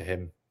after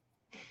him?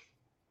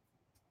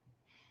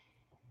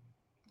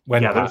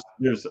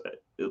 There's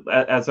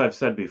as I've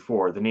said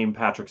before, the name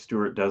Patrick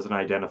Stewart doesn't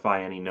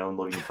identify any known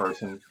living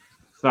person.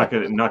 It's not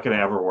gonna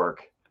ever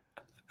work.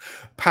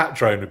 Pat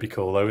drone would be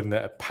cool though, wouldn't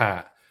it? A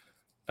Pat.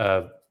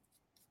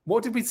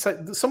 What did we say?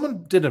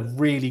 Someone did a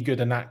really good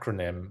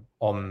acronym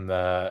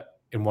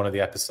in one of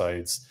the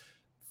episodes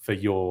for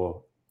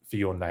your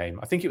name.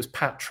 I think it was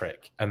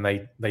Patrick, and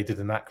they did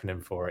an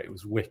acronym for it. It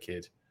was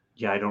wicked.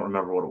 Yeah, I don't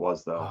remember what it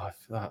was though.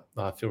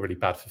 I feel really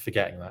bad for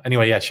forgetting that.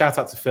 Anyway, yeah, shout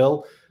out to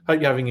Phil.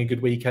 Hope you're having a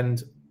good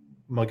weekend,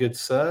 my good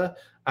sir.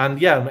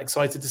 And yeah, I'm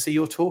excited to see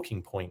your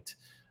talking point.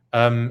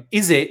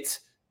 Is it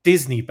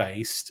Disney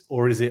based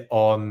or is it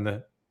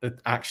on the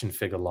action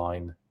figure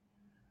line?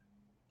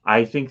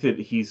 I think that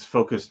he's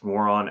focused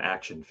more on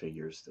action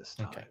figures this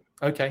time.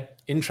 Okay.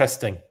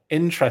 Interesting.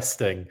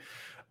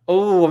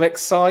 Oh, I'm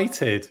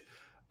excited.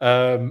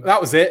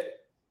 That was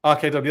it.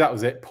 RKW, that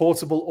was it.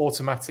 Portable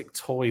automatic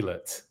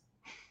toilet.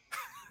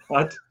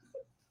 What?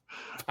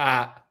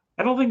 Pat.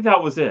 I don't think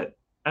that was it.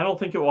 I don't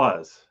think it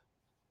was.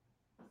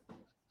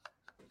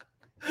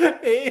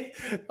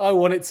 I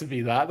want it to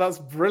be that. That's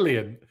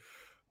brilliant.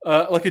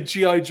 Like a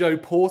G.I. Joe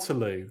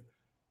Portaloo.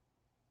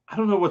 I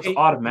don't know what's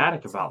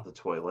automatic about the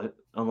toilet,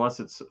 unless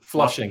it's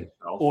Flushing.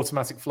 itself.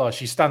 Automatic flush.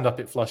 You stand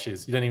up, it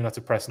flushes. You don't even have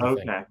to press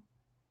anything. Okay.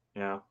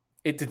 Yeah.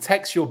 It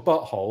detects your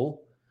butthole,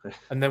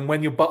 and then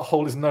when your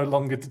butthole is no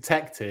longer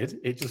detected,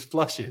 it just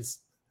flushes.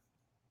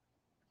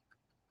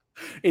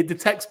 It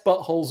detects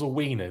buttholes or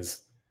wieners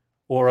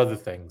or other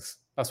things.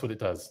 That's what it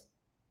does.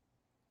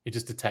 It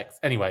just detects.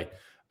 Anyway,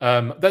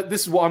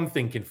 this is what I'm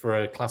thinking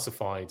for a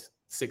classified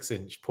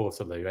 6-inch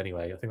Portaloo.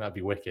 Anyway, I think that'd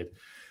be wicked.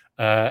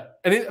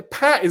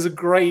 Pat is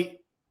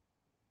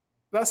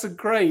that's a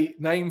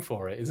great name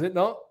for it, is it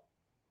not?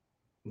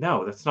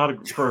 No, that's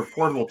not for a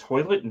portable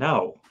toilet.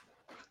 No.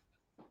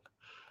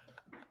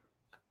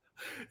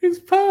 It's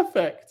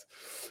perfect.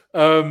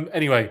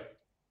 Anyway,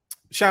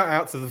 shout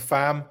out to the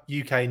fam,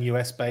 UK and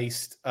US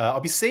based. I'll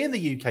be seeing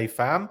the UK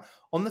fam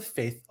on the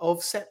 5th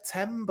of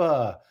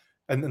September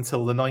and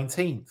until the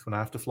 19th when I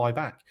have to fly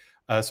back.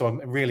 So I'm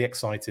really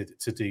excited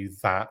to do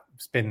that.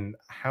 It's been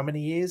how many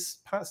years,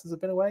 Pat, since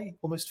I've been away?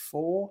 Almost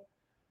 4?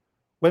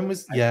 When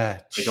was... I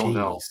don't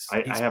know.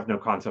 I have no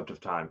concept of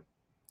time.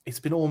 It's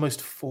been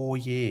almost 4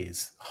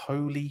 years.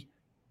 Holy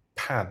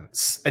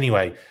pants.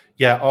 Anyway,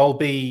 yeah, I'll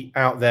be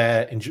out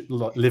there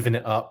living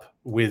it up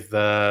with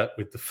the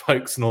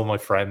folks and all my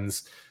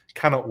friends.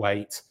 Cannot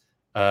wait.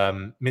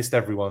 Missed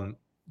everyone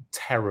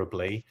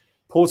terribly.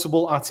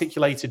 Portable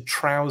articulated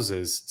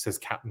trousers, says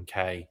Captain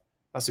K.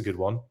 That's a good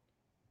one.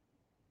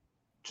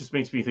 Just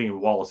makes me think of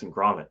Wallace and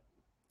Gromit.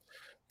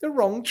 The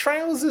wrong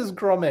trousers,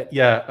 Gromit.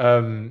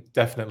 Yeah,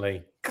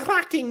 definitely.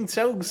 Cracking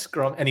toes,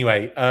 Gromit.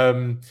 Anyway,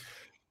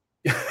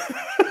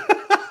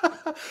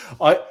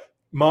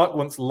 Mark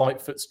wants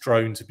Lightfoot's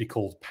drone to be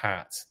called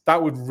Pat.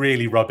 That would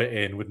really rub it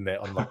in, wouldn't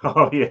it? On like,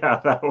 oh yeah,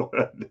 that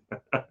would.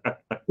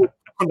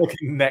 on like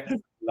a next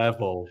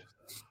level.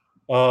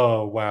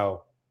 Oh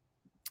wow.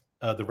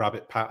 The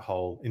rabbit Pat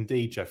hole.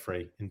 Indeed,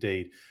 Jeffrey.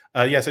 Indeed.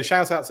 So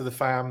shout out to the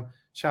fam.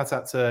 Shout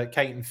out to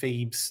Kate and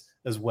Phoebes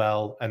as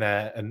well,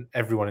 and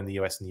everyone in the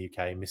US and the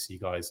UK. Miss you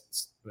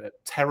guys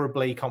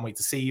terribly. Can't wait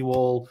to see you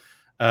all.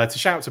 To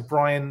shout out to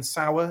Brian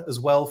Sauer as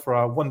well for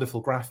our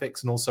wonderful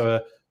graphics and also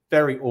a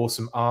very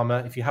awesome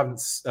armor. If you haven't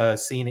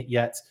seen it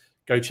yet,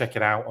 go check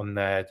it out on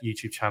their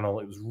YouTube channel.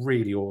 It was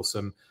really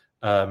awesome.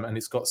 And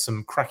it's got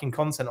some cracking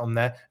content on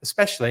there,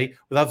 especially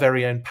with our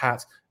very own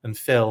Pat and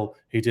Phil,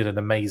 who did an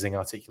amazing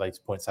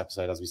Articulated Points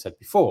episode, as we said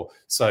before.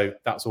 So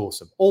that's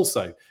awesome.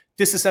 Also,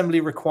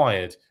 disassembly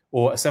required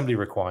or assembly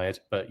required,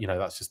 but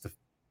that's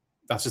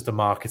just a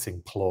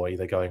marketing ploy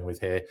they're going with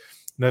here.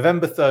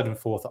 November 3rd and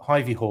 4th at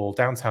Hy-Vee Hall,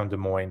 downtown Des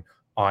Moines,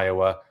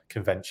 Iowa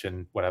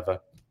convention, whatever.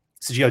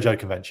 It's a G.I. Joe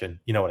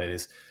convention. You know what it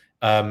is.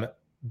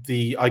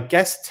 I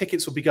guess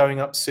tickets will be going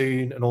up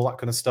soon and all that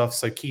kind of stuff.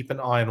 So keep an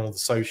eye on all the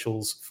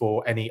socials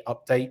for any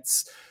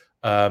updates.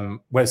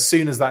 As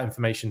soon as that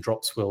information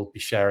drops, we'll be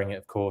sharing it,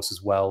 of course,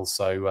 as well.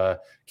 So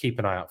keep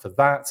an eye out for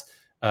that.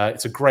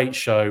 It's a great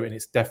show and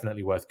it's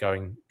definitely worth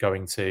going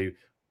to.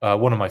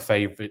 One of my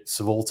favorites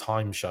of all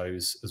time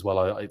shows as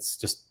well. It's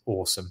just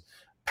awesome.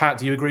 Pat,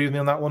 do you agree with me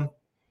on that one?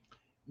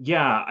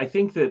 Yeah, I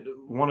think that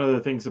one of the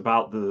things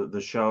about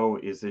the show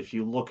is if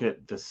you look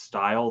at the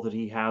style that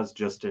he has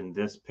just in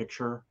this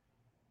picture,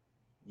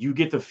 you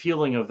get the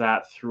feeling of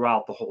that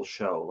throughout the whole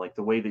show. Like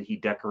the way that he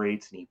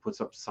decorates and he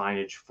puts up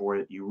signage for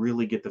it, you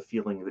really get the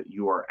feeling that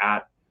you are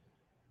at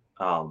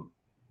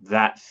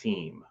that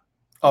theme.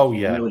 Oh,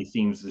 yeah. It really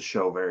themes the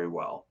show very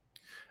well.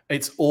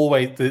 It's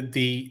always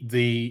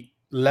the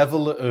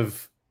level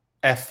of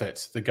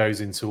effort that goes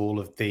into all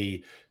of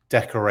the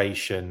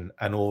decoration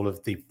and all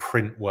of the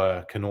print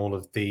work and all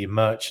of the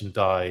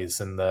merchandise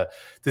and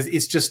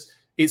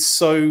it's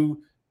so,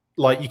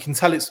 like, you can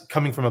tell it's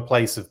coming from a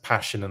place of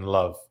passion and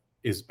love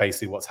is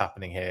basically what's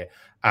happening here.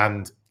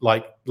 And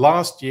like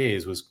last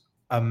year's was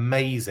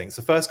amazing. It's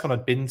the first con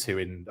I'd been to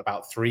in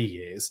about 3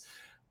 years.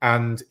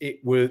 And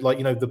it was like,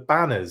 the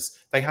banners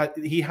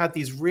he had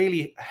these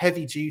really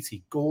heavy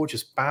duty,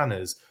 gorgeous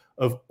banners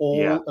of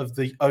all of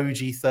the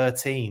OG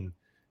 13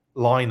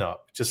 lineup.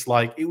 Just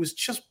like, it was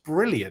just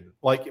brilliant.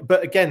 Like,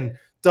 but again,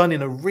 done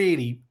in a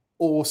really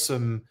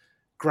awesome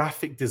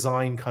graphic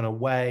design kind of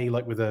way,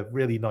 like with a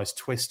really nice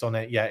twist on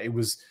it. Yeah,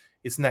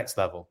 it's next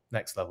level.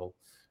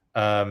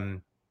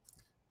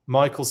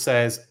 Michael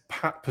says,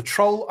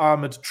 patrol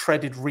armored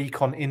treaded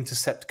recon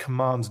intercept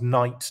command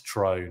night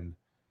drone.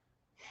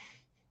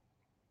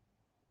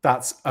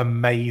 That's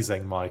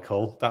amazing,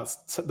 Michael. That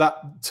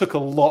took a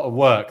lot of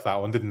work, that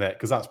one, didn't it?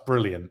 Because that's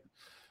brilliant.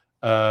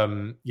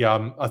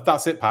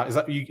 That's it, Pat.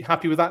 Are you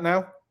happy with that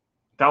now?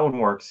 That one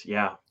works,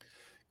 yeah.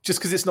 Just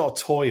because it's not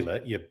a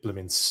toilet, you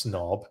blooming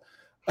snob.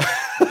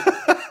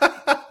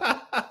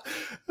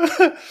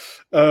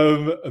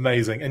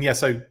 Amazing. And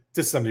so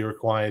disassembly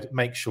required.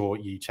 Make sure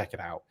you check it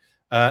out.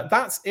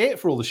 That's it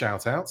for all the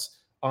shout outs.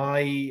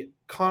 I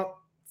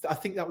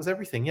think that was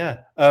everything. Yeah.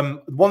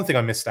 One thing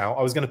I missed out,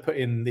 I was going to put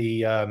in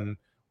the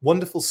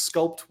wonderful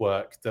sculpt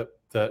work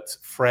that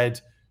Fred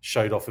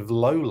showed off of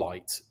Low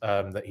Light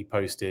that he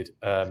posted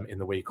in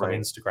the week on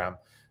Instagram.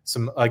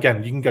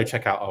 Again, you can go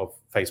check out our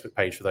Facebook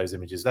page for those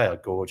images. They are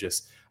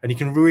gorgeous. And you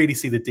can really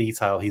see the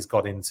detail he's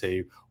got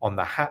into on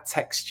the hat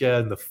texture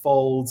and the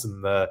folds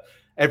and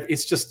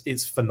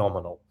it's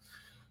phenomenal.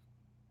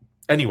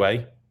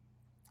 Anyway,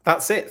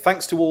 that's it.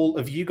 Thanks to all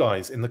of you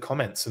guys in the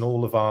comments and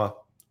all of our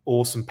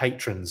awesome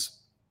patrons.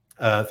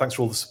 Thanks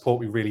for all the support.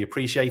 We really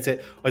appreciate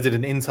it. I did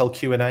an Intel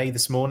Q&A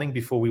this morning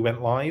before we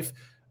went live.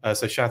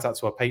 So shout out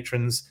to our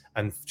patrons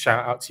and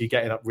shout out to you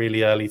getting up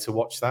really early to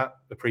watch that.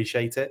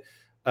 Appreciate it.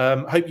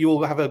 Hope you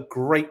all have a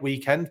great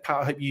weekend.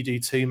 Pat, I hope you do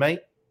too, mate.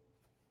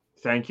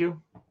 Thank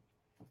you.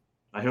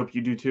 I hope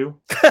you do too.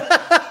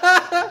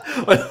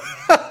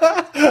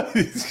 I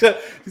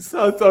just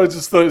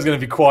thought it was going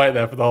to be quiet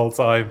there for the whole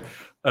time.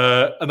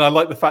 And I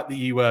like the fact that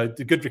you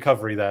did good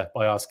recovery there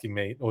by asking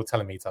me or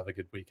telling me to have a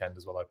good weekend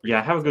as well.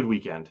 Yeah, have a good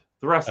weekend.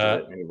 The rest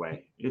of it,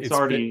 anyway. It's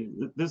already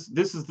this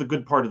is the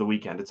good part of the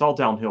weekend. It's all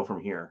downhill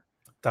from here.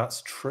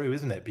 That's true,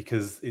 isn't it?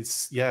 Because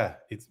it's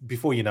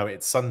before you know it,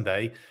 it's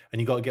Sunday,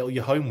 and you got to get all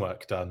your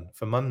homework done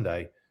for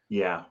Monday.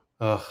 Yeah.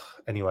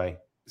 Anyway,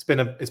 it's been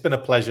a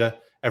pleasure,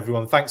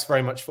 everyone. Thanks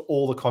very much for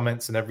all the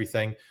comments and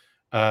everything.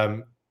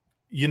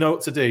 You know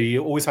what to do.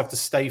 You always have to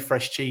stay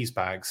fresh, cheese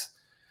bags.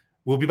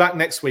 We'll be back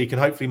next week,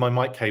 and hopefully my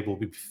mic cable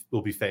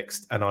will be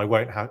fixed, and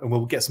and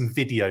we'll get some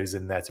videos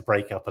in there to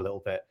break up a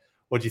little bit.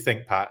 What do you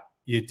think, Pat?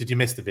 Did you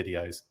miss the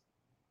videos?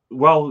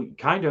 Well,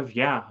 kind of,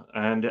 yeah.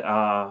 And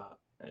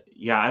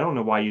yeah, I don't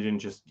know why you didn't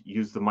just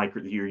use the mic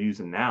that you're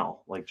using now.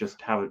 Like, just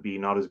have it be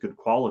not as good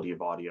quality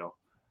of audio.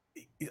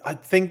 I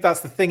think that's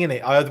the thing in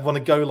it. I either want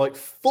to go like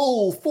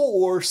full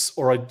force,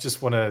 or I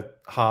just want to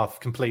half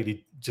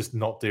completely just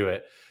not do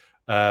it.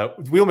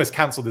 We almost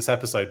cancelled this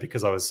episode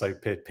because I was so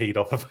peed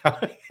off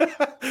about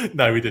it.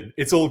 No, we didn't.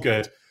 It's all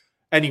good.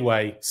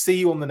 Anyway, see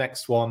you on the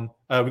next one.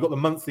 We've got the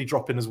monthly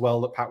drop-in as well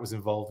that Pat was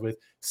involved with.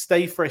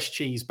 Stay fresh,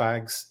 cheese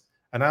bags.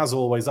 And as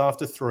always,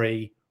 after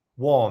 3,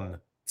 1,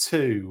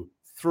 2,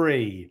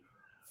 3,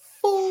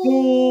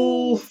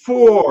 full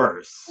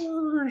force.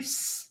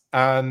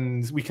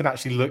 And we can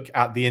actually look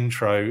at the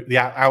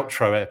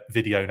outro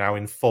video now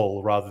in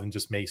full rather than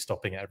just me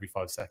stopping it every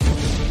 5 seconds.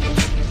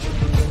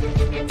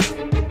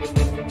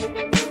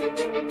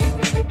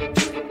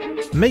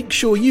 Make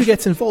sure you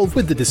get involved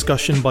with the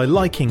discussion by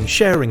liking,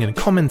 sharing and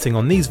commenting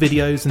on these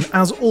videos, and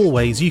as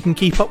always you can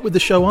keep up with the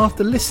show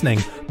after listening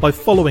by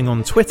following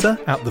on Twitter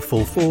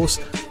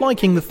 @TheFullForce,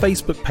 liking the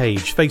Facebook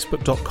page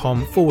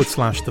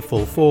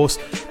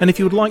facebook.com/TheFullForce, and if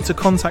you would like to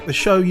contact the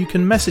show you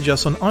can message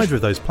us on either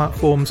of those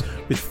platforms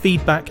with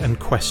feedback and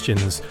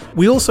questions.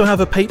 We also have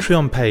a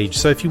Patreon page,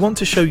 so if you want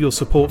to show your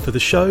support for the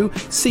show,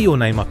 see your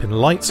name up in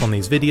lights on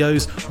these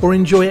videos, or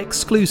enjoy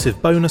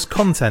exclusive bonus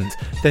content,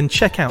 then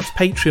check out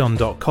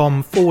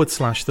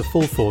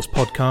patreon.com/TheFullForce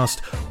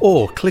podcast,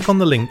 or click on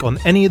the link on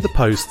any of the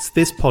posts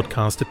this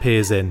podcast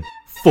appears in.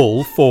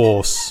 Full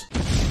Force.